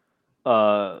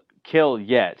kill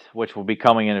yet, which will be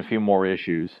coming in a few more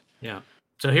issues. Yeah.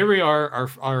 So here we are,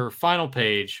 our final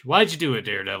page. Why'd you do it,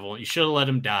 Daredevil? You should have let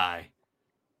him die.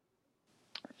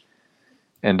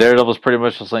 And Daredevil's pretty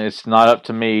much saying, it's not up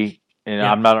to me.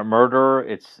 I'm not a murderer.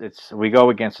 It's we go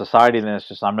against society, then it's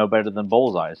just I'm no better than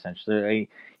Bullseye. Essentially,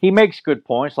 he makes good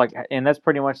points, and that's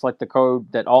pretty much like the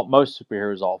code that most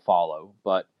superheroes all follow.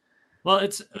 But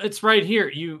it's right here.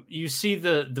 You see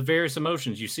the various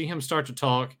emotions. You see him start to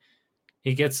talk.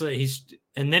 He gets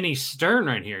and then he's stern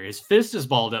right here. His fist is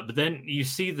balled up, but then you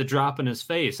see the drop in his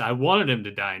face. I wanted him to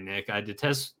die, Nick. I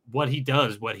detest what he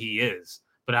does, what he is,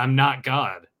 but I'm not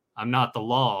God. I'm not the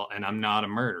law, and I'm not a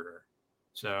murderer.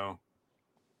 So,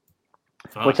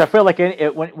 which I feel like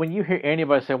when you hear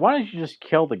anybody say, "Why don't you just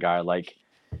kill the guy?" Like,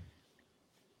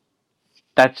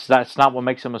 that's not what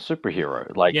makes him a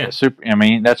superhero. Like,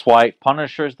 that's why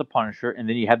Punisher is the Punisher, and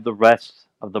then you have the rest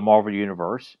of the Marvel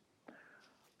universe.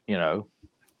 you know,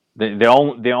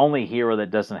 the only hero that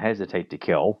doesn't hesitate to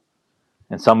kill.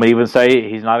 And some would even say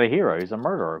he's not a hero; he's a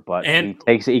murderer. But And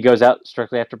he goes out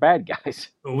strictly after bad guys.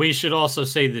 we should also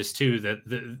say this too,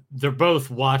 that they're both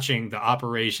watching the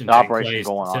operation The take operation place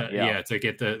going on, to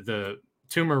get the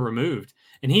tumor removed.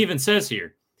 And he even says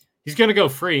here, he's going to go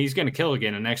free. He's going to kill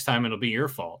again, and next time it'll be your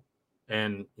fault.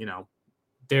 And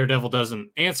Daredevil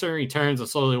doesn't answer. He turns and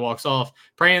slowly walks off,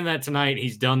 praying that tonight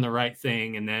he's done the right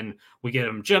thing. And then we get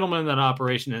him, gentlemen, that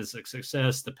operation is a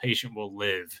success. The patient will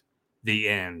live. The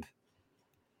end.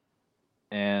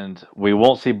 And we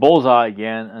won't see Bullseye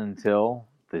again until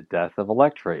the Death of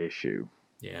Elektra issue.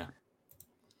 Yeah.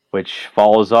 Which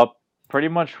follows up pretty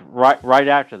much right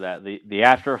after that. The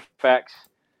after effects,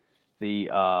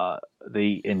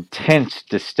 the intense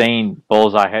disdain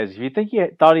Bullseye has. If you think he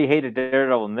thought he hated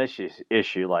Daredevil in this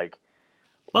issue,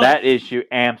 that issue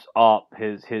amps up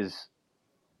his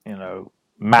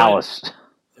malice.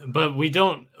 But we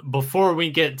don't. Before we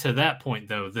get to that point,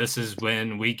 though, this is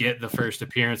when we get the first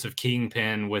appearance of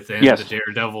Kingpin within the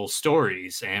Daredevil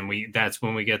stories, and that's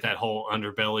when we get that whole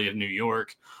underbelly of New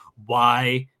York.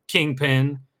 Why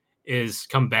Kingpin is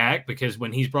come back, because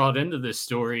when he's brought into this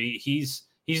story, he's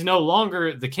no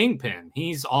longer the Kingpin.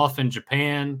 He's off in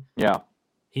Japan. Yeah.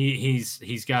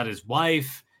 He's got his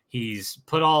wife. He's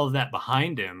put all of that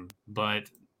behind him, but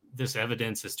this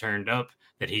evidence is turned up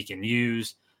that he can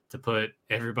use to put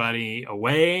everybody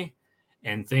away,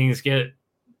 and things get.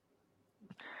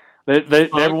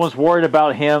 Everyone's worried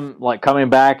about him coming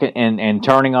back and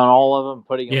turning on all of them,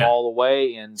 putting them all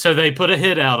away, and so they put a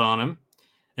hit out on him,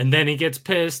 and then he gets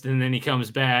pissed, and then he comes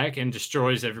back and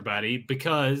destroys everybody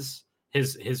because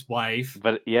his wife.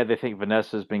 But they think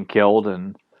Vanessa's been killed,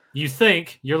 and you're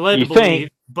led to believe,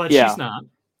 but she's not.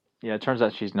 Yeah, it turns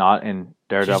out she's not, and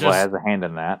Daredevil has a hand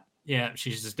in that. Yeah,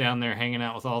 she's just down there hanging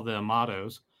out with all the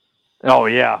Amatos. Oh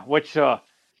yeah, which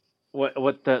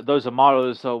what those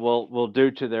Amatos will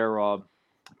do to their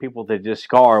people they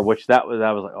discard, which that was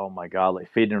like, oh my god,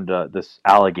 feeding them to this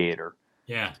alligator.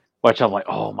 Yeah. Which I'm like,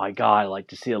 oh my god,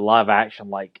 to see a live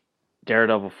action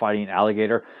Daredevil fighting an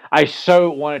alligator. I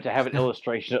so wanted to have an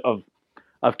illustration of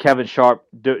Kevin Sharp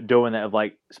doing that,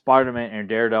 of Spider-Man and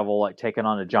Daredevil taking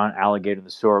on a giant alligator in the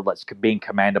sewer that's being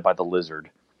commanded by the lizard.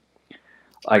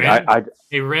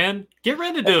 Hey, Ren, get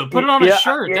Ren to do it. Put it on a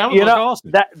shirt. That would look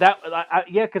awesome.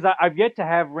 Because I've yet to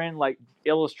have Ren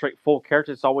illustrate full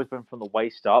character. It's always been from the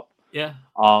waist up. Yeah.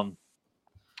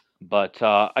 But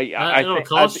it'll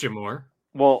cost you more.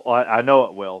 Well, I know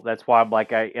it will. That's why I'm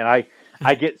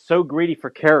I get so greedy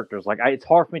for characters. It's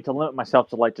hard for me to limit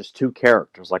myself to just two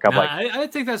characters. I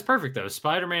think that's perfect though.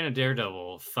 Spider-Man and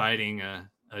Daredevil fighting a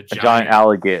giant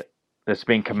alligator that's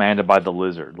being commanded by the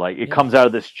lizard. It comes out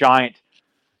of this giant,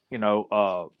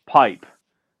 pipe.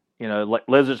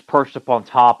 Lizards perched up on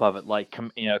top of it,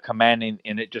 commanding,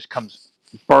 and it just comes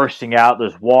bursting out.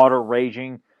 There's water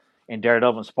raging, and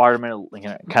Daredevil and Spider-Man,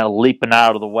 kind of leaping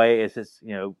out of the way as this,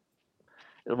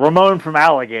 Ramon from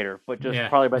Alligator, but just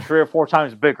probably about 3 or 4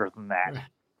 times bigger than that.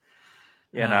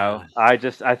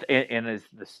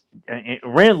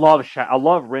 Ren loves. I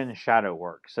love Ren's shadow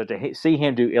work. So to see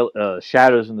him do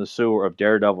shadows in the sewer of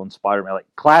Daredevil and Spider-Man,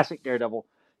 classic Daredevil,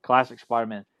 classic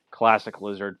Spider-Man, classic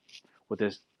Lizard, with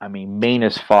this mean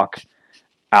as fuck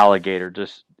alligator,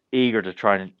 just eager to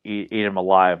try and eat him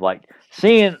alive.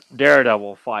 Seeing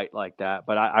Daredevil fight like that,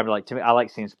 but I like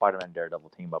seeing Spider-Man and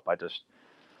Daredevil team up.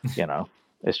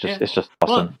 It's just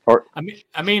awesome. Well,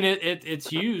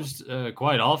 it's used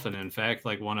quite often. In fact,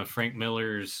 one of Frank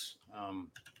Miller's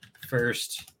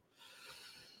first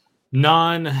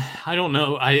I don't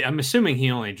know. I'm assuming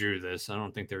he only drew this. I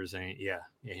don't think there was any. Yeah,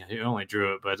 he only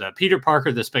drew it. But Peter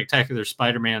Parker, the Spectacular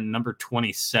Spider-Man, number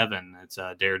 27. It's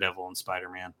Daredevil and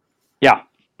Spider-Man. Yeah,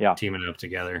 teaming up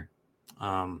together.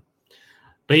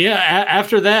 But yeah,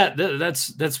 after that,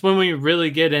 that's when we really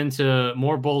get into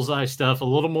more Bullseye stuff, a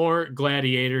little more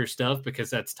Gladiator stuff, because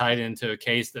that's tied into a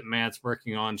case that Matt's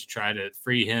working on to try to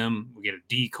free him. We get a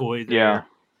decoy there.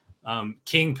 Yeah.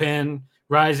 Kingpin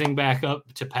rising back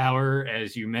up to power,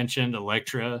 as you mentioned,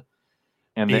 Elektra.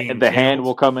 And the hand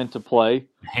will come into play.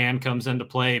 Hand comes into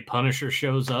play. Punisher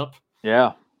shows up.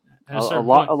 Yeah. A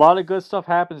lot of good stuff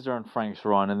happens during Frank's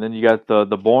run. And then you got the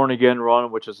Born Again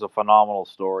run, which is a phenomenal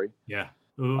story. Yeah.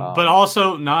 But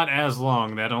also not as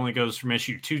long. That only goes from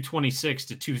issue 226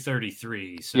 to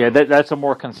 233. So. Yeah, that's a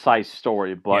more concise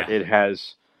story, but it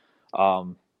has,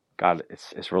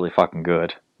 it's really fucking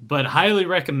good. But highly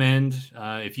recommend,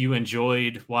 if you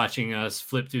enjoyed watching us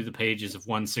flip through the pages of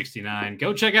 169,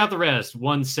 go check out the rest,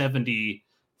 170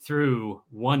 through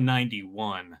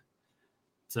 191.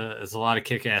 it's a lot of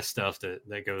kick-ass stuff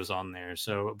that goes on there.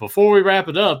 So before we wrap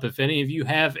it up, if any of you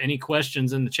have any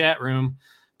questions in the chat room,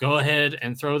 go ahead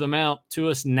and throw them out to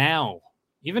us now.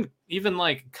 Even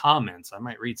like comments, I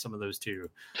might read some of those too.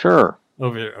 Sure.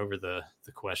 Over the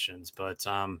questions, but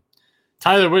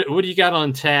Tyler, what do you got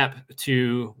on tap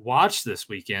to watch this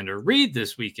weekend or read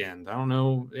this weekend? I don't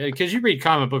know, because you read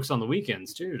comic books on the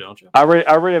weekends too, don't you? I read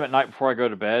them at night before I go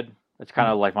to bed. It's kind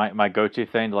of like my go-to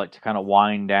thing to kind of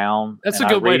wind down. That's a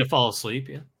good way to fall asleep.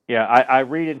 Yeah. Yeah, I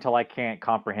read until I can't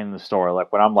comprehend the story.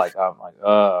 Like when I'm like, all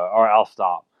right, I'll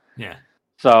stop. Yeah.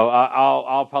 So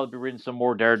I'll probably be reading some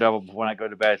more Daredevil when I go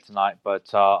to bed tonight.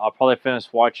 But I'll probably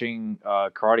finish watching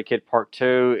Karate Kid Part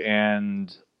 2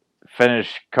 and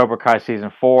finish Cobra Kai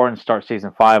Season 4 and start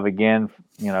Season 5 again.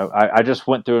 You know, I just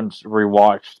went through and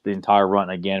rewatched the entire run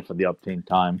again for the upteenth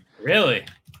time. Really?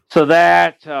 So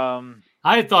that...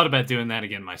 I had thought about doing that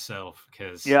again myself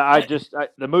because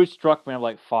the mood struck me. I'm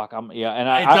like, fuck, I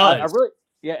really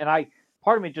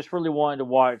part of me just really wanted to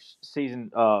watch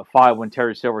season 5 when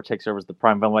Terry Silver takes over as the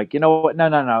Prime. But I'm like, you know what?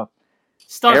 No.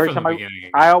 Start every from the beginning.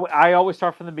 I always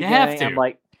start from the beginning. I'm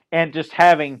like, and just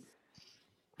having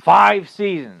 5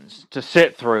 seasons to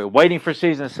sit through, waiting for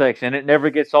season 6, and it never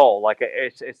gets old. Like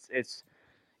it's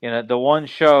the one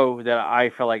show that I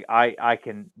feel like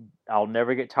I'll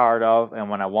never get tired of, and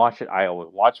when I watch it, I always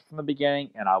watch it from the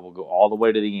beginning, and I will go all the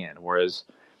way to the end. Whereas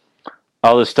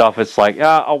other stuff, it's like,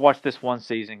 I'll watch this one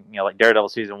season. Like Daredevil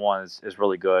season 1 is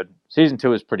really good. Season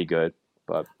 2 is pretty good,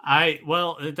 but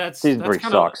season 3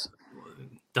 sucks.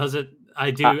 Does it?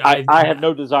 I do. I have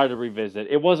no desire to revisit.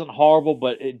 It wasn't horrible,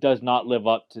 but it does not live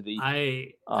up to the.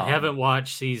 I haven't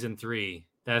watched season 3.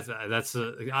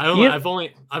 I've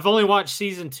only watched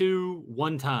season 2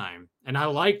 one time, and I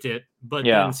liked it. But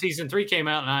then season 3 came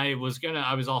out, and I was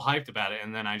all hyped about it,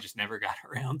 and then I just never got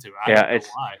around to it. I don't know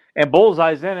why. And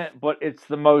Bullseye's in it, but it's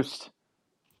the most.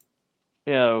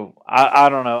 I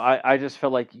don't know. I just feel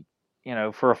like,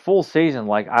 for a full season,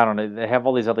 like, I don't know, they have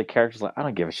all these other characters. Like, I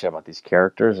don't give a shit about these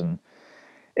characters, and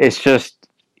it's just,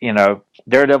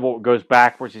 Daredevil goes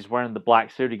backwards. He's wearing the black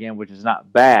suit again, which is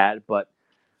not bad, but.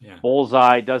 Yeah.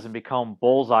 Bullseye doesn't become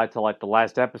Bullseye till like the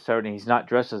last episode, and he's not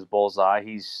dressed as Bullseye.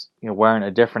 He's wearing a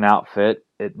different outfit.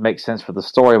 It makes sense for the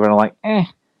story, but I'm like, eh.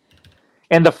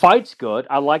 And the fight's good.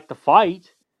 I like the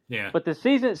fight. Yeah. But the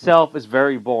season itself is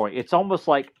very boring. It's almost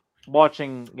like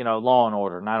watching, Law and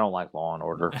Order, and I don't like Law and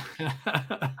Order.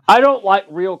 I don't like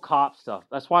real cop stuff.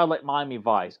 That's why I like Miami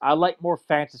Vice. I like more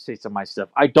fantasy to my stuff.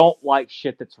 I don't like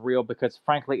shit that's real because,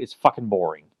 frankly, it's fucking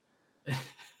boring.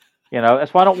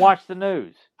 That's why I don't watch the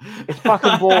news. It's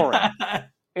fucking boring.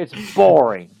 It's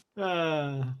boring.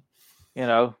 Well,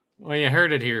 you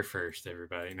heard it here first,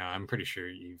 everybody. No, I'm pretty sure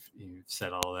you've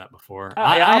said all of that before.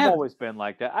 I've always been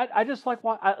like that. I just like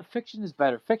fiction is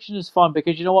better. Fiction is fun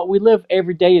because you know what? We live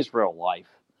every day is real life.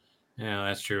 Yeah,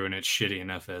 that's true, and it's shitty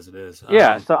enough as it is.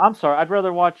 Yeah, so I'm sorry. I'd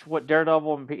rather watch what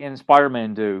Daredevil and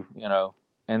Spider-Man do,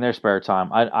 in their spare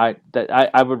time. I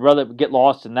would rather get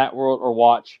lost in that world or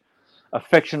watch a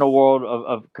fictional world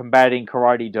of combating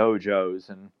karate dojos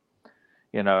and,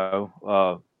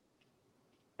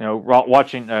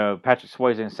 watching Patrick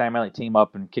Swayze and Sam Elliott team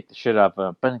up and kick the shit out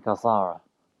of Ben Gazzara,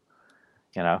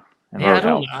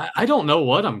 I don't know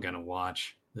what I'm going to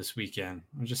watch this weekend.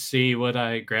 I'll just see what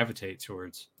I gravitate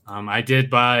towards. I did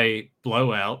buy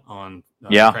Blowout on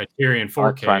Criterion 4K.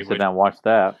 I'll try and sit down and watch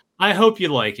that. I hope you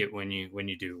like it when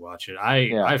you do watch it.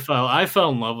 I fell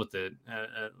in love with it.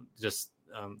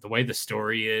 The way the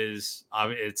story is,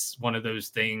 it's one of those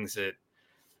things that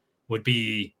would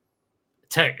be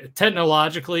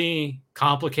technologically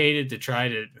complicated to try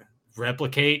to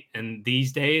replicate in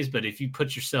these days. But if you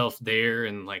put yourself there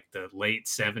in like the late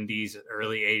 70s,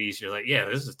 early 80s, you're like, yeah,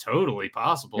 this is totally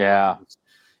possible. Yeah.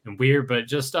 And weird, but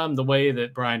just the way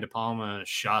that Brian De Palma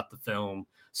shot the film,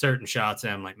 certain shots,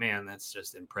 and I'm like, man, that's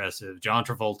just impressive. John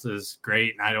Travolta's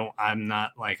great, and I'm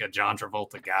not like a John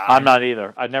Travolta guy. I'm not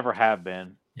either. I never have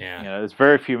been. Yeah. There's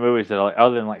very few movies that are,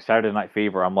 other than like Saturday Night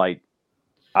Fever, I'm like,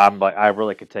 I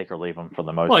really could take or leave them for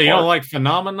the most part. Well, you don't like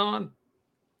Phenomenon?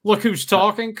 Look Who's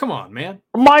Talking? Come on, man.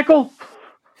 Michael!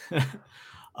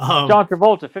 John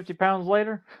Travolta, 50 pounds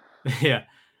later? Yeah.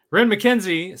 Ren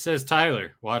McKenzie says,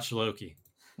 Tyler, watch Loki.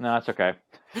 No, that's okay.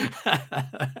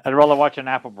 I'd rather watch an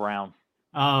Apple Brown.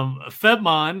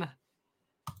 Febmon,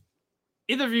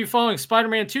 either of you following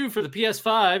Spider-Man 2 for the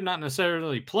PS5, not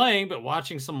necessarily playing, but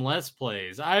watching some Let's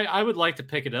Plays. I would like to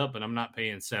pick it up, but I'm not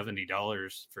paying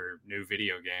 $70 for new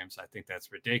video games. I think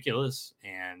that's ridiculous.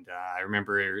 And I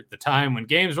remember the time when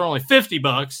games were only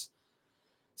 $50.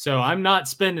 So I'm not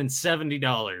spending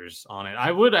 $70 on it.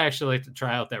 I would actually like to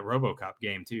try out that RoboCop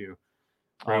game too.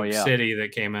 Oh Rogue yeah. City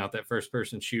that came out, that first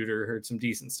person shooter. Heard some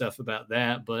decent stuff about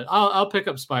that, but I'll pick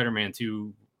up Spider-Man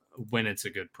 2 when it's a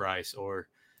good price. Or,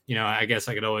 I guess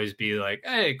I could always be like,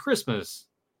 hey, Christmas,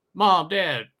 Mom,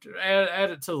 Dad, add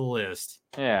it to the list.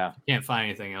 Yeah. Can't find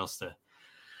anything else to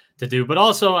do. But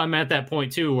also I'm at that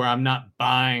point too where I'm not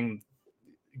buying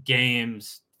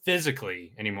games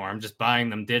physically anymore. I'm just buying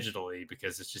them digitally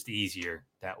because it's just easier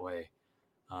that way.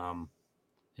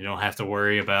 You don't have to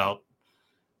worry about.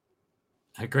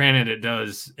 Granted, it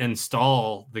does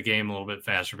install the game a little bit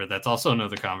faster, but that's also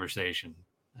another conversation.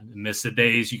 I miss the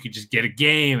days you could just get a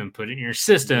game and put it in your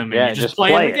system and you're just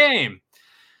playing the game.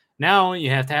 Now you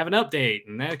have to have an update,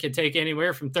 and that could take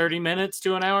anywhere from 30 minutes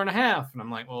to an hour and a half. And I'm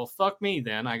like, well, fuck me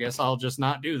then. I guess I'll just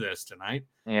not do this tonight.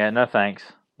 Yeah, no thanks.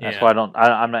 That's why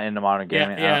I'm not into modern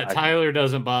gaming. Yeah, Tyler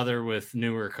doesn't bother with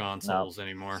newer consoles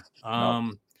anymore.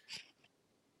 No.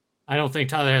 I don't think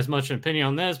Tyler has much opinion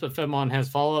on this, but Fedmon has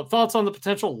follow-up thoughts on the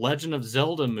potential Legend of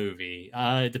Zelda movie.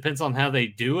 It depends on how they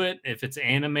do it. If it's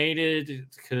animated,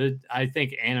 I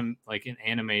think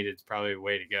animated is probably the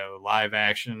way to go. Live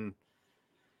action.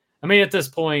 I mean, at this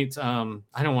point, I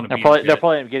don't want to. They're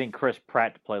probably getting Chris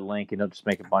Pratt to play Link, and they'll just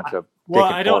make a bunch of. Well,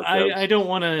 I don't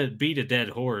want to beat a dead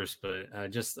horse,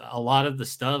 but just a lot of the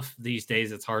stuff these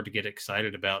days, it's hard to get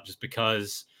excited about, just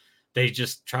because they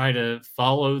just try to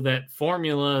follow that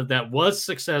formula that was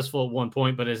successful at one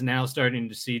point, but is now starting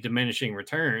to see diminishing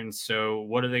returns. So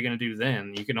what are they going to do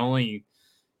then? You can only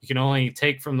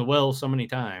take from the well so many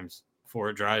times before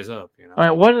it dries up. I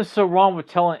mean, what is so wrong with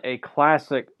telling a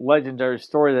classic, legendary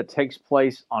story that takes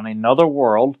place on another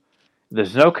world?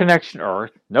 There's no connection to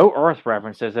Earth, no Earth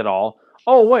references at all.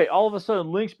 Oh wait! All of a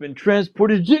sudden, Link's been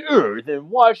transported to Earth, and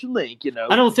watch Link.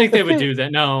 I don't think they would do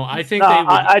that. No, I think they would.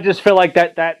 I just feel like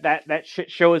that shit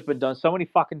show has been done so many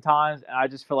fucking times, and I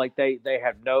just feel like they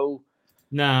have no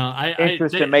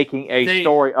interest in making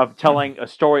story of telling a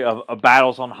story of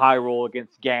battles on Hyrule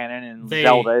against Ganon and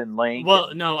Zelda and Link.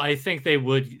 Well, no, I think they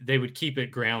would keep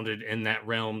it grounded in that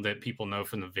realm that people know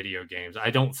from the video games. I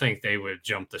don't think they would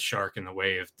jump the shark in the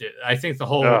way of. I think the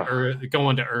whole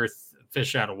going to Earth,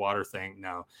 fish out of water thing.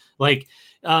 No, like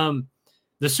the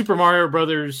Super Mario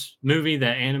Brothers movie,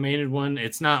 that animated one.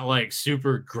 It's not like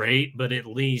super great, but at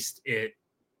least it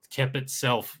kept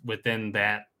itself within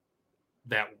that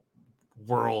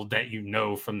world that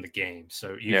from the game,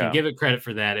 so you can give it credit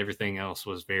for that. Everything else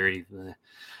was very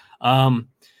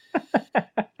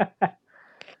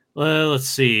let's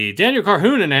see. Daniel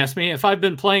Carhoonan asked me if I've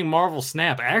been playing Marvel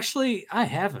Snap. Actually, I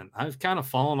haven't. I've kind of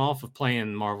fallen off of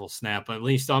playing Marvel Snap, at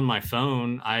least on my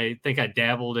phone. I think I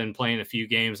dabbled in playing a few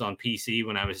games on PC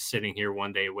when I was sitting here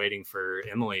one day waiting for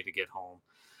Emily to get home,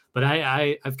 but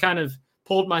I've kind of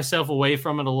pulled myself away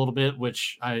from it a little bit,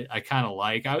 which I kind of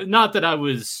like. Not that I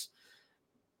was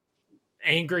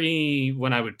angry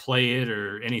when I would play it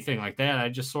or anything like that. I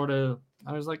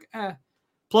was like,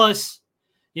 Plus,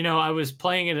 I was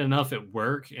playing it enough at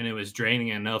work and it was draining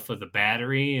enough of the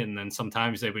battery. And then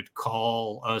sometimes they would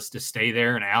call us to stay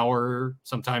there an hour,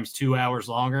 sometimes 2 hours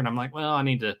longer. And I'm like, well, I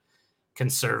need to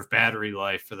conserve battery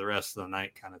life for the rest of the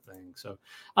night, kind of thing. So,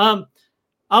 I'll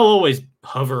always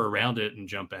hover around it and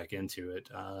jump back into it.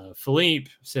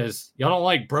 Philippe says, y'all don't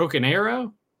like Broken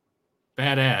Arrow?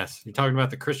 Badass. You talking about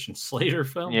the Christian Slater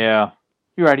film? Yeah.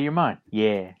 You're out of your mind.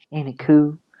 Yeah. Ain't it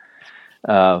cool?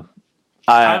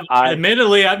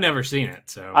 Admittedly, I've never seen it,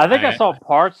 so I think I saw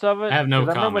parts of it. I have no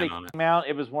comment on it. Came out,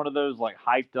 it was one of those like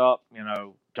hyped up,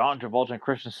 John Travolta and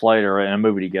Christian Slater in a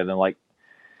movie together. Like,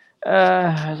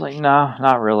 I was like, no,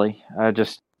 not really. I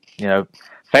just,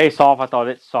 Face Off. I thought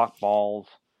it sucked balls.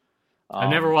 I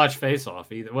never watched Face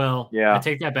Off either. Well, yeah. I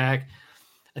take that back.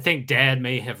 I think Dad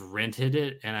may have rented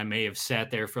it, and I may have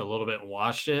sat there for a little bit and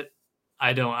watched it.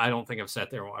 I don't think I've sat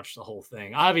there and watched the whole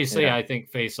thing. Obviously, I think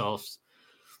Face Off's,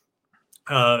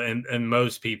 in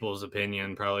most people's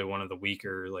opinion, probably one of the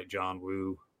weaker, like, John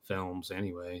Woo films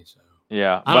anyway. So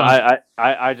yeah, but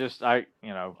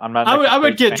I'm not. I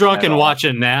would get drunk and watch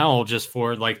it now just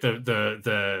for like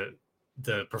the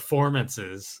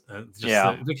performances,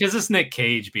 because it's Nick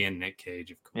Cage being Nick Cage,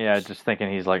 of course. Yeah, just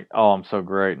thinking he's like, oh, I'm so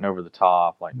great and over the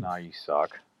top. Like, nah, you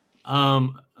suck.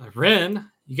 Ren,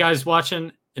 you guys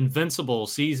watching Invincible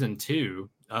season 2?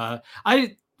 I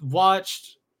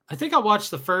think I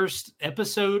watched the first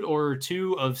episode or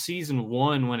two of season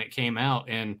 1 when it came out,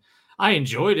 and I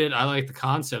enjoyed it. I like the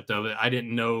concept of it. I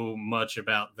didn't know much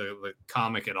about the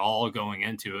comic at all going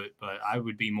into it, but I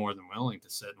would be more than willing to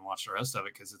sit and watch the rest of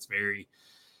it because it's very,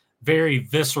 very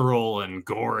visceral and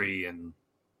gory, and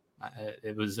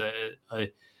it was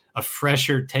a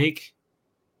fresher take.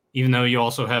 Even though you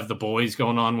also have The Boys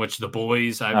going on, which The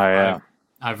Boys,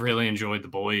 I've really enjoyed The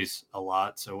Boys a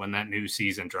lot. So when that new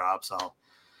season drops,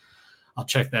 I'll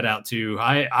check that out too.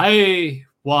 I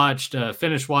watched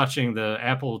finished watching the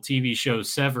Apple TV show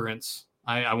Severance.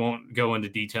 I won't go into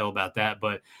detail about that,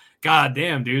 but god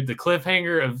damn, dude, the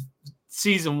cliffhanger of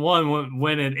season 1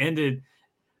 when it ended,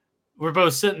 we're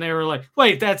both sitting there, we're like,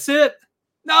 wait, that's it?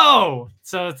 No.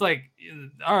 So it's like,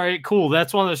 all right, cool.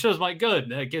 That's one of the shows. Like, good.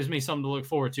 That gives me something to look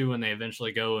forward to when they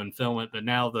eventually go and film it. But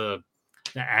now the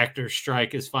actor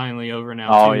strike is finally over now.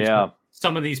 Oh, too. yeah. So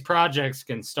some of these projects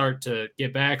can start to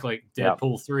get back, like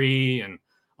Deadpool 3 and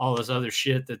all this other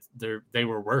shit that they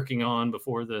were working on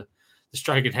before the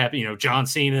strike had happened. You know, John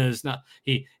Cena is not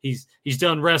he's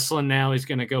done wrestling now. He's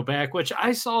going to go back. Which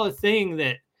I saw a thing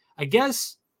that I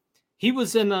guess he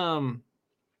was in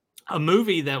a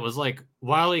movie that was like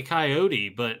Wile E. Coyote,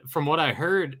 but from what I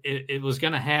heard, it was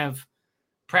going to have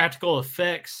practical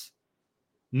effects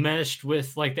meshed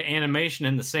with like the animation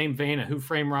in the same vein of Who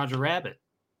Framed Roger Rabbit.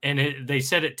 And they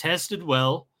said it tested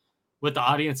well with the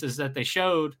audiences that they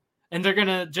showed, and they're going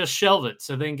to just shelve it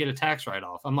so they can get a tax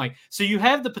write-off. I'm like, so you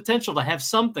have the potential to have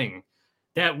something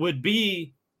that would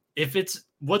be, if it's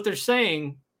what they're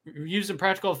saying, using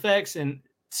practical effects and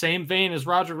same vein as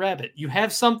Roger Rabbit, you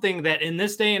have something that in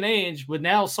this day and age would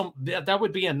now that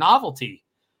would be a novelty.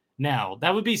 Now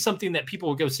that would be something that people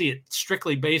would go see it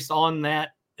strictly based on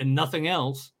that and nothing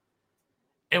else,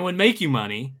 and would make you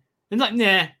money. And like,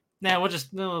 nah, we'll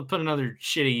just put another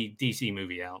shitty DC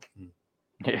movie out.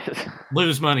 Yes.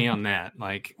 Lose money on that.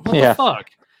 Like, what the fuck?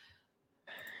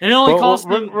 And it only costs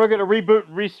them. We're gonna reboot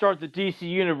and restart the DC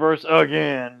universe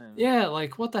again. Yeah,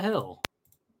 like what the hell?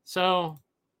 So.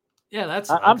 Yeah,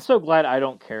 I'm so glad I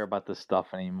don't care about this stuff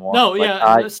anymore. No,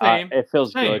 like, same. It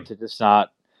feels good to just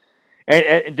not.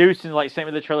 And Deuce and like same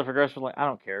with the trailer for Ghost was like, I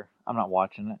don't care. I'm not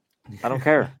watching it. I don't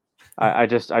care. I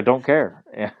don't care.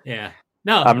 Yeah. Yeah.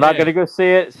 No, I'm not gonna go see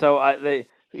it. So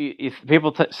if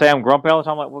people say I'm grumpy all the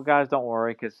time, I'm like, well, guys, don't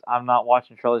worry, because I'm not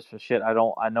watching trailers for shit. I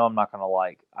know I'm not gonna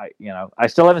like. I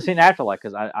still haven't seen Afterlife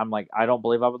because I'm like, I don't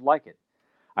believe I would like it.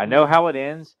 I know how it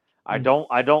ends. I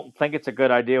don't think it's a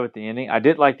good idea with the ending. I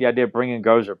did like the idea of bringing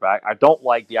Gozer back. I don't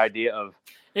like the idea of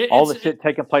all the shit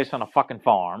taking place on a fucking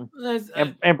farm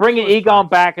and bringing Egon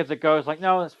back as it goes. Like,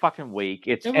 no, it's fucking weak.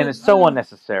 It's so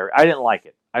unnecessary. I didn't like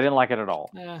it. I didn't like it at all.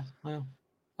 Yeah, well,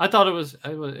 I thought it was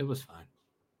fine.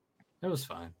 It was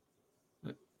fine.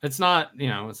 It's not,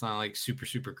 it's not like super,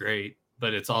 super great,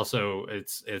 but it's also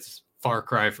it's far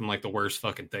cry from like the worst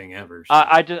fucking thing ever. So.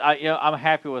 I'm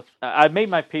happy with. I made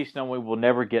my peace knowing we will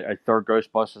never get a third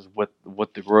Ghostbusters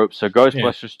with the group. So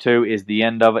Ghostbusters 2 is the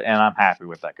end of it, and I'm happy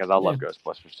with that because I love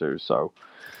Ghostbusters 2. So,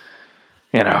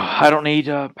 I don't need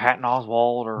Patton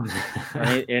Oswalt or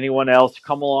anyone else to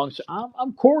come along. So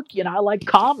I'm quirky and I like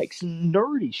comics and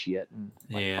nerdy shit. And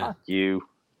fuck you.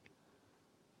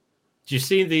 Did you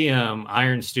see the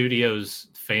Iron Studios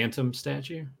Phantom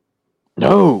statue?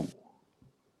 No.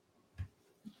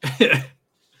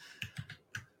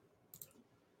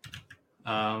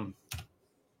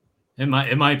 It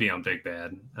might be on Big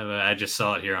Bad. I just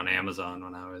saw it here on Amazon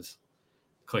when I was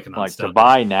clicking on stuff. To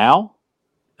buy now?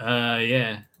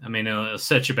 Yeah. I mean, it'll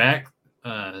set you back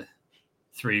 $3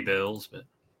 bills, but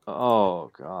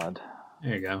oh god.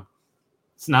 There you go.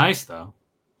 It's nice though.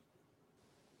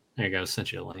 There you go.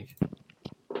 Sent you a link.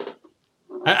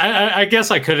 I guess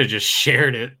I could have just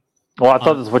shared it. Well, I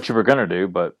thought that's what you were gonna do,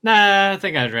 but nah, I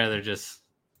think I'd rather just.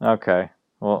 Okay.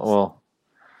 Well.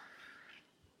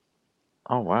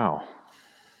 Oh wow.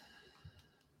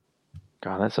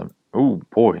 God, that's oh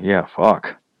boy, yeah,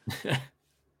 fuck.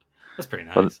 That's pretty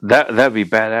nice. But that'd be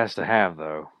badass to have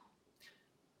though.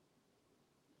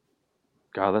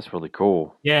 God, that's really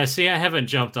cool. Yeah, see, I haven't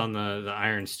jumped on the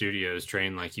Iron Studios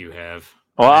train like you have.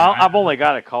 Well, I've only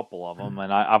got a couple of them,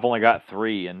 and I've only got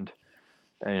 3, and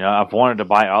I've wanted to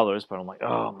buy others, but I'm like,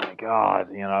 oh my god,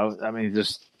 I mean,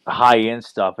 just high end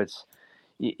stuff.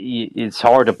 It's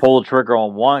hard to pull the trigger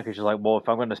on one because you're like, well, if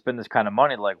I'm going to spend this kind of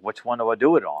money, like, which one do I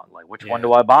do it on? Like, which one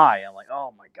do I buy? I'm like,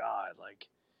 oh my god, like,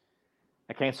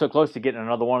 I came so close to getting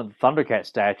another one of the Thundercat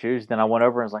statues. Then I went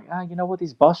over and was like, you know what?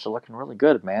 These busts are looking really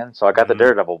good, man. So I got the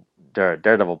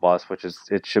Daredevil bust,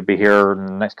 it should be here in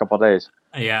the next couple of days.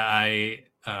 Yeah,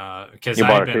 because you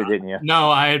bought it too, didn't you?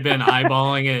 No, I had been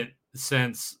eyeballing it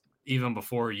since even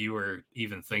before you were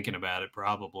even thinking about it.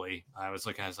 Probably, I was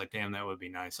like, damn, that would be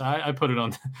nice. I put it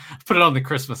on, the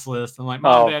Christmas list. I'm like,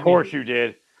 Mom, of course you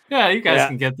did. Yeah, you guys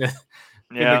can get the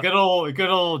good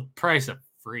old price of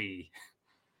free.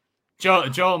 Joe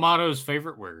Amato's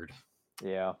favorite word.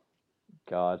 Yeah,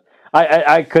 God,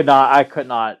 I could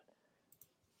not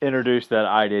introduce that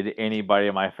idea to anybody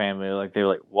in my family. Like they were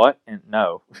like, "What?" And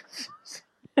no.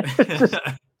 It's just,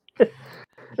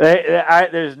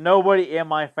 there's nobody in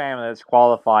my family that's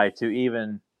qualified to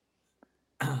even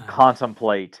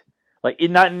contemplate, like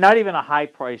not even a high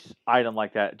price item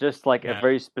like that. Just like a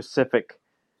very specific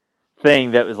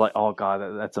thing that was like, oh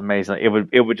god, that's amazing.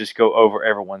 It would just go over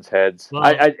everyone's heads.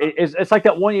 Well, It's like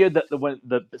that one year that when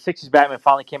the '60s Batman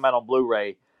finally came out on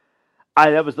Blu-ray.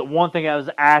 That was the one thing I was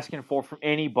asking for from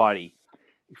anybody,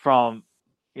 from,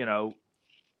 you know,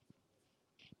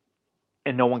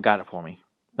 and no one got it for me.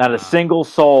 Not a single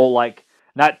soul. Like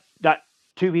not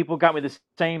two people got me the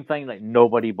same thing. Like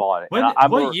nobody bought it.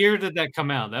 What year did that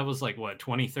come out? That was like what,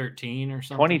 2013 or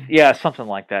something? Yeah, something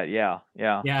like that. Yeah.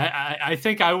 Yeah, I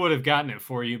think I would have gotten it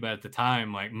for you, but at the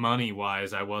time, like money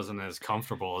wise, I wasn't as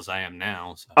comfortable as I am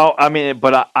now. So. Oh, I mean,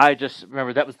 but I just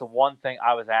remember that was the one thing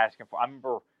I was asking for. I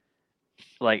remember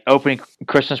like opening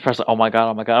Christmas present. Oh my god,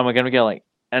 am I gonna get like?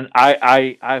 And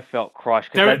I felt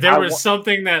crushed. There was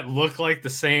something that looked like the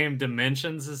same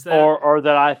dimensions as that, or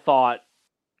that I thought,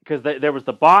 because there was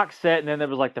the box set and then there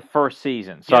was like the first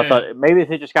season. So I thought maybe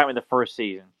they just got me the first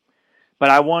season, but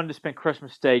I wanted to spend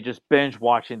Christmas Day just binge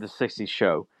watching the '60s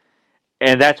show,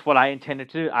 and that's what I intended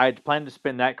to do. I had planned to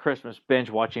spend that Christmas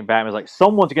binge watching Batman. It was like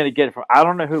someone's going to get it for. I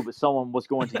don't know who, but someone was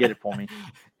going to get it for me,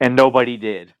 and nobody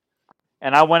did.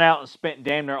 And I went out and spent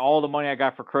damn near all the money I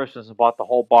got for Christmas and bought the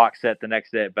whole box set the next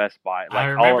day at Best Buy. Like I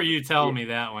remember you telling me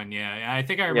that one. Yeah, I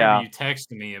think I remember you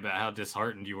texting me about how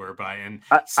disheartened you were by it. And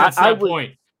since that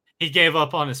point, he gave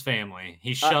up on his family.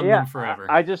 He shunned them forever.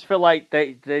 I just feel like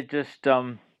they just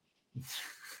you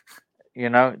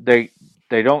know, they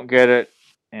don't get it,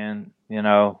 and you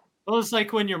know. Well, it's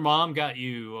like when your mom got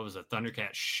you, what was a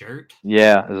Thundercat shirt?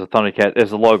 Yeah, there's a Thundercat.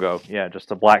 There's a logo. Yeah,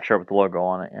 just a black shirt with the logo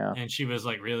on it. Yeah. And she was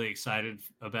like really excited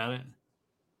about it.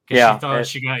 Yeah. She thought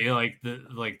she got you like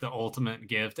the ultimate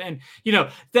gift. And you know,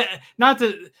 that not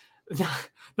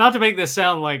to make this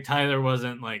sound like Tyler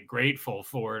wasn't like grateful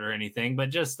for it or anything,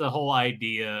 but just the whole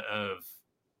idea of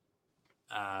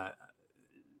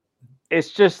it's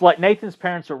just like Nathan's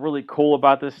parents are really cool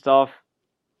about this stuff.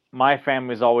 My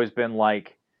family's always been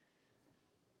like,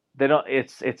 they don't.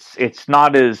 It's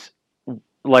not as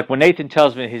like when Nathan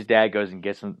tells me his dad goes and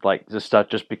gets him like this stuff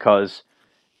just because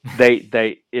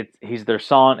he's their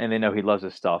son and they know he loves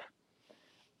his stuff.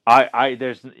 No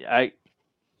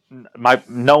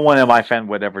one in my family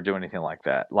would ever do anything like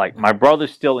that. Like my brother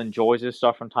still enjoys his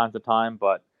stuff from time to time,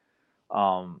 but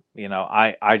you know,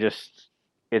 I just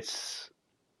it's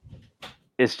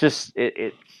just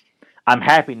I'm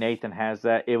happy Nathan has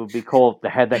that. It would be cool to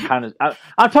have that kind of.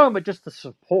 I'm talking about just the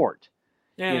support.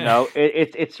 Yeah. You know,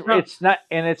 it's not,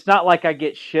 and it's not like I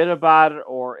get shit about it,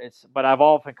 but I've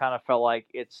often kind of felt like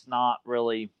it's not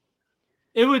really.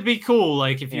 It would be cool,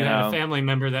 like if you had a family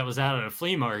member that was out at a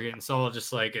flea market and saw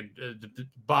just like a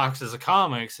boxes of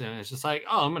comics, and it's just like,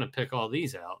 oh, I'm gonna pick all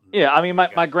these out. Yeah, I mean,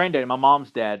 my granddad, my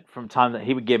mom's dad, from time that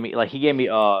he would give me, like he gave me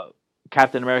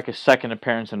Captain America's second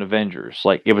appearance in Avengers.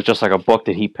 Like it was just like a book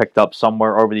that he picked up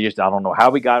somewhere over the years. I don't know how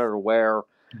we got it or where.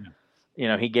 Yeah. You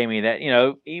know, he gave me that. You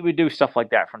know, he would do stuff like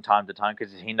that from time to time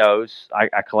because he knows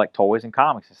I collect toys and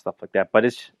comics and stuff like that. But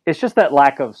it's just that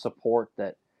lack of support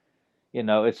that, you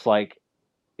know, it's like,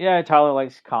 yeah, Tyler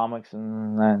likes comics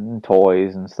and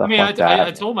toys and stuff like that.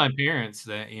 I told my parents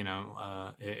that, you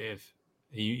know, if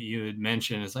you had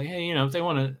mentioned, it's like, hey, you know, if they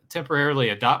want to temporarily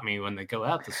adopt me when they go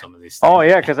out to some of these things. Oh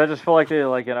yeah, because I just feel like they're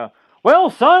like, you know, well,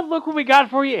 son, look what we got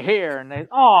for you here, and they,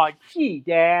 oh, gee,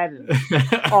 Dad, and,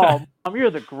 oh, Mom,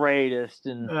 you're the greatest,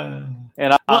 and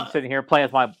I'm sitting here playing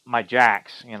with my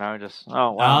jacks, you know, just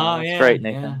oh wow, that's great,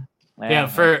 Nathan. Yeah,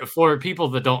 for people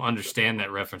that don't understand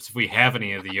that reference, if we have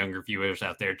any of the younger viewers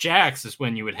out there, jacks is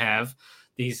when you would have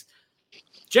these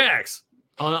jacks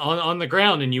on the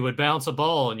ground, and you would bounce a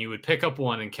ball, and you would pick up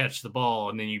one and catch the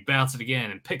ball, and then you bounce it again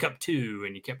and pick up two,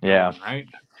 and you kept going, right?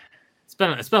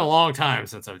 It's been a long time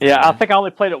since I've done that. I think I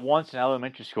only played it once in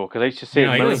elementary school because I used to see it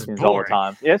in Looney Tunes all the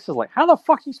time. Yeah, it's just like, how the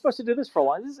fuck are you supposed to do this for a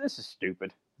while? This is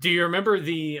stupid. Do you remember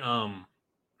the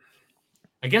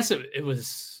I guess it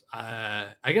was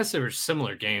I guess there were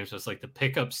similar games. It was like the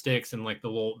pickup sticks and like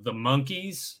the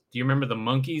monkeys. Do you remember the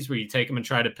monkeys where you take them and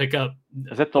try to pick up?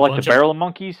 Is that the barrel of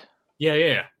monkeys?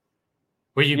 Yeah.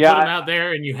 Where you put them out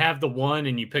there and you have the one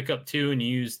and you pick up two and you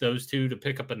use those two to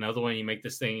pick up another one. You make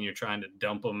this thing and you're trying to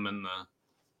dump them in the.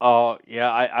 Oh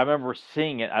yeah, I remember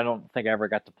seeing it. I don't think I ever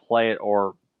got to play it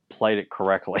or played it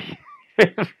correctly.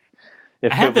 I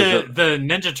had the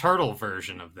Ninja Turtle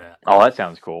version of that. Oh, that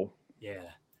sounds cool. Yeah,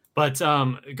 but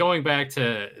going back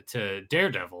to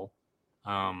Daredevil,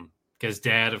 because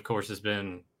Dad, of course, has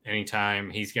been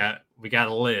anytime we got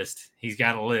a list. He's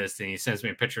got a list, and he sends me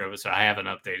a picture of it, so I have an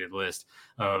updated list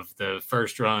of the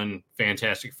first run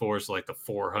Fantastic Four, so like the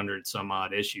 400 some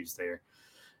odd issues there.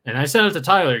 And I sent it to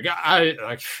Tyler. I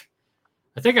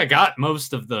think I got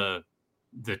most of the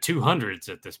 200s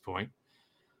at this point.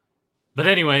 But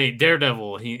anyway,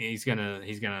 Daredevil, he's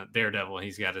gonna Daredevil.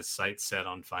 He's got his sights set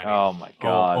on finding Oh my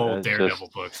God, old that's Daredevil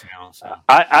just. books now. So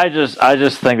I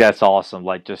just think that's awesome.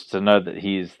 Like just to know that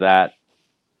he's that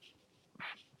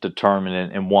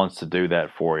determined and wants to do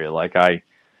that for you. Like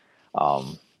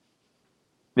um,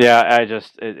 yeah, it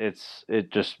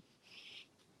just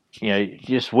you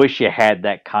just wish you had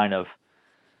that kind of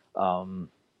um,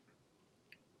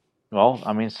 well,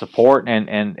 I mean, support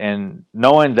and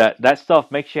knowing that that stuff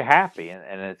makes you happy,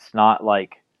 and it's not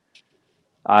like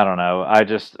I don't know. I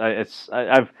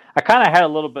kind of had a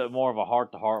little bit more of a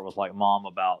heart to heart with like mom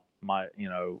about my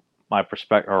my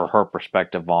perspective or her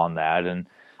perspective on that, and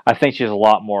I think she's a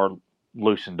lot more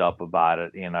loosened up about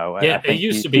it. I yeah, it think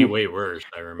used to be way worse.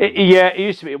 I remember. yeah, it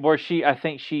used to be where I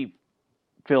think she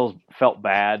felt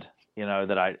bad.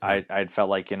 That Yeah, I felt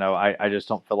like I just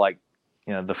don't feel like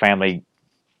the family.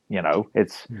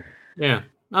 It's yeah.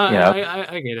 you know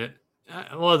I get it.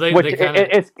 Well, which they kind of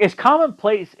it's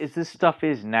commonplace as this stuff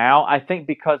is now. I think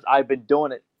because I've been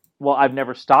doing it. Well, I've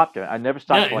never stopped doing it. I never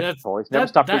stopped yeah. collecting toys. Never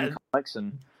stopped reading comics,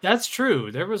 and That's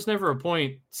true. There was never a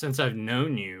point since I've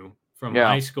known you from yeah,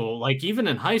 high school, like even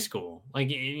in high school, like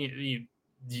it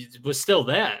was still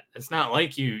that. It's not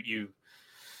like you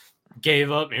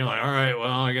gave up and you're like, all right,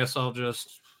 well, I guess I'll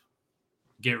just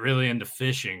get really into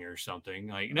fishing or something.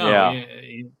 Like, no, yeah,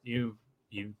 you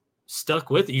stuck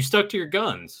with it. You stuck to your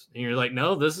guns, and you're like,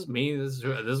 no, this is me. This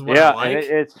is what I yeah, and like.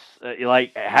 it's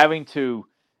like having to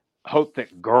hope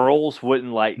that girls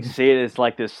wouldn't like see it as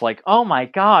like this, like, oh my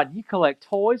god, you collect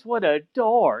toys? What a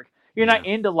dork! You're not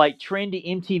Yeah, into like trendy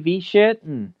MTV shit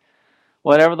and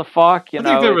whatever the fuck, I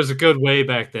think there It's was a good way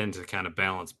back then to kind of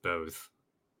balance both.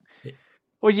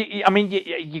 well, I mean,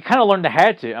 you kind of learned to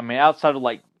had to. I mean, outside of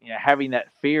like having that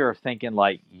fear of thinking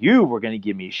like you were going to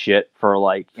give me shit for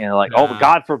like like oh Nah,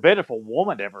 God forbid if a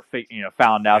woman ever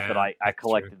found out that yeah, I that's true.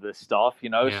 collected this stuff,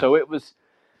 Yeah. so it was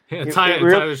Yeah, it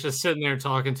really Tyler's just sitting there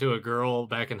talking to a girl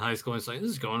back in high school. And it's like, this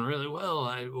is going really well.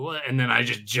 What? And then I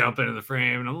just jump into the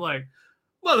frame, and I'm like,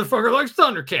 motherfucker likes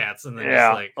Thundercats, and then just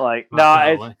yeah like like walk no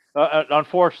the it's way.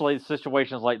 unfortunately the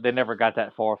situations like they never got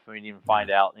that far for me to even Yeah. find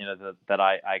out that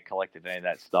I collected any of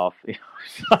that stuff.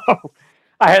 So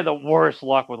I had the worst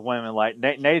luck with women. Like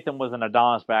Nathan was an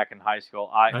Adonis back in high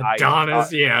school.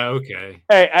 Adonis, yeah, okay.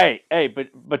 Hey!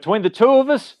 But between the two of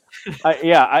us,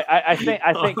 yeah, I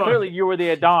think clearly you were the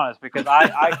Adonis because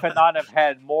I could not have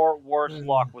had more worse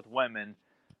luck with women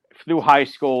through high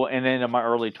school and into my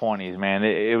early 20s. Man,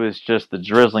 it was just the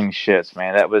drizzling shits,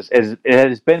 man. That was as it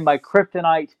has been my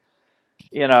kryptonite.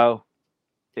 You know,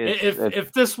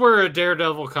 If this were a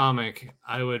Daredevil comic,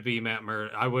 I would be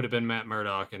I would have been Matt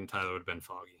Murdock, and Tyler would have been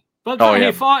Foggy. But oh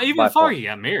yeah, hey, even by far, Foggy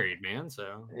got married, man.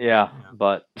 So yeah, yeah.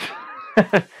 but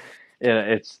yeah,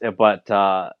 it's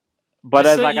but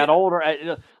as So I got yeah,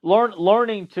 older,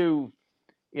 learning to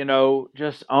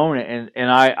just own it.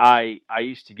 And I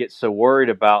used to get so worried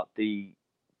about the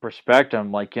perspective.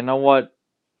 I'm like, you know what?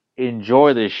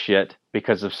 Enjoy this shit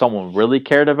because if someone really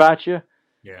cared about you,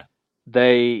 yeah.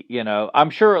 I'm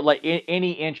sure like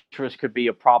any interest could be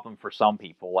a problem for some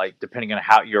people, like depending on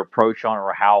how your approach on it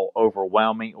or how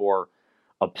overwhelming or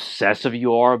obsessive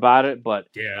you are about it. But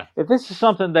Yeah. if this is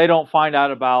something they don't find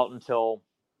out about until,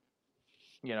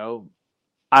 you know,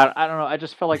 I don't know. I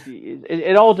just feel like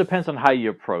it all depends on how you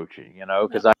approach it, No,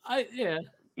 because yeah.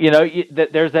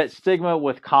 there's that stigma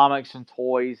with comics and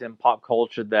toys and pop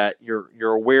culture that you're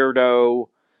a weirdo,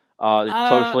 Uh,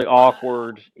 socially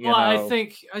awkward. well, I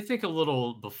think a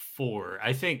little before.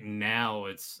 I think now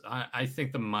I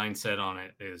think the mindset on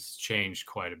it has changed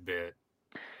quite a bit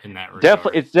in that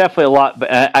Definitely, regard. it's definitely a lot.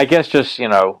 But I guess just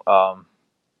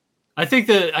I think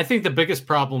the biggest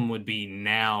problem would be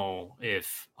now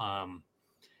if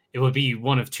it would be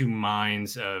one of two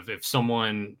minds of if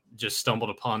someone just stumbled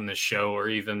upon this show or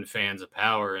even fans of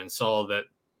Power and saw that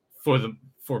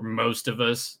for most of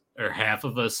us or half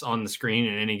of us on the screen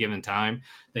at any given time,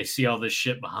 they see all this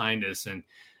shit behind us and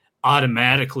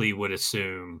automatically would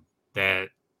assume that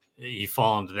you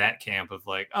fall into that camp of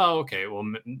like, oh, okay, well,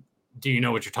 do you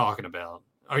know what you're talking about?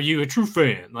 Are you a true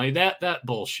fan? Like that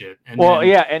bullshit. And well, then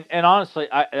yeah, and honestly,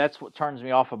 that's what turns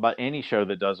me off about any show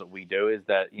that does what we do is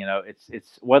that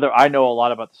it's whether I know a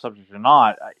lot about the subject or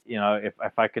not.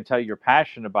 If I could tell you're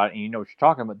passionate about it and you know what you're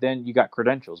talking about, then you got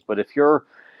credentials. But if you're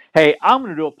hey, I'm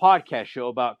going to do a podcast show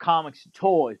about comics and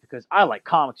toys because I like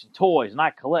comics and toys and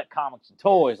I collect comics and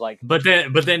toys. Like, but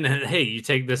then, hey, you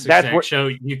take this that's exact what, show,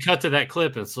 you cut to that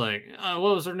clip. It's like,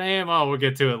 what was her name? Oh, we'll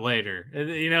get to it later. And,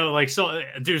 like so,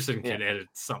 Deucin yeah, could edit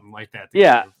something like that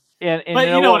yeah, together. and you But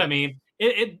know you know what I what? mean.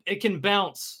 It can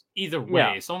bounce either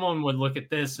Yeah, way. Someone would look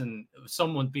at this and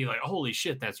someone would be like, "Holy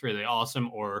shit, that's really awesome,"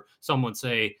 or someone would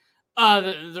say,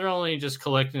 they're only just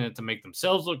collecting it to make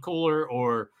themselves look cooler,"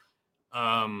 or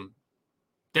um,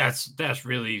 that's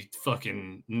really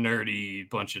fucking nerdy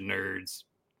bunch of nerds.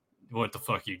 What the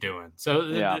fuck are you doing? So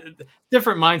yeah.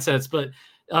 different mindsets, but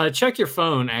check your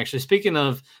phone. Actually, speaking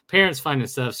of parents finding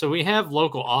stuff, so we have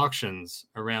local auctions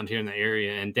around here in the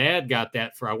area, and Dad got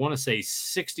that for I want to say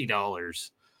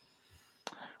 $60.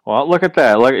 Well, look at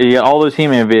that. Look, you got all those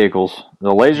He-Man vehicles: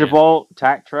 the Laser Yeah, Bolt,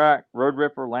 Tack Track, Road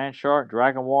Ripper, Land Shark,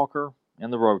 Dragon Walker,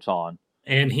 and the Roton.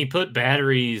 and he put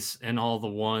batteries in all the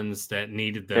ones that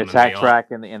needed The them, and Tack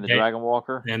Track and the Dragon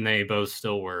Walker. they both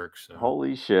still work. So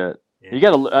Holy shit! yeah, You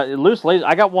got a loose laser.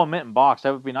 I got one mint in box.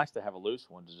 That would be nice to have a loose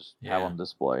one to just have yeah, on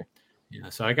display. yeah.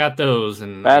 So I got those,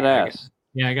 and Badass.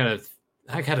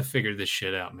 I gotta figure this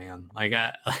shit out, man. Like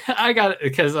I got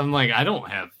because I'm like I don't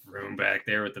have room back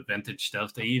there with the vintage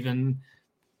stuff to even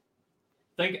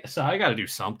think. So I got to do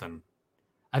something.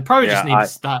 I probably just need to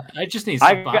stop. I just need to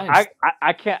stop buying.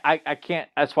 I can't.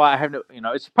 That's why I have no.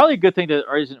 It's probably a good thing that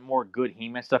there isn't more good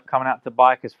He-Man stuff coming out to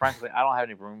buy because frankly I don't have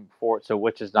any room for it. So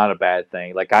which is not a bad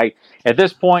thing. Like at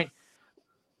this point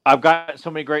I've got so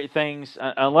many great things.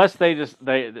 Unless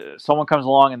someone comes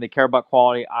along and they care about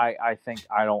quality, I think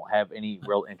I don't have any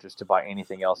real interest to buy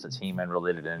anything else that's He-Man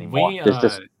related anymore.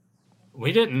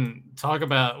 We didn't talk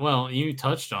about. Well, you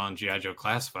touched on GI Joe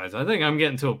Classifieds. I think I'm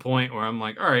getting to a point where I'm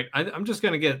like, all right, I'm just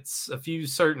gonna get a few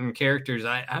certain characters.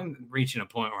 I'm reaching a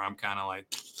point where I'm kind of like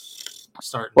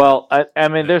starting. Well, I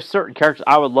mean, there's certain characters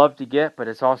I would love to get, but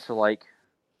it's also like,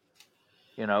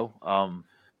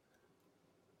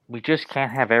 we just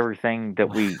can't have everything that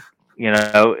we,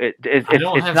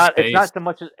 it's not so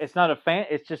much, it's not a fan,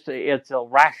 it's just, it's a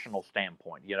rational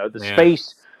standpoint, the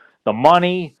space, the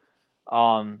money,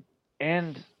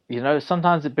 and,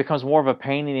 sometimes it becomes more of a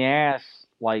pain in the ass,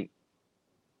 like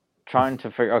trying to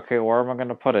figure, okay, where am I going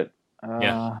to put it?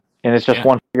 And it's just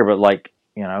one figure, but like,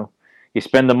 you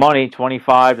spend the money,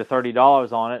 $25 to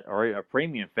 $30 on it, or a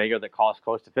premium figure that costs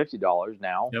close to $50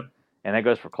 now. Yep. And that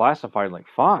goes for classified. Like,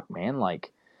 fuck, man.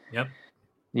 Like, yep.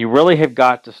 You really have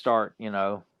got to start,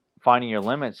 finding your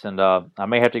limits. And I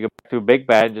may have to go back through Big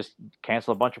Bad and just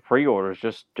cancel a bunch of pre-orders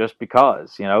just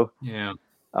because, Yeah.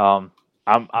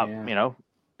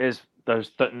 Is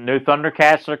those new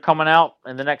Thundercats that are coming out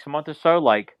in the next month or so?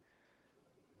 Like,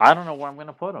 I don't know where I'm going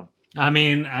to put them. I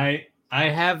mean, I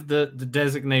have the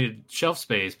designated shelf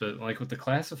space, but like with the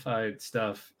classified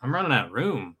stuff, I'm running out of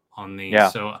room on these. Yeah.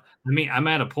 So, I mean, I'm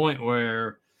at a point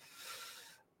where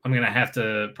I'm going to have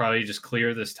to probably just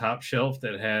clear this top shelf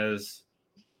that has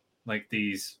like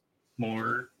these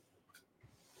more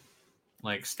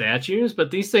like statues,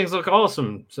 but these things look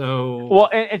awesome. So, well,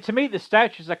 and to me, the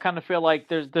statues, I kind of feel like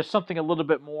there's something a little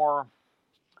bit more,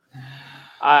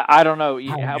 I don't know.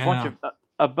 You have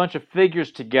a bunch of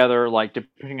figures together, like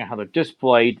depending on how they're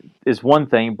displayed, is one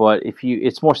thing. But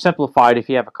it's more simplified if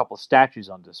you have a couple of statues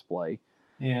on display.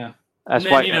 Yeah, that's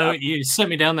why you sent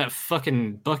me down that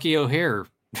fucking Bucky O'Hare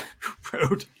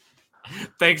road.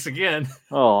 Thanks again.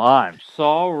 Oh, I'm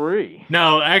sorry.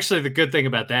 No, actually, the good thing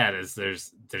about that is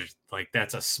there's like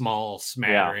that's a small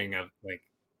smattering of like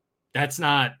that's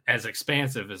not as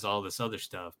expansive as all this other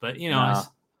stuff. But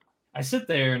I sit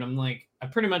there and I'm like, I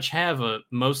pretty much have a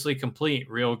mostly complete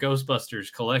real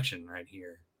Ghostbusters collection right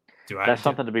here. That's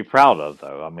something to be proud of,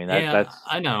 though. I mean, that's.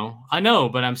 I know,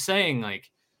 but I'm saying like,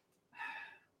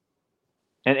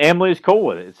 and Emily's cool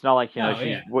with it. It's not like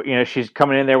she's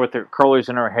coming in there with her curlers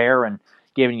in her hair and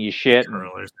giving you shit.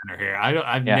 Curlers in her hair.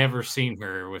 I've never seen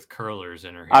her with curlers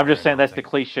in her hair. I'm just saying that's the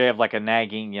cliche of like a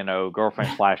nagging,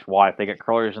 girlfriend / wife. They get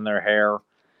curlers in their hair.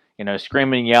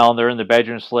 Screaming and yelling. They're in the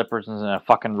bedroom slippers and in a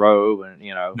fucking robe, and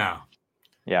No.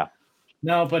 Yeah.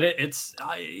 No, but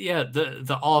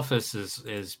the office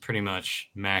is pretty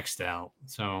much maxed out.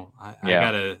 So I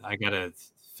gotta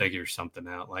figure something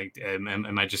out. Like,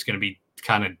 am I just gonna be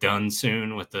kind of done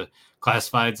soon with the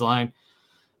classifieds line?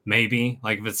 Maybe.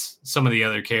 Like if it's some of the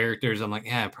other characters, I'm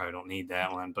like, I probably don't need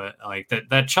that one. But like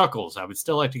that Chuckles, I would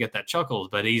still like to get that Chuckles,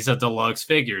 but he's a deluxe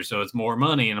figure, so it's more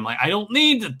money. And I'm like, I don't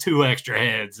need the 2 extra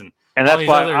heads and that's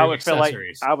why I would feel like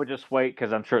I would just wait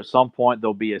because I'm sure at some point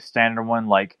there'll be a standard one.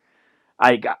 Like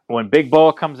when Big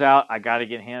Boa comes out, I got to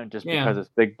get him just because it's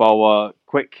Big Boa,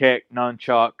 quick kick,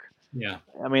 nunchuck, Yeah.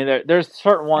 I mean, there's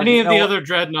certain ones. Any of the other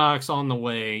Dreadnoks on the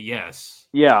way, yes.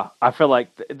 Yeah, I feel like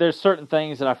there's certain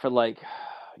things that I feel like,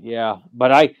 yeah, but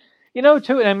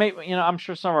too, and I'm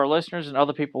sure some of our listeners and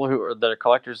other people that are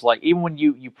collectors, like even when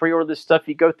you pre-order this stuff,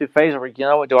 you go through phase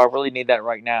where what, do I really need that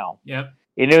right now? Yep.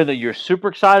 You know that you're super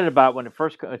excited about when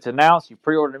it's announced, you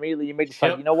pre-order immediately, you may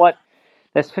decide, Yep. what,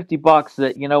 that's $50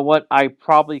 that what I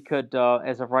probably could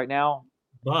as of right now,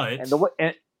 But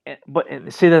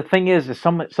and see the thing is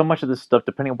so much of this stuff,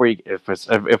 depending on where if it's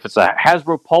a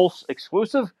Hasbro Pulse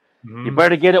exclusive. You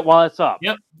better get it while it's up.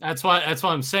 Yep, that's why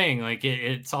I'm saying, like,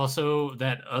 it's also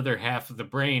that other half of the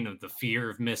brain of the fear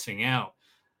of missing out.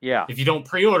 Yeah. If you don't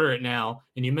pre-order it now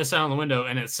and you miss out on the window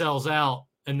and it sells out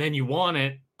and then you want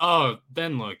it,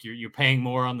 then look, you're paying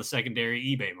more on the secondary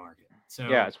eBay market. So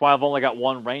yeah, it's why I've only got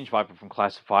one range viper from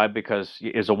Classified, because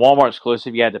it's a Walmart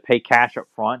exclusive. You had to pay cash up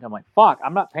front. I'm like, fuck,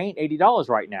 I'm not paying $80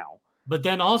 right now. But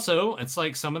then also, it's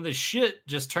like some of the shit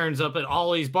just turns up at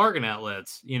Ollie's bargain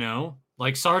outlets,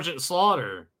 like Sergeant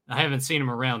Slaughter. I haven't seen him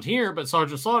around here, but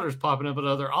Sergeant Slaughter's popping up at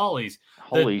other Ollie's.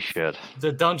 Holy shit.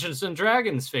 The Dungeons and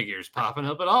Dragons figures popping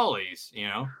up at Ollie's,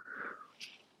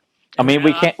 I mean,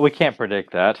 we can't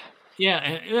predict that.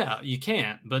 Yeah, you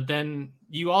can't. But then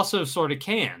you also sort of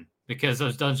can, because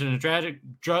those Dungeon and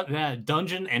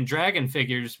Dragon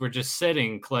figures were just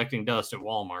sitting collecting dust at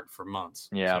Walmart for months.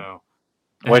 Yeah. So,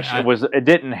 it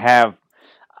didn't have.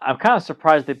 I'm kind of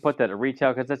surprised they put that at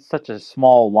retail, because that's such a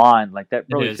small line. Like, that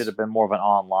really should have been more of an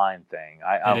online thing.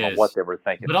 I don't know what they were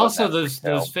thinking. But also,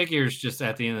 those figures, just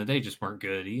at the end of the day, just weren't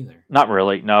good either. Not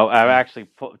really. No, I actually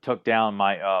took down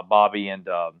my Bobby and.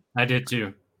 I did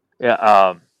too.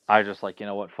 Yeah. I just like,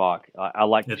 what, fuck. I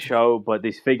like the show, but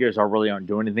these figures aren't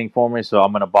doing anything for me, so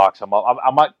I'm gonna box them up.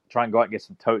 I might try and go out and get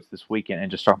some totes this weekend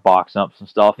and just start boxing up some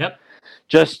stuff. Yep.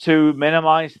 Just to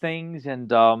minimize things and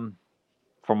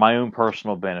for my own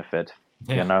personal benefit.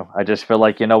 Yeah. I just feel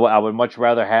like, what, I would much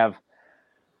rather have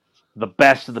the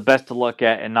best of the best to look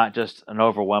at and not just an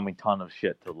overwhelming ton of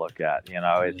shit to look at.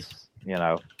 It's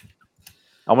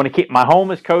I want to keep my home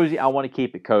is cozy. I want to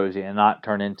keep it cozy and not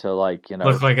turn into look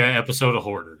like an episode of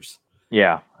Hoarders.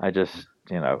 Yeah, I just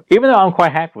even though I'm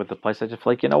quite happy with the place, I just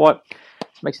feel like, what,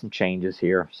 let's make some changes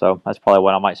here. So that's probably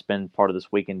what I might spend part of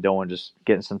this weekend doing, just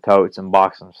getting some totes and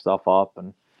boxing stuff up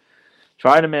and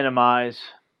try to minimize.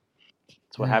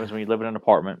 That's what happens when you live in an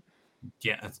apartment.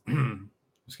 Yeah, I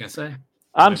was gonna say.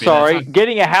 I'm sorry,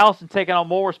 getting a house and taking on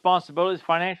more responsibilities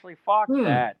financially. Fuck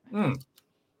that. I'm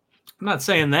not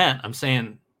saying that. I'm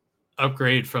saying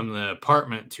upgrade from the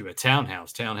apartment to a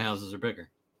townhouse. Townhouses are bigger.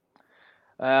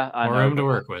 More room to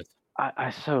work with.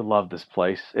 I so love this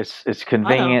place. It's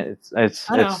convenient. It's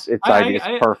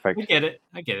perfect. I get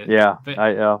it. Yeah,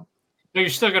 but you're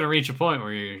still going to reach a point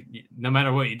where no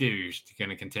matter what you do, you're going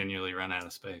to continually run out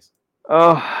of space.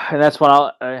 Oh, and that's when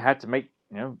I had to make.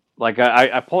 Like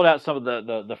I pulled out some of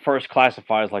the first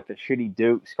classifiers, like the shitty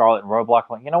Duke, Scarlet, and Roadblock.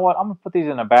 I'm like, you know what? I'm gonna put these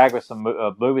in a bag with some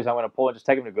movies I'm gonna pull and just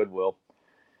take them to Goodwill.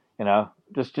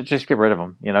 Just get rid of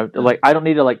them. Like, I don't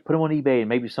need to put them on eBay and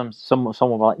maybe someone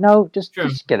will be like, no, just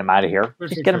get them out of here.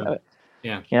 Just get them.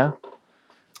 Yeah.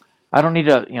 I don't need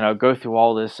to go through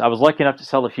all this. I was lucky enough to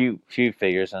sell a few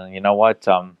figures, and you know what?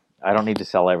 I don't need to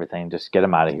sell everything. Just get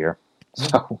them out of here.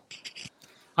 So.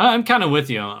 I'm kind of with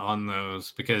you on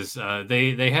those, because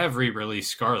they have re-released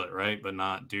Scarlet, right? But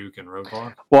not Duke and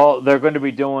Roadblock. Well, they're going to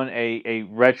be doing a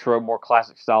retro, more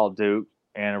classic style Duke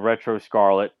and a retro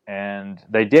Scarlet, and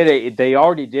they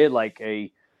already did like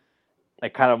a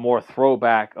kind of more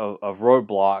throwback of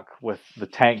Roadblock with the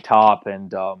tank top,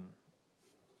 and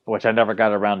which I never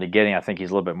got around to getting. I think he's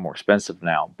a little bit more expensive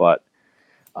now, but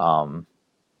what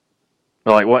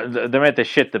they meant to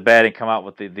shit the bed and come out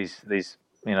with these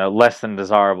less than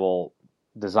desirable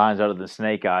designs out of the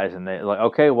Snake Eyes, and they're like,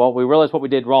 okay, well, we realized what we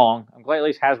did wrong. I'm glad at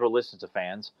least Hasbro listens to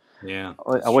fans. Yeah,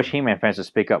 I wish He-Man fans would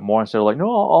speak up more instead of like, no,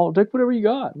 I'll take whatever you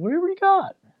got.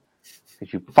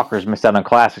 Because you fuckers missed out on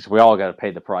classics. We all got to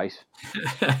pay the price.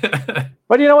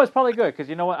 But it's probably good, because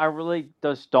I really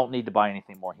just don't need to buy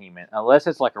anything more He-Man unless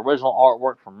it's like original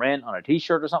artwork from Ren on a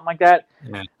T-shirt or something like that.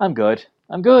 Yeah. I'm good.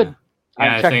 Yeah,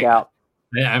 I'm checked out.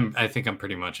 Yeah, I think I'm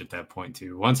pretty much at that point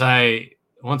too. Once I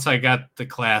got the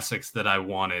classics that I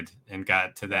wanted and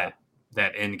got to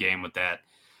that end game with that,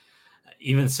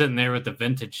 even sitting there with the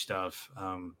vintage stuff,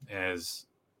 as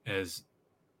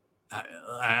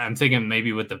I'm thinking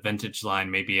maybe with the vintage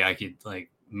line, maybe I could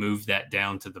move that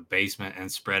down to the basement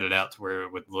and spread it out to where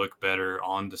it would look better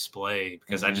on display,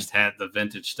 because I just had the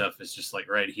vintage stuff is just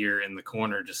right here in the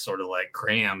corner, just sort of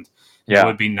crammed. Yeah. It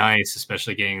would be nice,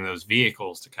 especially getting those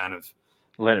vehicles to kind of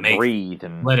let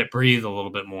it breathe a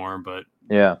little bit more, but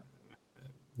yeah,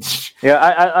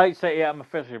 Yeah, I say, yeah, I'm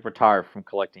officially retired from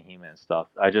collecting He-Man stuff.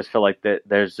 I just feel like that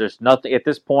there's just nothing at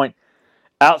this point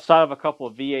outside of a couple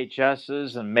of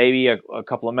VHSs and maybe a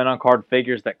couple of Men on Card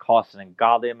figures that cost an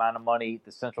ungodly amount of money.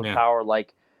 The Central Yeah. Tower,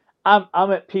 like, I'm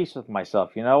at peace with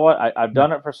myself. You know what? I've Yeah.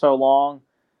 done it for so long,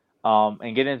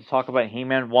 and getting to talk about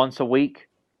He-Man once a week.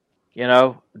 You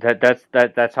know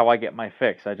that's how I get my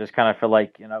fix. I just kind of feel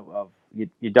like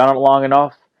you done it long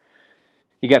enough.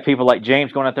 You got people like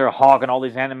James going out there hogging all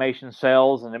these animation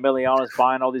cells, and Emiliano's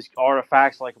buying all these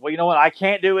artifacts. Like, well, you know what? I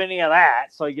can't do any of that.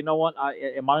 So you know what?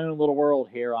 In my own little world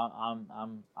here,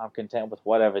 I'm content with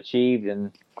what I've achieved,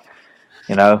 and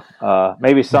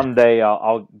maybe someday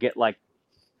I'll get like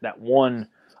that one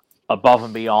above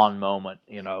and beyond moment,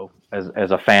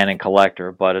 as a fan and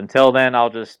collector. But until then,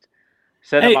 I'll just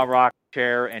sit in my Hey, rock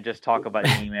chair and just talk about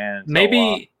He-Man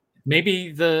until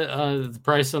maybe the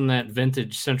price on that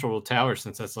vintage Central Tower,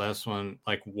 since that's the last one,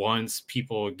 like once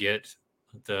people get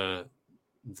the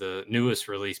newest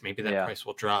release, maybe that yeah. price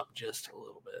will drop just a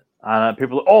little bit.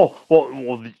 People, oh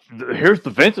well, here's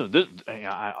the Vincent.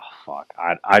 Fuck.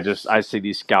 I see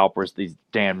these scalpers, these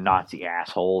damn Nazi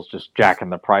assholes, just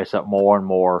jacking the price up more and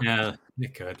more. Yeah,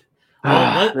 it could.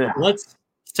 Well, Yeah. let's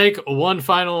take one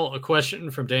final question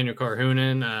from Daniel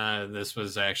Carhoonan. This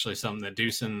was actually something that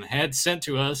Deucin had sent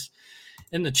to us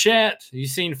in the chat. You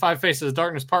seen Five Faces of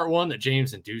Darkness Part 1 that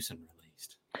James and Deucin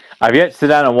released? I've yet to sit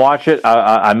down and watch it.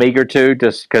 I'm eager to,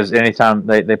 just because anytime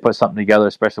they put something together,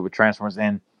 especially with Transformers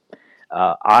in,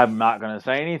 I'm not going to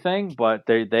say anything. But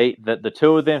the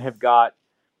two of them have got.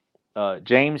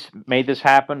 James made this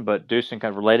happen, but Deucin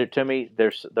kind of related to me.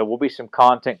 There will be some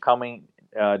content coming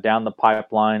down the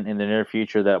pipeline in the near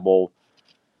future that will,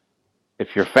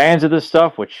 if you're fans of this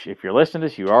stuff, which if you're listening to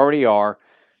this, you already are,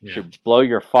 should blow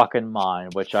your fucking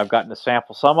mind. Which I've gotten to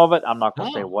sample some of it. I'm not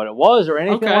going to say what it was or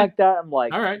anything Okay. like that. I'm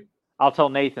like, all right. I'll tell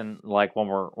Nathan like when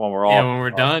we're Yeah, off. when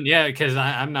we're done. Yeah, because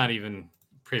I'm not even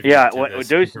privy Yeah, to when this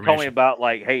Deucin told me information. about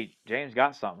like, hey, James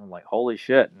got something. I'm like, holy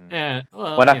shit! And Yeah.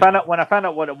 Well, when I found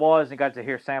out what it was and got to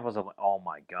hear samples, I'm like, oh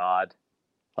my god,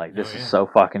 like this is so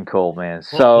fucking cool, man.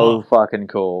 So fucking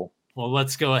cool. Well,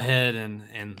 let's go ahead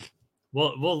and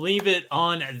we'll leave it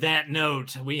on that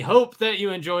note. We hope that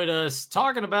you enjoyed us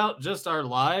talking about just our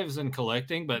lives and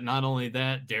collecting, but not only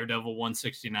that, Daredevil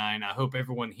 169. I hope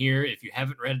everyone here, if you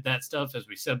haven't read that stuff, as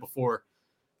we said before,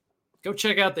 go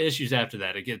check out the issues after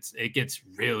that. It gets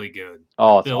really good.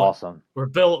 Oh, it's awesome.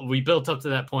 We built up to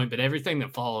that point, but everything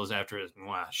that follows after is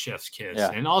chef's kiss.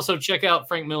 Yeah. And also check out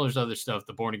Frank Miller's other stuff,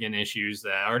 the Born Again issues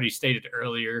that I already stated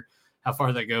earlier, how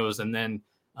far that goes, and then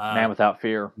Man Without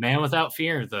Fear. Man Without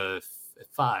Fear, the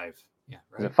 5. Yeah,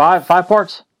 right. Is it 5? 5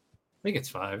 parts? I think it's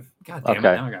 5. God damn it!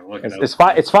 Now I gotta look it up. It's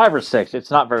 5. It's 5 or 6. It's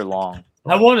not very long.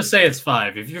 I want to say it's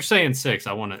 5. If you're saying 6,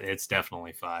 it's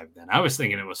definitely 5. Then I was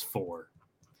thinking it was 4.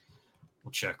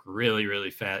 We'll check really, really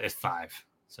fast. It's 5.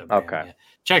 So okay, yeah.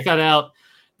 Check that out.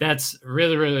 That's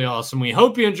really, really awesome. We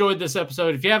hope you enjoyed this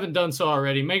episode. If you haven't done so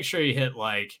already, make sure you hit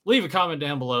like, leave a comment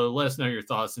down below, let us know your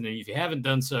thoughts. And if you haven't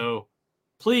done so,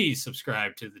 please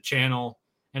subscribe to the channel.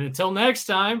 And until next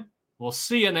time, we'll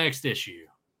see you next issue.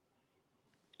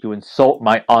 You insult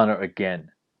my honor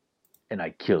again, and I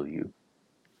kill you.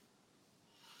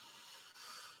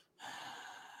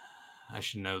 I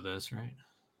should know this, right?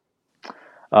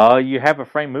 You have a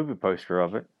framed movie poster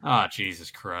of it. Oh, Jesus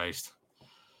Christ.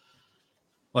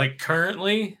 Like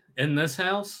currently in this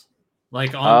house?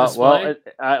 Like on display?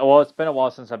 It's been a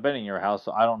while since I've been in your house,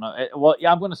 so I don't know.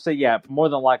 I'm going to say, yeah, more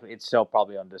than likely it's still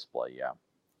probably on display, yeah.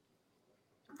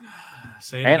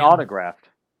 Say it and again. Autographed.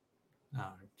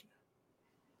 Oh.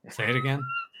 Say it again.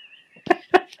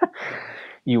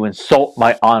 You insult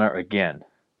my honor again,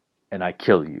 and I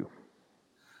kill you.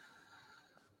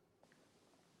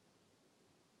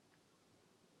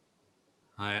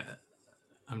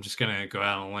 I'm just going to go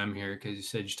out on a limb here because you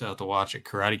said you still have to watch it.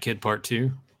 Karate Kid Part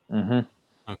 2?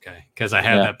 Mm-hmm. Okay, because I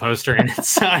have that poster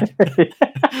inside.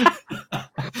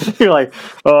 You're like,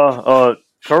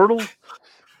 turtle?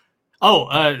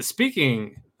 Oh,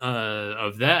 speaking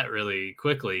of that really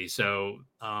quickly. So,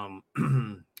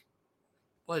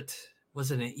 what was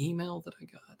it, an email that I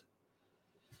got? I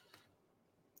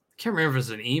can't remember if it was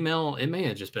an email. It may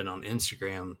have just been on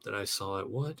Instagram that I saw it.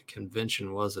 What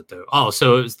convention was it though? Oh,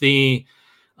 so it was the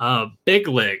Big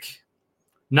Lick.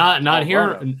 Not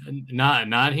here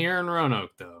in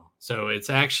Roanoke though. So it's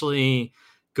actually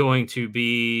going to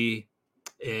be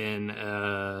in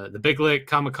the Big Lick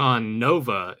Comic-Con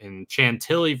Nova in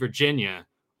Chantilly, Virginia.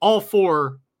 All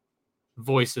 4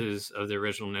 voices of the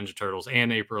original Ninja Turtles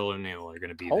and April O'Neil are going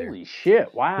to be there. Holy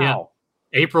shit! Wow. Yeah.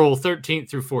 April 13th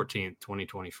through 14th,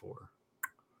 2024.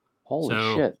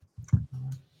 Holy shit.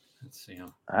 Let's see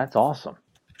That's awesome.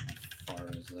 how far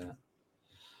is that?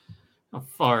 How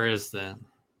far is that?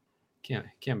 Can't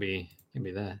be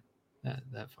that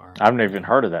far. I've never even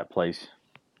heard of that place.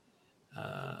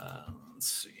 Let's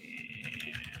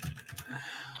see.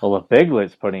 Well, if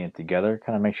Biglet's putting it together, it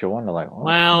kind of makes you wonder, like, what?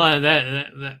 Well,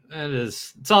 that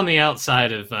is, it's on the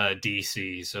outside of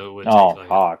DC, so it would Oh, take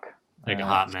fuck. a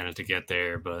hot minute to get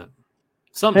there, but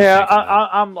something. Yeah, to think about.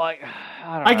 I'm like,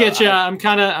 I get you. I'm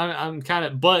kind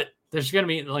of, but there's gonna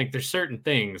be like there's certain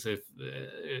things if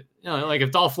you know, like if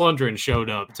Dolph Lundgren showed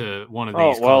up to one of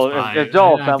these. Oh well, if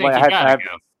Dolph, I think you gotta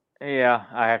go. Yeah,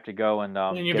 I have to go and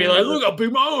you'd be like, look how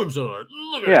big my arms are.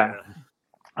 Look at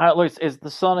that. Look, it's the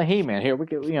son of He-Man. Here we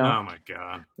go. You know. Oh my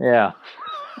god. Yeah.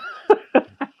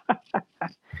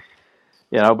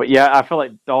 But yeah, I feel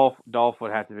like Dolph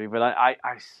would have to be, but I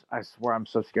swear I'm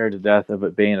so scared to death of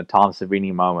it being a Tom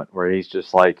Savini moment where he's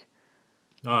just like,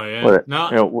 oh yeah,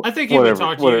 no, I think he would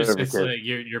talk to you since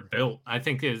you're built. I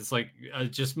think it's like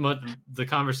just the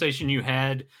conversation you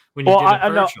had when you did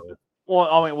it virtually.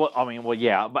 Well,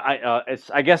 yeah, but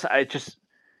I guess I just,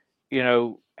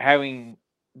 having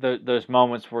those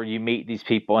moments where you meet these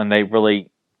people and they really,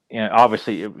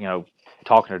 obviously,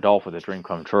 talking to Dolph was a dream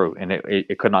come true, and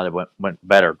it could not have went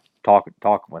better talking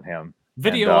with him.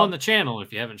 Video on the channel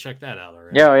if you haven't checked that out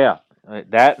already. Yeah,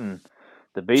 that and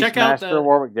the Beastmaster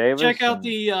Warwick Davis. Check out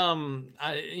the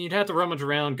you'd have to rummage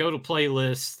around, go to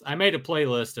playlists. I made a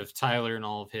playlist of Tyler and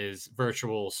all of his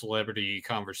virtual celebrity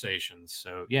conversations.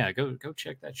 So yeah, go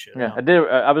check that shit out. I did.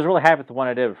 I was really happy with the one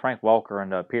I did with Frank Welker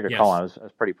and Peter Cullen. I was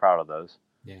pretty proud of those.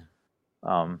 Yeah.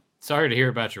 Sorry to hear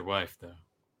about your wife, though.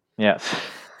 Yes.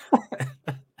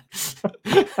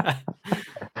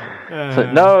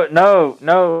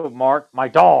 No, Mark, my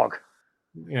dog.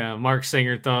 Yeah, Mark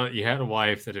Singer thought you had a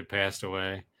wife that had passed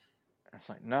away. It's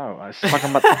like, no, I was talking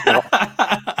about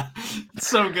the It's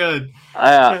so good.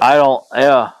 I don't.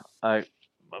 Yeah,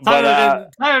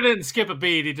 Tyler didn't skip a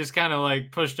beat. He just kind of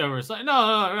like pushed over. It's like,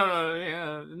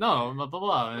 no, blah, blah,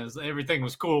 blah. Everything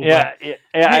was cool. Yeah,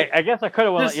 I guess I could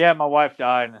have went. Yeah, my wife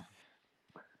died.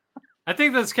 I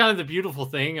think that's kind of the beautiful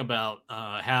thing about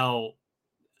how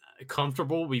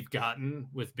comfortable we've gotten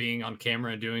with being on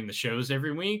camera and doing the shows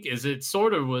every week. Is it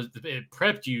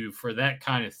prepped you for that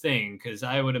kind of thing? Because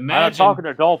I would imagine talking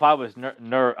to Dolph, I was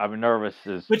nervous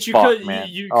as but you fuck, could man.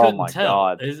 You couldn't tell.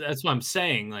 God. That's what I'm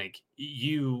saying. Like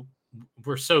you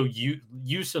were so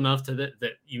used enough to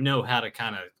that you know how to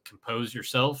kind of compose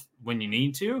yourself when you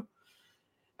need to.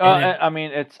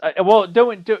 It's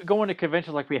going to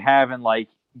conventions like we have and like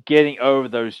getting over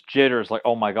those jitters. Like,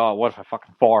 oh my god, what if I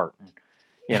fucking fart?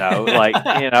 And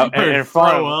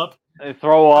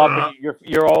throw up, and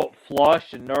you're all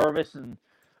flushed and nervous, and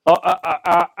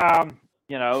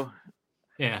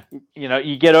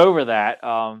you get over that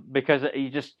because you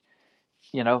just,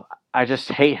 I just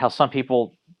hate how some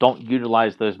people don't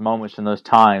utilize those moments and those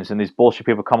times, and these bullshit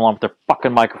people come along with their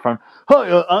fucking microphone.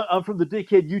 Hi, I'm from the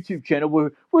Dickhead YouTube channel.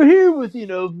 We're here with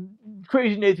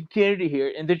Crazy Nathan Kennedy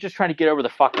here, and they're just trying to get over the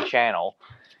fucking channel.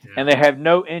 Yeah. And they have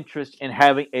no interest in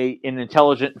having an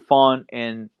intelligent, fun,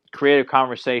 and creative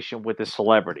conversation with a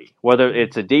celebrity, whether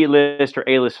it's a D-list or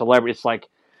A-list celebrity. It's like,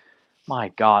 my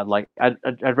God, like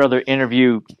I'd rather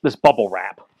interview this bubble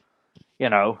wrap.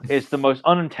 It's the most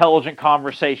unintelligent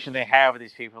conversation they have with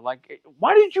these people. Like,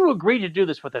 why did you agree to do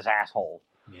this with this asshole?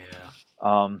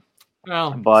 Yeah.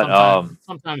 But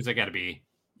sometimes they got to be.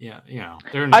 Yeah.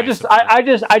 They're nice I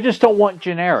just don't want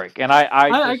generic, and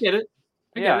I get it.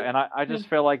 And I just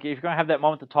feel like if you're going to have that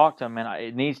moment to talk to them, and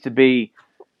it needs to be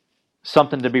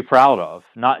something to be proud of,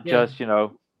 not just,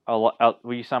 will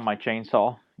you sign my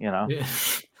chainsaw,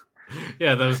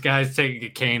 Yeah, those guys taking a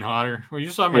cane hodder. Well, you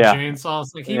saw my chainsaw.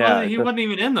 It's like he wasn't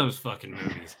even in those fucking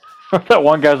movies. That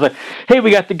one guy's like, hey,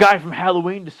 we got the guy from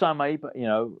Halloween to sign my,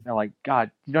 and like, God,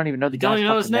 you don't even know the guy's don't even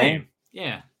know his name.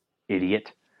 Yeah.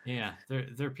 Idiot. Yeah,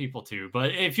 they're people too.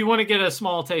 But if you want to get a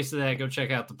small taste of that, go check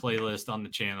out the playlist on the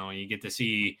channel. You get to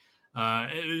see,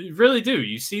 really do.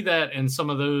 You see that in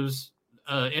some of those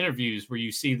interviews where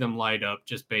you see them light up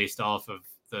just based off of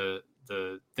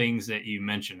the things that you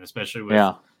mentioned, especially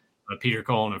with Peter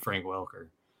Cullen and Frank Welker.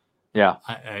 Yeah,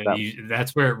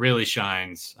 that's where it really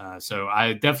shines. So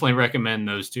I definitely recommend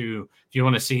those two. If you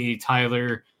want to see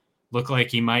Tyler look like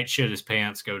he might shit his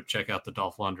pants, go check out the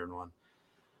Dolph Lundgren one.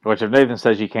 Which if Nathan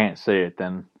says you can't see it,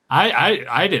 then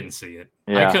I didn't see it.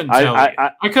 Yeah. I couldn't tell.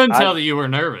 I couldn't tell that you were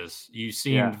nervous. You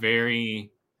seemed very.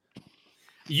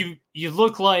 You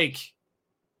look like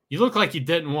you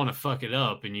didn't want to fuck it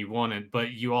up, and you wanted,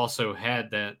 but you also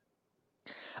had that.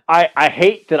 I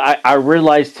hate that I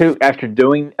realized too after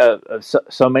doing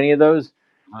so many of those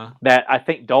that I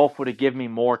think Dolph would have given me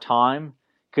more time,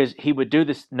 because he would do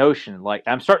this notion. Like,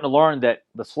 I'm starting to learn that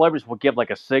the celebrities will give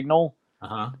like a signal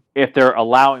if they're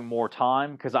allowing more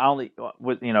time. Because I only,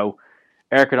 with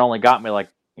Eric had only got me like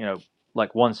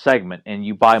like one segment, and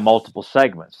you buy multiple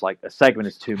segments. Like, a segment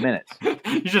is 2 minutes.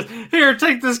 You just, here,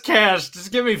 take this cash.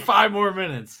 Just give me 5 more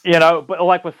minutes. But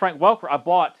like with Frank Welker, I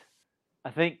bought,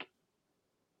 I think,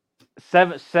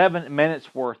 7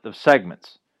 minutes worth of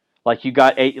segments. Like, you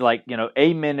got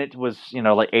a minute was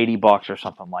like $80 or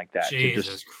something like that.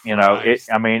 Jesus Christ.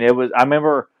 It was. I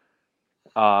remember,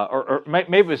 or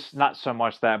maybe it's not so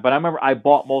much that, but I remember I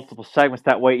bought multiple segments.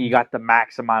 That way, you got the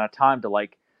max amount of time to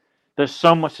like. There's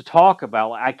so much to talk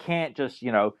about. Like, I can't just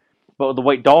But the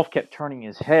way Dolph kept turning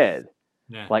his head,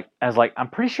 like, I was like, I'm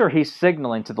pretty sure he's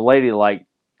signaling to the lady, like,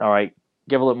 all right,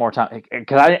 give a little more time,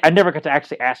 because I never got to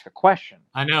actually ask a question.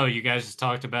 I know you guys just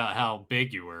talked about how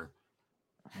big you were.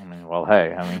 I mean, well,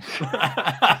 hey,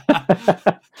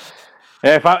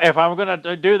 if I'm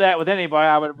gonna do that with anybody,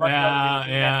 I would.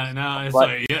 It's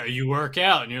like, yeah, you work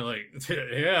out, and you're like,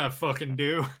 yeah, I fucking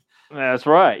do. That's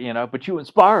right, but you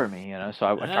inspire me, so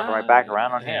I turned right back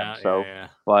around on him.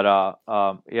 But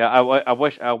I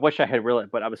wish I had really,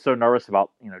 but I was so nervous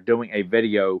about doing a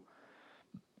video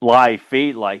live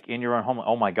feed like in your own home.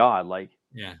 Oh my God, like,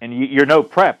 and you're no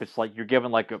prep. It's like you're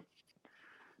given like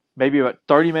maybe about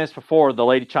 30 minutes before, the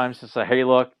lady chimes in and say, hey,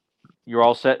 look, you're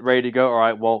all set, ready to go. All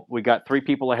right, well, we got 3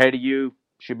 people ahead of you.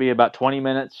 Should be about 20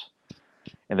 minutes.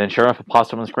 And then sure enough, it pops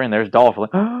up on the screen. There's Dolph. Like,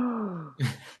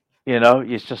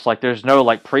 it's just like there's no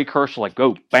like precursor, like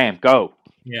go, bam, go.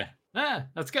 Yeah.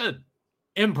 That's good.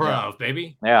 Improv,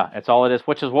 baby. Yeah, that's all it is,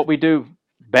 which is what we do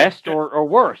best or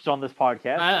worst on this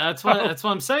podcast. That's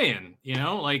what I'm saying.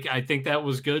 Like, I think that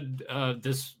was good.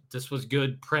 This was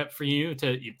good prep for you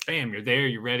bam, you're there,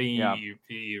 you're ready,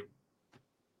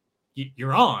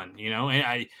 you're on, and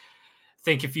I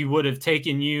think if you would have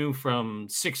taken you from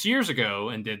 6 years ago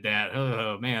and did that,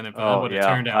 oh man, it would have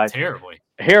turned out terribly.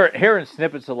 Hearing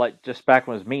snippets of like just back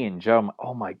when it was me and Joe, I'm like,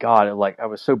 oh my God, I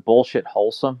was so bullshit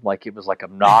wholesome, like it was like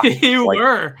obnoxious. You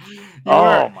were.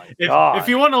 My God. If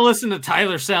you want to listen to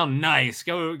Tyler sound nice,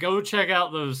 go check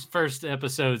out those first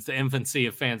episodes, the infancy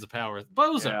of Fans of Power.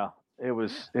 Bozo. Yeah. It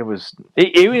was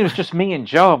just me and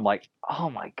Joe. I'm like, oh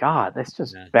my God, that's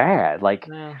just bad. Like,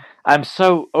 I'm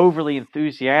so overly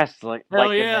enthusiastic. Like,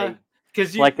 hell yeah,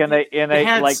 because you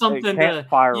had like something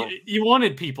campfire. You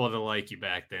wanted people to like you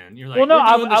back then. You're like, well, no,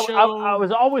 I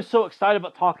was always so excited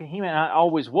about talking He-Man. I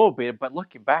always will be. But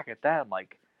looking back at that, I'm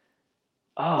like,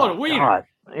 oh, what a wiener. God.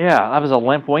 Yeah, I was a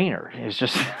limp wiener. It's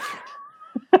just.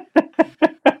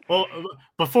 Well,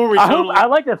 before we I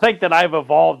like to think that I've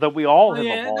evolved, that we all have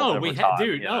evolved.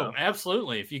 No,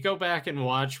 absolutely. If you go back and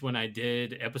watch when I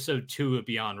did episode 2 of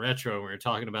Beyond Retro, we were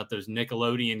talking about those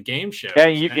Nickelodeon game shows. Yeah,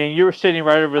 and you were sitting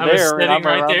right over there. I was sitting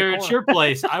right there at your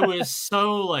place. I was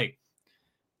so like,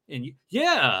 and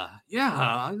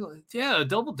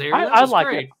Double Dare. I like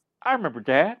great. It. I remember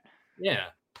that. Yeah.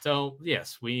 So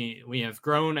yes, we have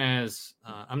grown as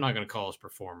I'm not going to call us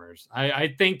performers.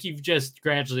 I think you've just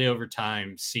gradually over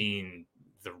time seen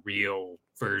the real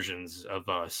versions of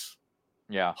us.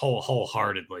 Yeah,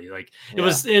 wholeheartedly. Like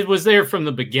it was there from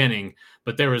the beginning,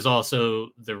 but there was also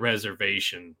the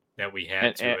reservation that we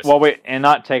had and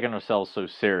not taking ourselves so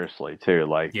seriously too.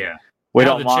 Like we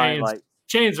don't mind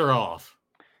chains are off.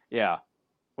 Yeah.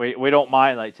 We don't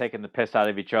mind like taking the piss out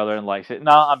of each other and like saying,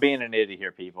 no, I'm being an idiot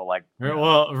here, people. Like,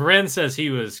 well, Ren says he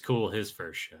was cool his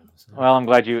first show. So. Well, I'm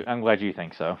glad you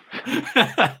think so.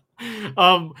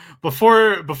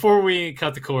 Before we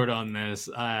cut the cord on this,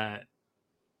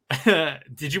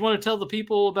 did you want to tell the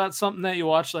people about something that you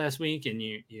watched last week and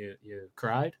you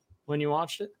cried when you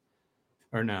watched it,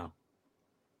 or no?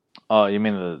 Oh, you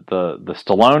mean the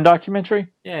Stallone documentary?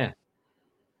 Yeah.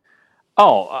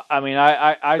 Oh, I mean,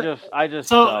 I just.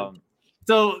 So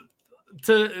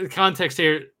to context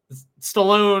here,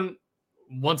 Stallone,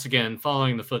 once again,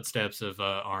 following the footsteps of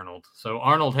Arnold. So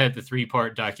Arnold had the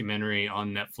 3-part documentary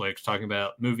on Netflix talking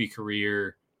about movie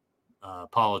career,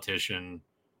 politician,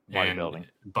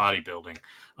 bodybuilding.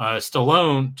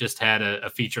 Stallone just had a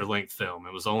feature-length film.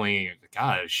 It was only,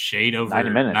 a shade over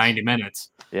 90 minutes.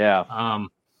 Yeah.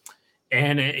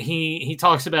 And he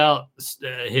talks about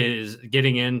his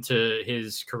getting into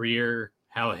his career,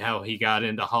 how he got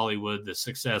into Hollywood, the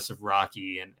success of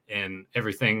Rocky, and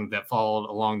everything that followed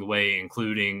along the way,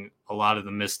 including a lot of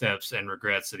the missteps and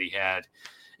regrets that he had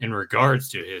in regards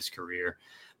to his career.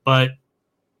 But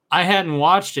I hadn't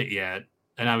watched it yet,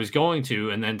 and I was going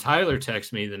to. And then Tyler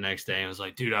texted me the next day and was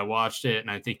like, dude, I watched it,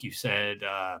 and I think you said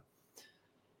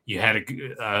you had a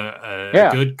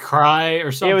good cry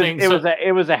or something.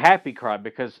 It was a happy cry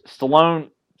because Stallone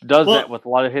does that with a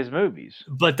lot of his movies.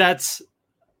 But that's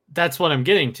what I'm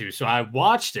getting to. So I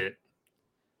watched it,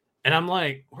 and I'm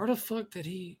like, where the fuck did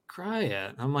he cry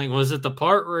at? I'm like, was it the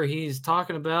part where he's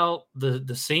talking about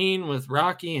the scene with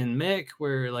Rocky and Mick,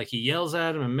 where like he yells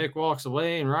at him and Mick walks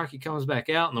away and Rocky comes back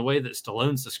out, and the way that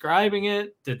Stallone's describing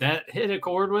it, did that hit a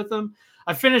chord with him?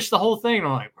 I finished the whole thing, and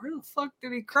I'm like, where the fuck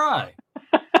did he cry?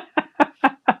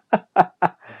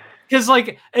 Because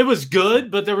like it was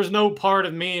good, but there was no part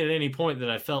of me at any point that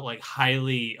I felt like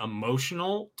highly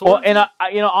emotional. Well, and I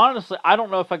honestly, I don't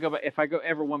know if I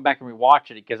ever went back and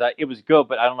rewatched it because it was good,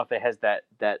 but I don't know if it has that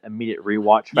immediate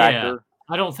rewatch factor. Yeah,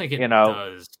 I don't think it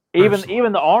does.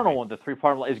 Even the Arnold one, the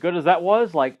 3-part, as good as that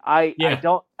was, like I didn't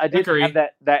have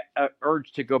that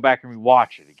urge to go back and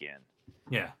rewatch it again.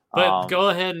 Yeah, but go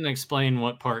ahead and explain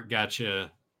what part got you.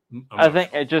 I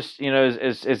think it just,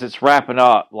 as it's wrapping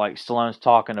up, like Stallone's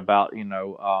talking about, a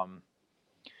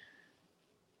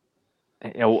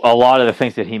lot of the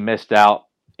things that he missed out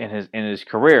in his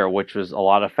career, which was a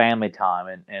lot of family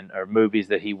time and or movies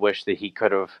that he wished that he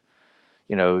could have,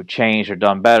 changed or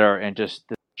done better, and just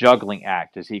the juggling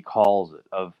act, as he calls it,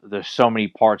 of there's so many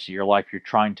parts of your life you're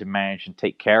trying to manage and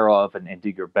take care of and do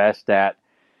your best at,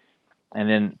 and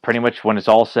then pretty much when it's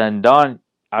all said and done,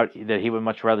 that he would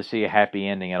much rather see a happy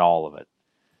ending at all of it.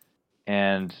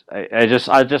 And I just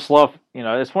love,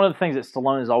 it's one of the things that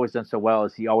Stallone has always done so well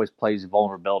is he always plays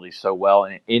vulnerability so well.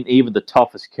 And in even the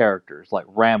toughest characters, like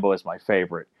Rambo is my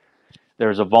favorite,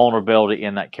 there's a vulnerability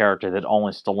in that character that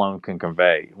only Stallone can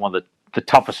convey. One of the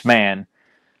toughest man,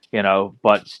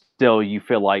 but still you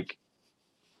feel like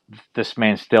this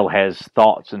man still has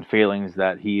thoughts and feelings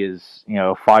that he is,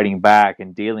 fighting back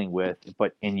and dealing with,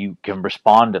 and you can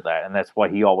respond to that. And that's why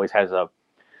he always has an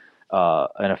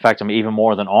effect on me even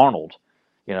more than Arnold,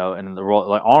 and the role,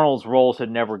 like Arnold's roles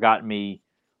had never gotten me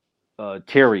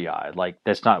teary eyed. Like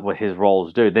that's not what his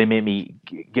roles do. They made me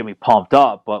get me pumped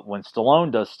up. But when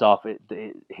Stallone does stuff,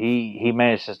 he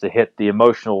manages to hit the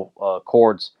emotional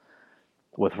chords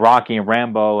with Rocky and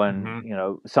Rambo,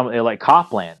 and some like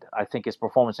Copland. I think his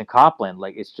performance in Copland,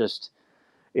 like it's just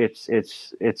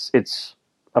it's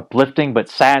uplifting but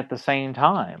sad at the same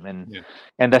time,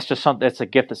 and that's just something, that's a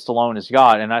gift that Stallone has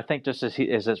got. And I think just as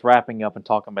it's wrapping up and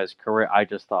talking about his career, I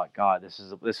just thought, God, this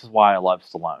is why I love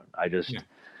Stallone.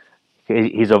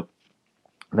 He's the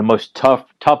most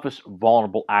toughest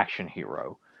vulnerable action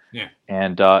hero. Yeah,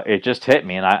 and it just hit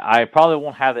me, and I probably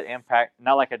won't have the impact,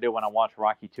 not like I do when I watch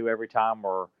Rocky 2 every time,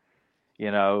 or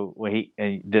when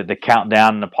he did the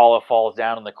countdown and Apollo falls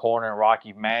down in the corner and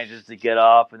Rocky manages to get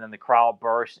up, and then the crowd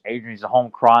bursts. Adrian's at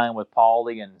home crying with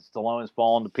Paulie, and Stallone's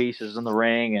falling to pieces in the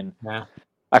ring, and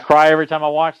I cry every time I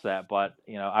watch that. But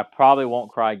I probably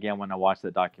won't cry again when I watch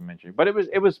that documentary. But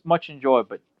it was much enjoyed.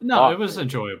 But it was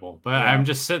enjoyable. But I'm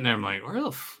just sitting there, I'm like, where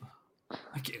the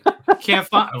I can't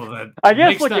find that. I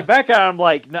guess looking back at it, I'm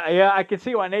like, I can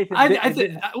see why Nathan.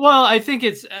 I think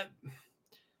it's.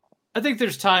 I think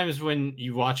there's times when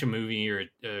you watch a movie or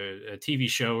a TV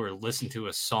show or listen to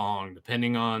a song,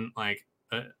 depending on like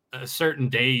a certain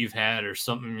day you've had or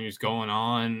something is going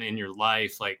on in your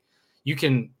life, like you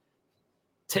can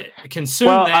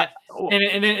consume that,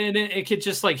 and it could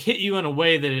just like hit you in a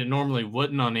way that it normally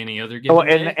wouldn't on any other given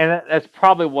day. And that's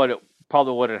probably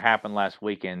what had happened last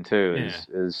weekend too.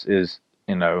 Is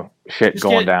shit just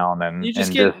going down, and you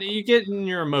you get in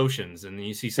your emotions, and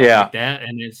you see something like that,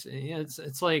 and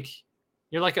it's like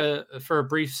you're like for a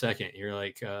brief second you're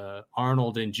like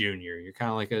Arnold and Junior. You're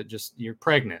kind of like you're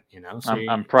pregnant, So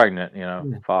I'm pregnant,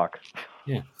 Fuck.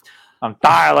 Yeah. I'm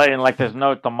dilating like there's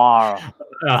no tomorrow.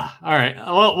 All right.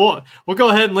 Well, we'll go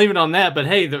ahead and leave it on that. But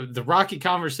hey, the Rocky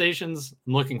conversations,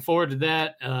 I'm looking forward to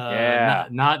that.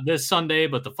 Not this Sunday,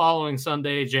 but the following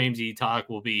Sunday, James E. Talk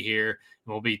will be here,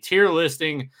 and we'll be tier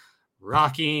listing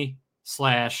Rocky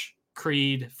 /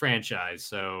 Creed franchise.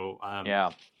 So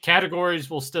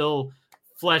categories will still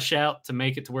flesh out to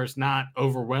make it to where it's not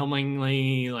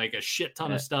overwhelmingly like a shit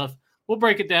ton of stuff. We'll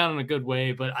break it down in a good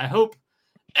way, but I hope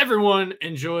everyone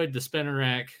enjoyed the Spinner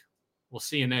Rack. We'll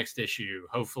see you next issue.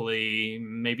 Hopefully,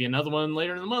 maybe another one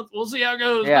later in the month. We'll see how it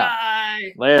goes.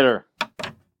 Bye. Later.